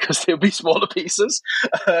cheaper because it would be smaller pieces.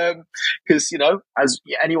 Because, as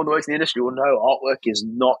anyone that works in the industry will know, artwork is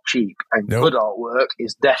not cheap, and good artwork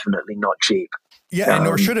is definitely not cheap. Yeah, and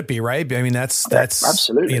nor should it be, right? I mean, that's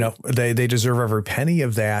absolutely, they deserve every penny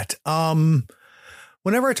of that.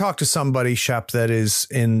 Whenever I talk to somebody, Shep, that is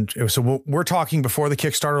so we're talking before the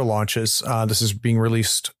Kickstarter launches. This is being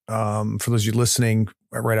released for those of you listening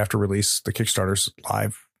right after release. The Kickstarter's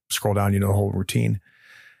live. Scroll down, the whole routine.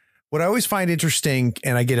 What I always find interesting,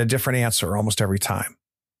 and I get a different answer almost every time.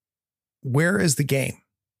 Where is the game?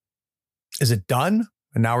 Is it done?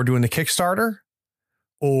 And now we're doing the Kickstarter?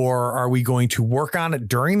 Or are we going to work on it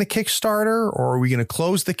during the Kickstarter? Or are we going to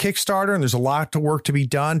close the Kickstarter and there's a lot of work to be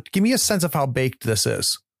done? Give me a sense of how baked this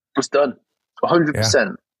is. It's done.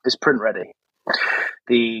 100%. It's print ready.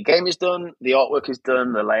 The game is done, the artwork is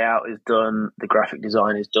done, the layout is done, the graphic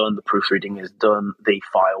design is done, the proofreading is done, the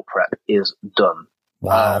file prep is done.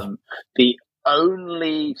 Wow. The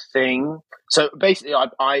only thing, so basically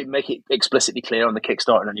I make it explicitly clear on the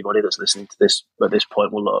Kickstarter, and anybody that's listening to this at this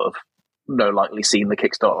point will have likely seen the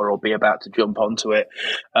Kickstarter or be about to jump onto it.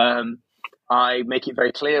 I make it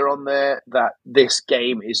very clear on there that this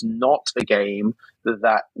game is not a game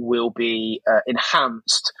that will be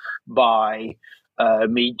enhanced by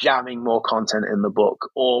me jamming more content in the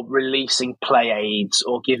book, or releasing play aids,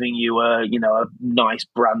 or giving you a nice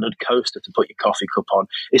branded coaster to put your coffee cup on.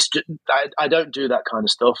 It's just, I don't do that kind of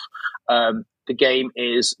stuff. The game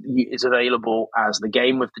is available as the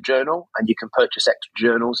game with the journal, and you can purchase extra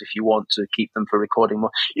journals if you want to keep them for recording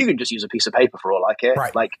more. You can just use a piece of paper for all I care.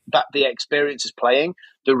 Right. Like that, the experience is playing.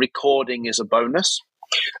 The recording is a bonus.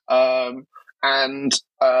 The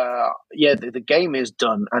game is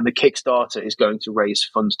done, and the Kickstarter is going to raise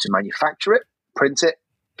funds to manufacture it, print it,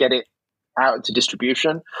 get it out into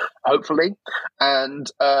distribution, hopefully. And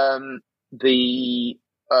the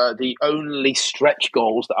only stretch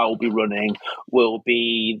goals that I will be running will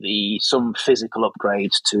be some physical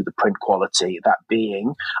upgrades to the print quality. That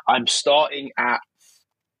being, I'm starting at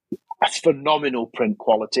a phenomenal print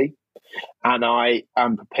quality, and I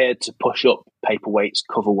am prepared to push up paperweights,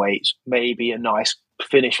 cover weights, maybe a nice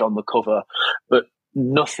finish on the cover, but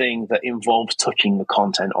nothing that involves touching the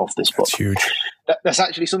content of this book. That's huge. That's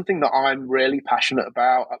actually something that I'm really passionate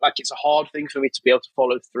about. Like, it's a hard thing for me to be able to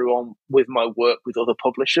follow through on with my work with other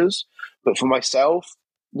publishers, but for myself,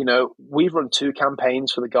 we've run 2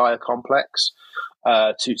 campaigns for the Gaia complex,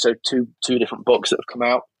 two different books that have come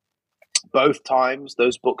out. Both times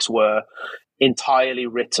those books were entirely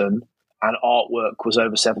written, and artwork was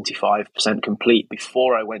over 75% complete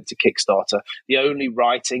before I went to Kickstarter. The only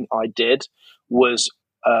writing I did was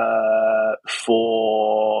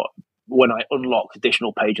for when I unlocked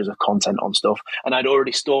additional pages of content on stuff, and I'd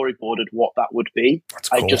already storyboarded what that would be. That's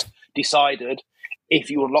cool. I just decided,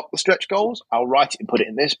 if you unlock the stretch goals, I'll write it and put it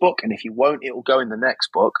in this book, and if you won't, it will go in the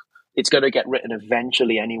next book. It's going to get written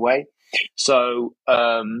eventually anyway. So,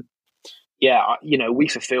 we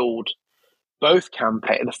fulfilled both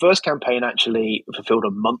campaigns. The first campaign actually fulfilled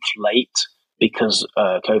a month late because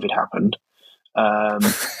COVID happened.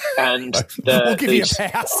 And we'll give you a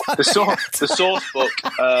pass. The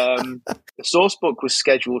source book was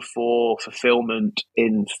scheduled for fulfillment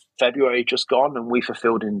in February just gone, and we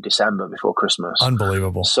fulfilled in December before Christmas.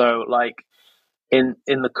 Unbelievable. So, like, in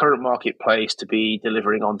the current marketplace, to be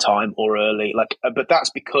delivering on time or early, but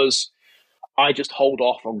that's because I just hold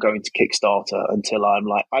off on going to Kickstarter until I'm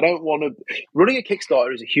like, I don't want to. Running a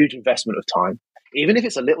Kickstarter is a huge investment of time, even if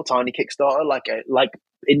it's a little tiny Kickstarter. Like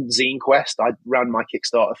in Zine Quest, I ran my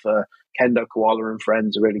Kickstarter for Kendo Koala and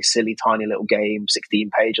Friends, a really silly tiny little game,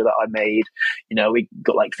 16-pager that I made. We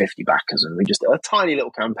got like 50 backers, and we just a tiny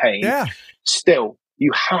little campaign. Yeah. Still,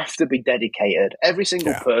 you have to be dedicated. Every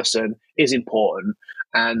single person is important,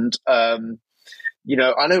 and I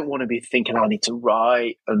don't want to be thinking I need to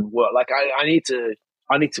write and work. Like I need to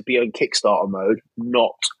be on Kickstarter mode,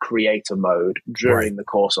 not creator mode during the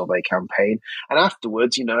course of a campaign. And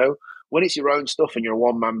afterwards, when it's your own stuff and you're a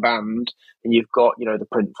one-man band, and you've got, the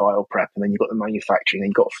print file prep, and then you've got the manufacturing, and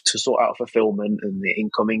you've got to sort out fulfillment and the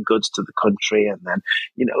incoming goods to the country. And then,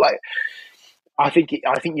 I think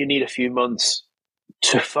you need a few months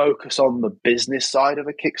to focus on the business side of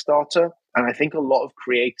a Kickstarter. And I think a lot of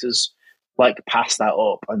creators pass that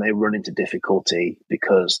up, and they run into difficulty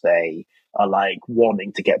because they are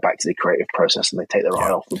wanting to get back to the creative process, and they take their eye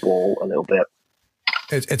off the ball a little bit.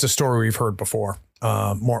 It's a story we've heard before,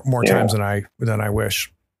 more times than I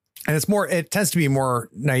wish. And it tends to be more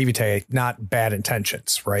naivete, not bad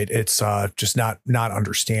intentions, right? It's just not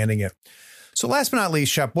understanding it. So last but not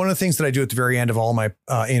least, Shep, one of the things that I do at the very end of all my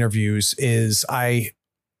interviews is I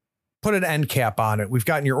put an end cap on it. We've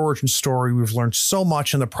gotten your origin story. We've learned so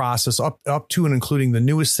much in the process, up to and including the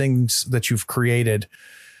newest things that you've created.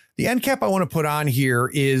 The end cap I want to put on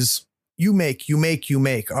here is you make.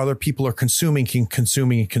 Other people are consuming,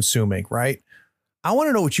 right? I want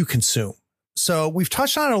to know what you consume. So we've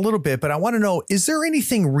touched on it a little bit, but I want to know, is there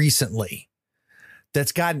anything recently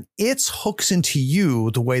that's gotten its hooks into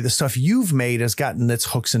you the way the stuff you've made has gotten its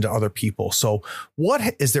hooks into other people? So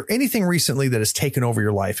is there anything recently that has taken over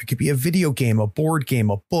your life? It could be a video game, a board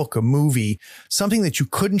game, a book, a movie, something that you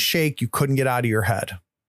couldn't shake, you couldn't get out of your head.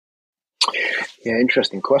 Yeah,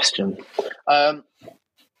 interesting question.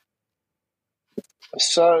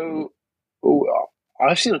 So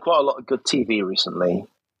I've seen quite a lot of good TV recently.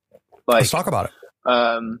 Let's talk about it.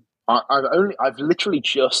 I've literally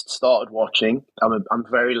just started watching. I'm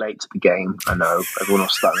very late to the game. I know everyone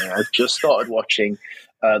else starting. I've just started watching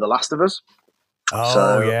The Last of Us. Oh,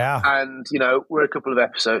 So, yeah. And we're a couple of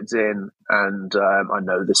episodes in, and I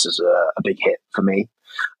know this is a big hit for me.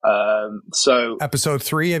 So episode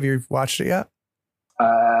 3, have you watched it yet?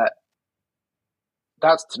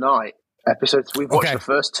 That's tonight. Episodes. We've watched the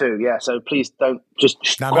first 2, yeah. So please don't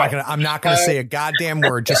just. No, I'm not gonna say a goddamn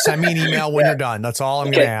word. Just send me an email when you're done. That's all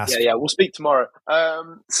I'm gonna ask. Yeah. We'll speak tomorrow.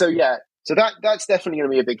 So that's definitely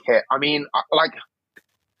gonna be a big hit. I mean,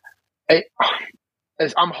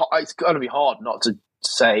 it's gonna be hard not to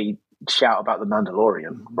shout about the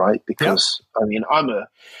Mandalorian, right? Because I mean,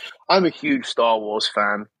 I'm a huge Star Wars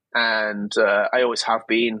fan, and I always have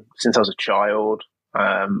been since I was a child.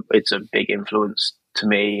 It's a big influence to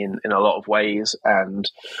me in a lot of ways, and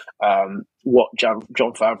what John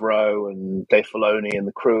Favreau and Dave Filoni and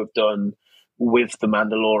the crew have done with the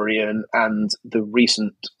Mandalorian and the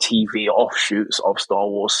recent TV offshoots of Star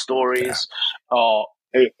Wars stories are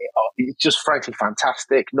just frankly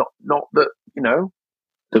fantastic. Not that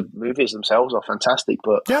the movies themselves are fantastic,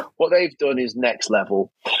 but what they've done is next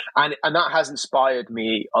level, and that has inspired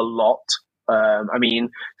me a lot. I mean,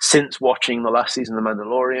 since watching the last season of The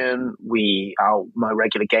Mandalorian, my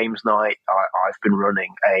regular games night, I've been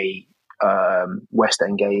running a West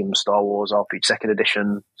End Games Star Wars RPG 2nd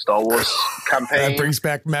Edition Star Wars campaign. That brings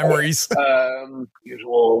back memories.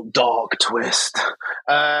 Usual dark twist.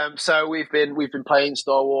 So we've been playing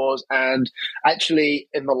Star Wars, and actually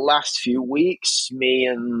in the last few weeks, me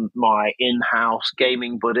and my in-house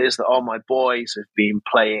gaming buddies that are my boys have been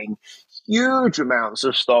playing huge amounts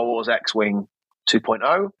of Star Wars X-Wing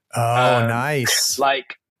 2.0. Oh, nice.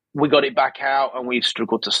 We got it back out and we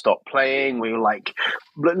struggled to stop playing. We were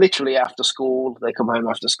literally after school. They come home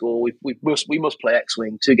after school. We must play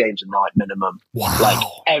X-Wing 2 games a night minimum.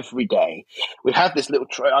 Wow. Every day. We have this little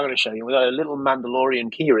I'm going to show you. We got a little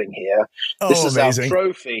Mandalorian keyring here. Oh, this is amazing. Our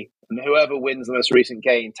trophy. And whoever wins the most recent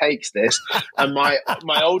game takes this. And my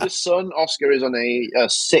oldest son, Oscar, is on a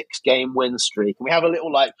 6-game win streak. And we have a little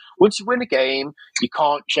once you win a game, you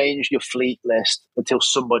can't change your fleet list until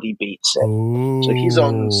somebody beats it. Ooh. So he's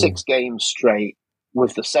on 6 games straight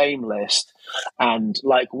with the same list. And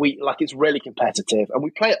it's really competitive. And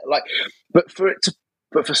we play it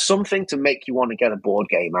but for something to make you want to get a board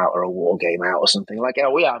game out or a war game out or something,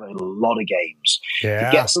 we have a lot of games. Yeah.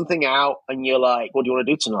 You get something out and you're like, what do you want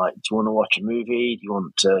to do tonight? Do you want to watch a movie? Do you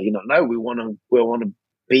want to, no, we want to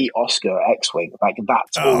beat Oscar X-Wing.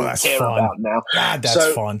 That's all we care about now. God,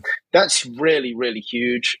 that's fun. That's really, really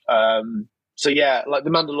huge. The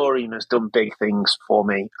Mandalorian has done big things for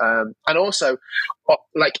me. And also,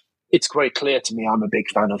 it's very clear to me I'm a big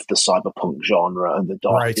fan of the cyberpunk genre and the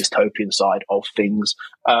dark dystopian side of things.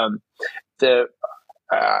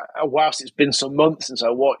 Whilst it's been some months since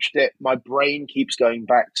I watched it, my brain keeps going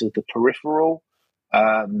back to The Peripheral.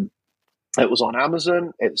 It was on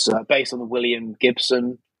Amazon. It's based on the William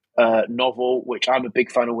Gibson novel, which I'm a big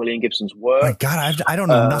fan of William Gibson's work. My God, I don't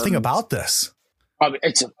know nothing about this. I mean,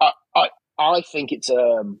 I think it's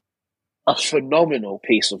a phenomenal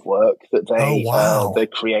piece of work that they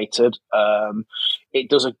created. It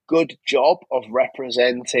does a good job of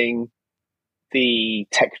representing the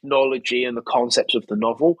technology and the concepts of the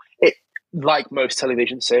novel. It, like most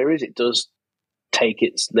television series, it does take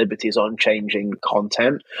its liberties on changing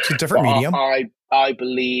content. It's a different medium. I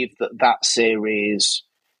believe that series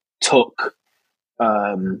took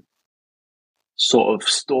sort of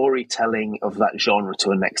storytelling of that genre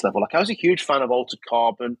to a next level. I was a huge fan of Altered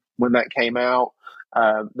Carbon when that came out.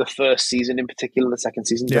 The first season in particular, the second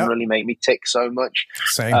season didn't really make me tick so much.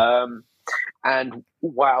 Same. And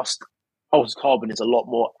whilst Altered Carbon is a lot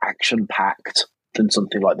more action-packed than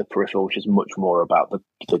something like The Peripheral, which is much more about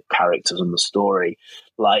the characters and the story,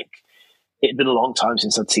 it'd been a long time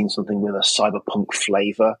since I'd seen something with a cyberpunk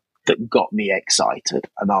flavor that got me excited,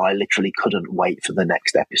 and I literally couldn't wait for the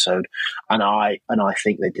next episode. And I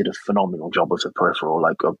think they did a phenomenal job of The Peripheral,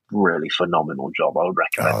 a really phenomenal job. I would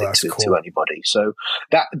recommend it to anybody. So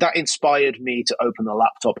that inspired me to open the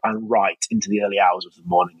laptop and write into the early hours of the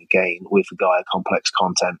morning again with Gaia complex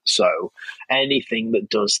content. So anything that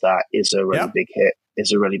does that is a really big hit.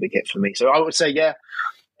 Is a really big hit for me. So I would say,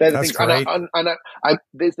 that's great. And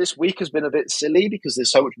this week has been a bit silly because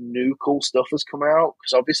there's so much new cool stuff has come out.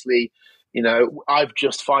 Because obviously, I've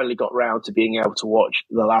just finally got round to being able to watch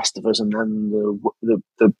The Last of Us, and then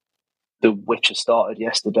the Witcher started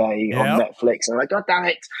yesterday on Netflix, and God damn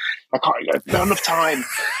it, I can't. Not enough time.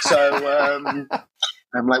 So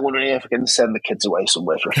I'm like wondering if I can send the kids away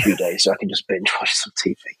somewhere for a few days so I can just binge watch some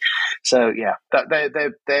TV. So yeah,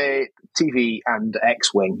 they TV and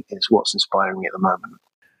X-Wing is what's inspiring me at the moment.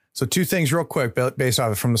 So 2 things real quick, based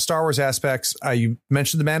off from the Star Wars aspects. You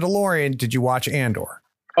mentioned The Mandalorian. Did you watch Andor?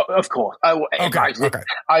 Oh, of course. Okay.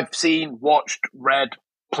 I've seen, watched, read,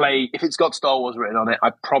 played. If it's got Star Wars written on it,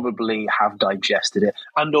 I probably have digested it.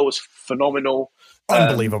 Andor was phenomenal.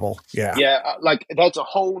 Unbelievable. Yeah. Like there's a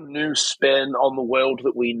whole new spin on the world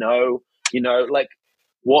that we know, like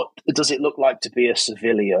what does it look like to be a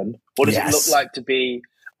civilian? What does it look like to be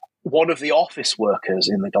one of the office workers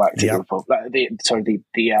in the Galactic Republic?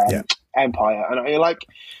 The Empire. And you're like,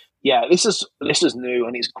 yeah, this is new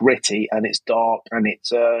and it's gritty and it's dark and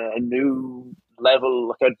it's a new level,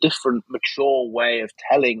 like a different, mature way of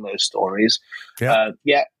telling those stories.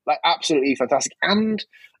 Like absolutely fantastic. And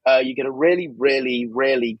you get a really, really,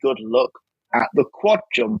 really good look at the Quad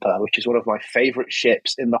Jumper, which is one of my favorite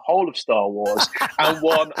ships in the whole of Star Wars, and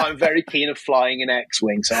one I'm very keen of flying in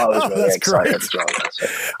X-Wing. So I was really excited as well. So.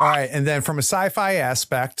 All right, and then from a sci-fi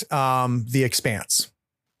aspect, The Expanse.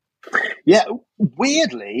 Yeah,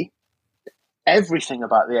 weirdly, everything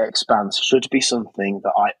about The Expanse should be something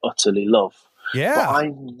that I utterly love. Yeah, but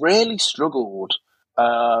I really struggled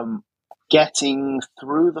getting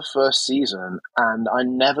through the first season, and I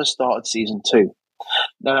never started season 2.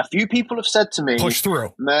 Now, a few people have said to me, push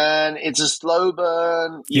through. Man, it's a slow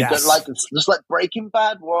burn. You get like, it's just like Breaking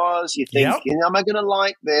Bad was. You think, am I going to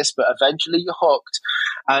like this? But eventually you're hooked.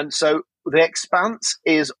 And so The Expanse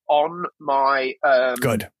is on my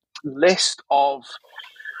list of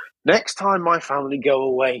next time my family go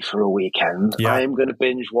away for a weekend, I am going to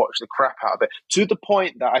binge watch the crap out of it, to the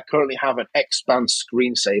point that I currently have an Expanse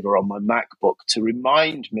screensaver on my MacBook to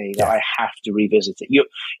remind me that I have to revisit it.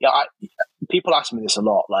 People ask me this a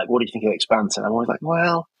lot, like, what do you think of Expanse? And I'm always like,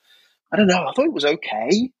 well, I don't know. I thought it was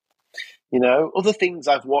okay. Other things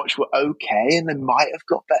I've watched were okay, and they might have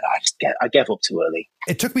got better. I gave up too early.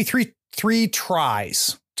 It took me three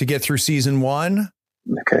tries to get through season 1.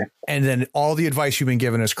 Okay. And then all the advice you've been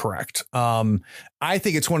given is correct. I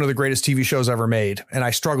think it's one of the greatest TV shows ever made. And I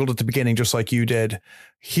struggled at the beginning, just like you did.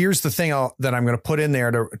 Here's the thing that I'm going to put in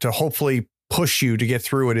there to hopefully push you to get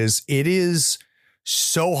through it is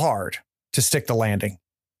so hard to stick the landing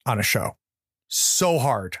on a show. So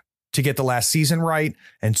hard to get the last season right.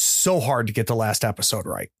 And so hard to get the last episode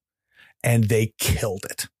right. And they killed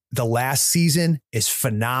it. The last season is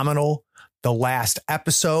phenomenal. The last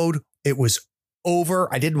episode, it was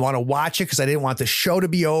over. I didn't want to watch it because I didn't want the show to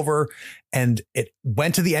be over. And it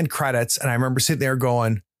went to the end credits. And I remember sitting there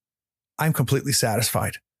going, I'm completely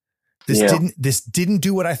satisfied. This didn't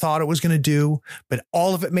do what I thought it was going to do, but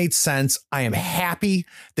all of it made sense. I am happy.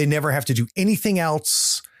 They never have to do anything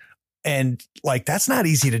else. And like, that's not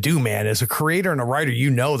easy to do, man. As a creator and a writer,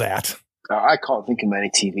 that. I can't think of many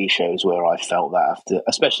TV shows where I felt that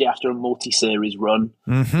especially after a multi-series run.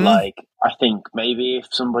 Mm-hmm. Like, I think maybe if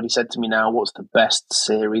somebody said to me now, what's the best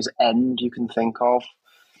series end you can think of?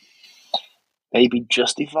 Maybe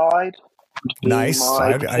Justified. Nice.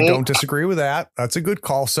 I don't disagree with that. That's a good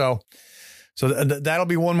call. So that'll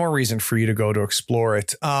be one more reason for you to go to explore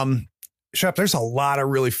it. Shep, there's a lot of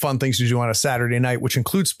really fun things to do on a Saturday night, which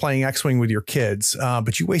includes playing X-Wing with your kids.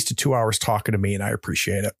 But you wasted 2 hours talking to me, and I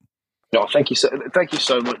appreciate it. No, thank you so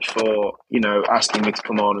much for asking me to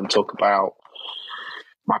come on and talk about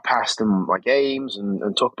my past and my games and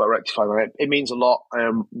talk about Rectify. It means a lot. I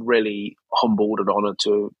am really humbled and honored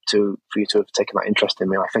for you to have taken that interest in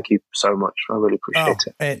me. I thank you so much. I really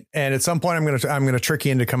appreciate it. And at some point, I'm gonna trick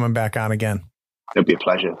you into coming back on again. It'd be a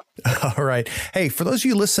pleasure. All right. Hey, for those of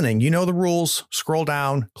you listening, you know the rules. Scroll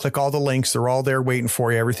down, click all the links. They're all there waiting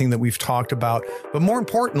for you. Everything that we've talked about. But more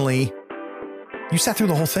importantly, you sat through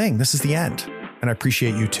the whole thing. This is the end. And I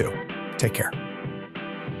appreciate you too. Take care.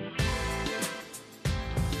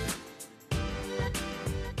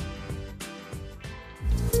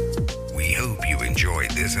 We hope you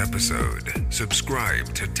enjoyed this episode.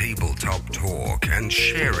 Subscribe to Tabletop Talk and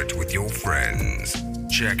share it with your friends.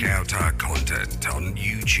 Check out our content on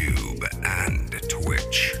YouTube and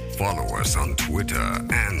Twitch. Follow us on Twitter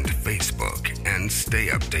and Facebook and stay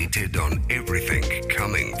updated on everything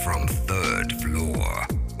coming from Third Floor.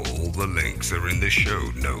 All the links are in the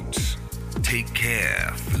show notes. Take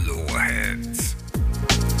care, floorheads.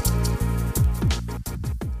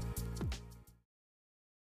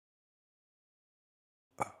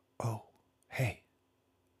 Oh, hey,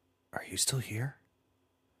 are you still here?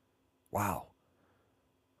 Wow.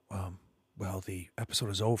 Well, the episode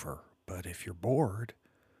is over, but if you're bored,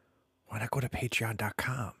 why not go to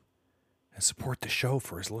patreon.com and support the show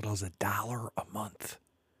for as little as $1 a month?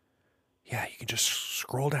 Yeah, you can just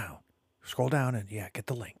scroll down and get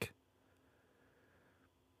the link.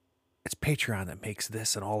 It's Patreon that makes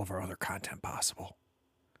this and all of our other content possible.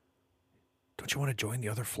 Don't you want to join the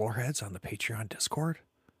other floorheads on the Patreon Discord?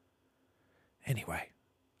 Anyway,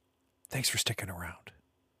 thanks for sticking around.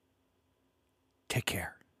 Take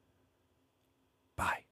care. Bye.